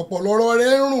aláìlọ́pọ̀ lọ́rọ̀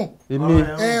rẹ̀ ń rùn. èmi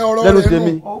ọ̀rọ̀ lẹ́nu rẹ̀ ń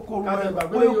tèmi. rùn.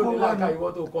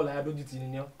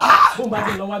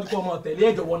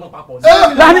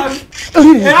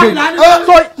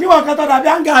 níwọ̀n kan tó dàbí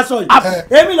àǹgà sọ yìí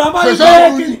èmi lọ bá yìí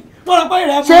kí mo rò pé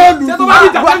ìrẹ́ fún ṣé tó bá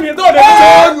dìjà fún mi tó lè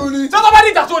mú mi ṣé tó bá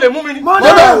dìjà tó lè mú mi ni. ọmọ mi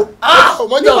ò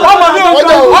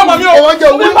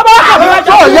bàbá kà mí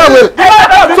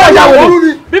bá jà wò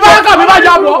bí bàbá kà mí bá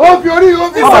jà wò. ó fi orí ó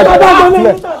fi sọ́dọ̀.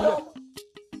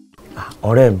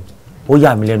 ọ̀rẹ́ mi ó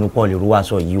yà mí lẹ́nu pọ̀ lè rú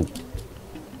aṣọ yìí o.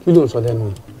 kí ló ń sọ lẹ́nu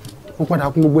yìí wọ́n padà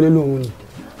kún gbogbo lé lóhun ni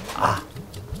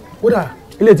kódà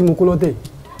ilé tí mo kó lọ́tẹ̀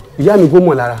ìyá mi kó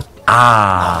mọ̀ lára.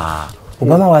 ò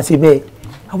bá má wá sí bẹ́ẹ̀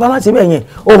ọba má ṣe bẹ́ẹ̀ yẹn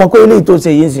ó mọ̀ pé eléyìí tó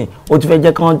ṣe yìí sìn ó ti fẹ́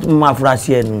jẹ́ kí wọ́n máa fura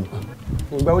sí ẹnu.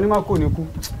 ìgbà wo ni máa kó ní kú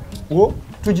wo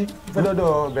Túnjí fẹ́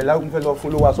lọ́dọ̀ Balogun fẹ́ lọ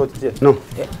fún lówó aṣọ tiẹ̀ náà.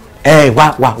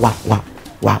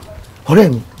 wá ọ̀rẹ́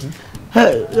mi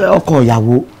ọkọ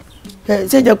ìyàwó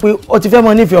ṣé jẹ́ pé ó ti fẹ́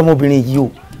mọ nífẹ̀ẹ́ ọmọbìnrin yìí o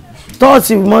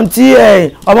tọ́ọ̀sì mọ tí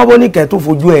Ọmọbóníkẹ́ tó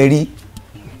fojú ẹ̀ rí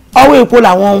ọwọ́ èpo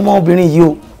làwọn ọmọbìnrin yìí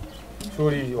o.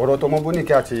 sórí ọ̀rọ̀ tó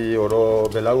Ọmọbóníkẹ́ àti ọ̀rọ̀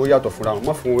Balogun yàtọ̀ fúnra wọn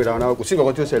má fún wéra wọn kò sí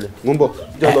nǹkan tí ó ṣẹlẹ̀ mò ń bọ̀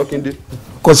jẹ́ lọ kí n dé.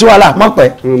 kò sí wàhálà má pẹ́.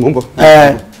 mò ń bọ̀.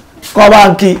 kọ́ bá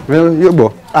ń kí. yóò gbọ́.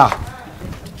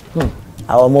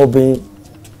 àwọn ọmọbìnrin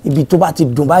ibi tó bá ti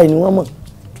dùn báyìí ni wọ́n mọ̀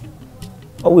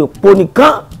ọwọ́ èpo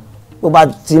nìkan tó bá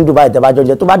ti ń dùn báyìí tẹ́ bá jọ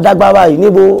jẹ tó bá dágbà báyìí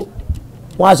níbo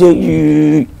wọ́n á ṣe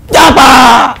jápa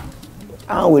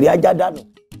àwọn wèrè ajá dànù.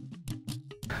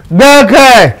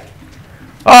 gbẹ́kẹ̀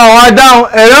ọ̀hún adáhùn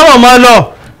ẹ̀rẹ́ mọ̀ máa lọ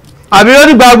àbí ó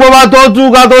dìgbà gbọ́ bá tó tú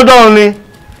ká tó dọ̀run ni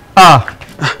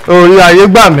orí ayé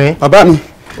gbà mí. bàbá mi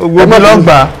gbogbo mi lọ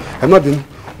gbà. ẹ má bínú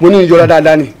mo ní ìjọra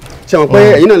dáadáa ni ṣe mọ̀ pé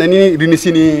ẹ̀yin náà lẹ́ni ìrìnnìsí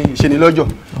ni ìṣeni lọ́jọ́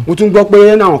mo tún gbọ́ pé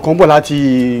àwọn kan bọ̀ láti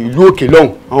ìlú òkè lọ́hùn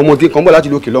àwọn ọmọdé kan bọ̀ láti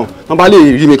ìlú òkè lọ́hùn wọ́n bá lè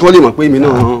rí mi kí wọ́n lè mọ̀ pé èmi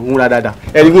náà ń ra dáadáa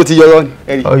ẹ̀rí mo ti yọyọ ni.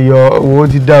 ọyọ owó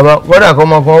ti dá bá kódà kọ́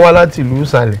ọmọ kan wá láti ìlú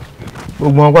ìsàlẹ̀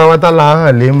gbogbo wọn pátá la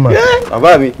hàn lè mọ̀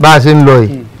bàbá mi bá a ṣe ń lọ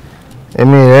yìí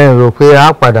èmi rẹ̀ ń rò pé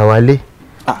a padà wálé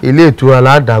ilé ìtura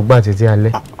aládàágbà títí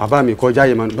alẹ́. bàbá mi kọjá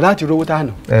yẹn mọ láti rówó tá a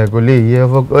nà. ẹ kò lè yẹ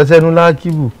ọsẹnu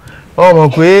lákìbù ọmọ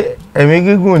pé ẹ̀mí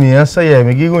gígùn nìyẹn sànyà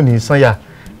ẹ̀mí gígùn nìyẹn sànyà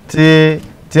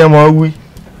tí ẹ mọ wí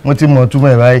mo ti mọ̀ túmọ̀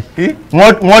ẹ̀ báyìí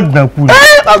wọ́n dàn kú rẹ̀.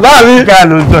 bàbá mi ká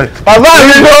ló sọ yìí. bàbá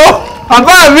mi lọ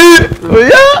bàbá mi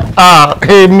òyà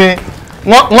èmi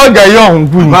wọ́n gà yọ̀ ọ̀hún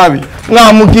kú ni wọ́n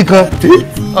á mú kíkan.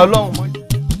 ọlọ́run mọ́.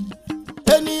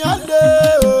 ènìyàn lé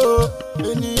o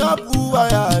ènìyàn bu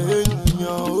àyà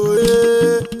ènìyàn òye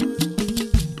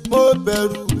mo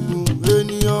bẹ̀rù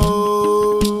ènìyàn o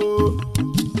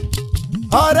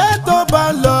ọ̀rẹ́ tó bá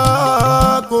lọ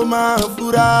kó máa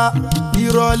fura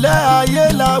ìrọ̀lẹ́ ayé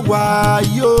la wà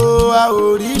yóò a ò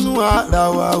rínú ara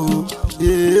wa o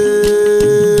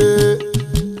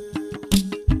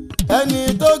ẹni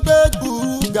tó gbé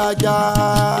gbùrú gàjà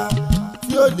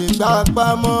tí ó lè gbà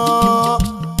pamọ́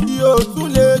tí ó tún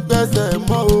lè gbẹ̀sẹ̀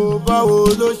mọ́ o báwo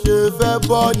ló ṣe fẹ́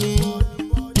bọ́ ni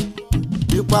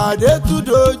ìpàdé tún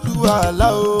dojú àlá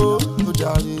o ó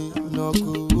darí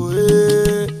ìnàkó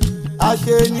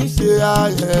àṣẹ níṣe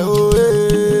ààrẹ o.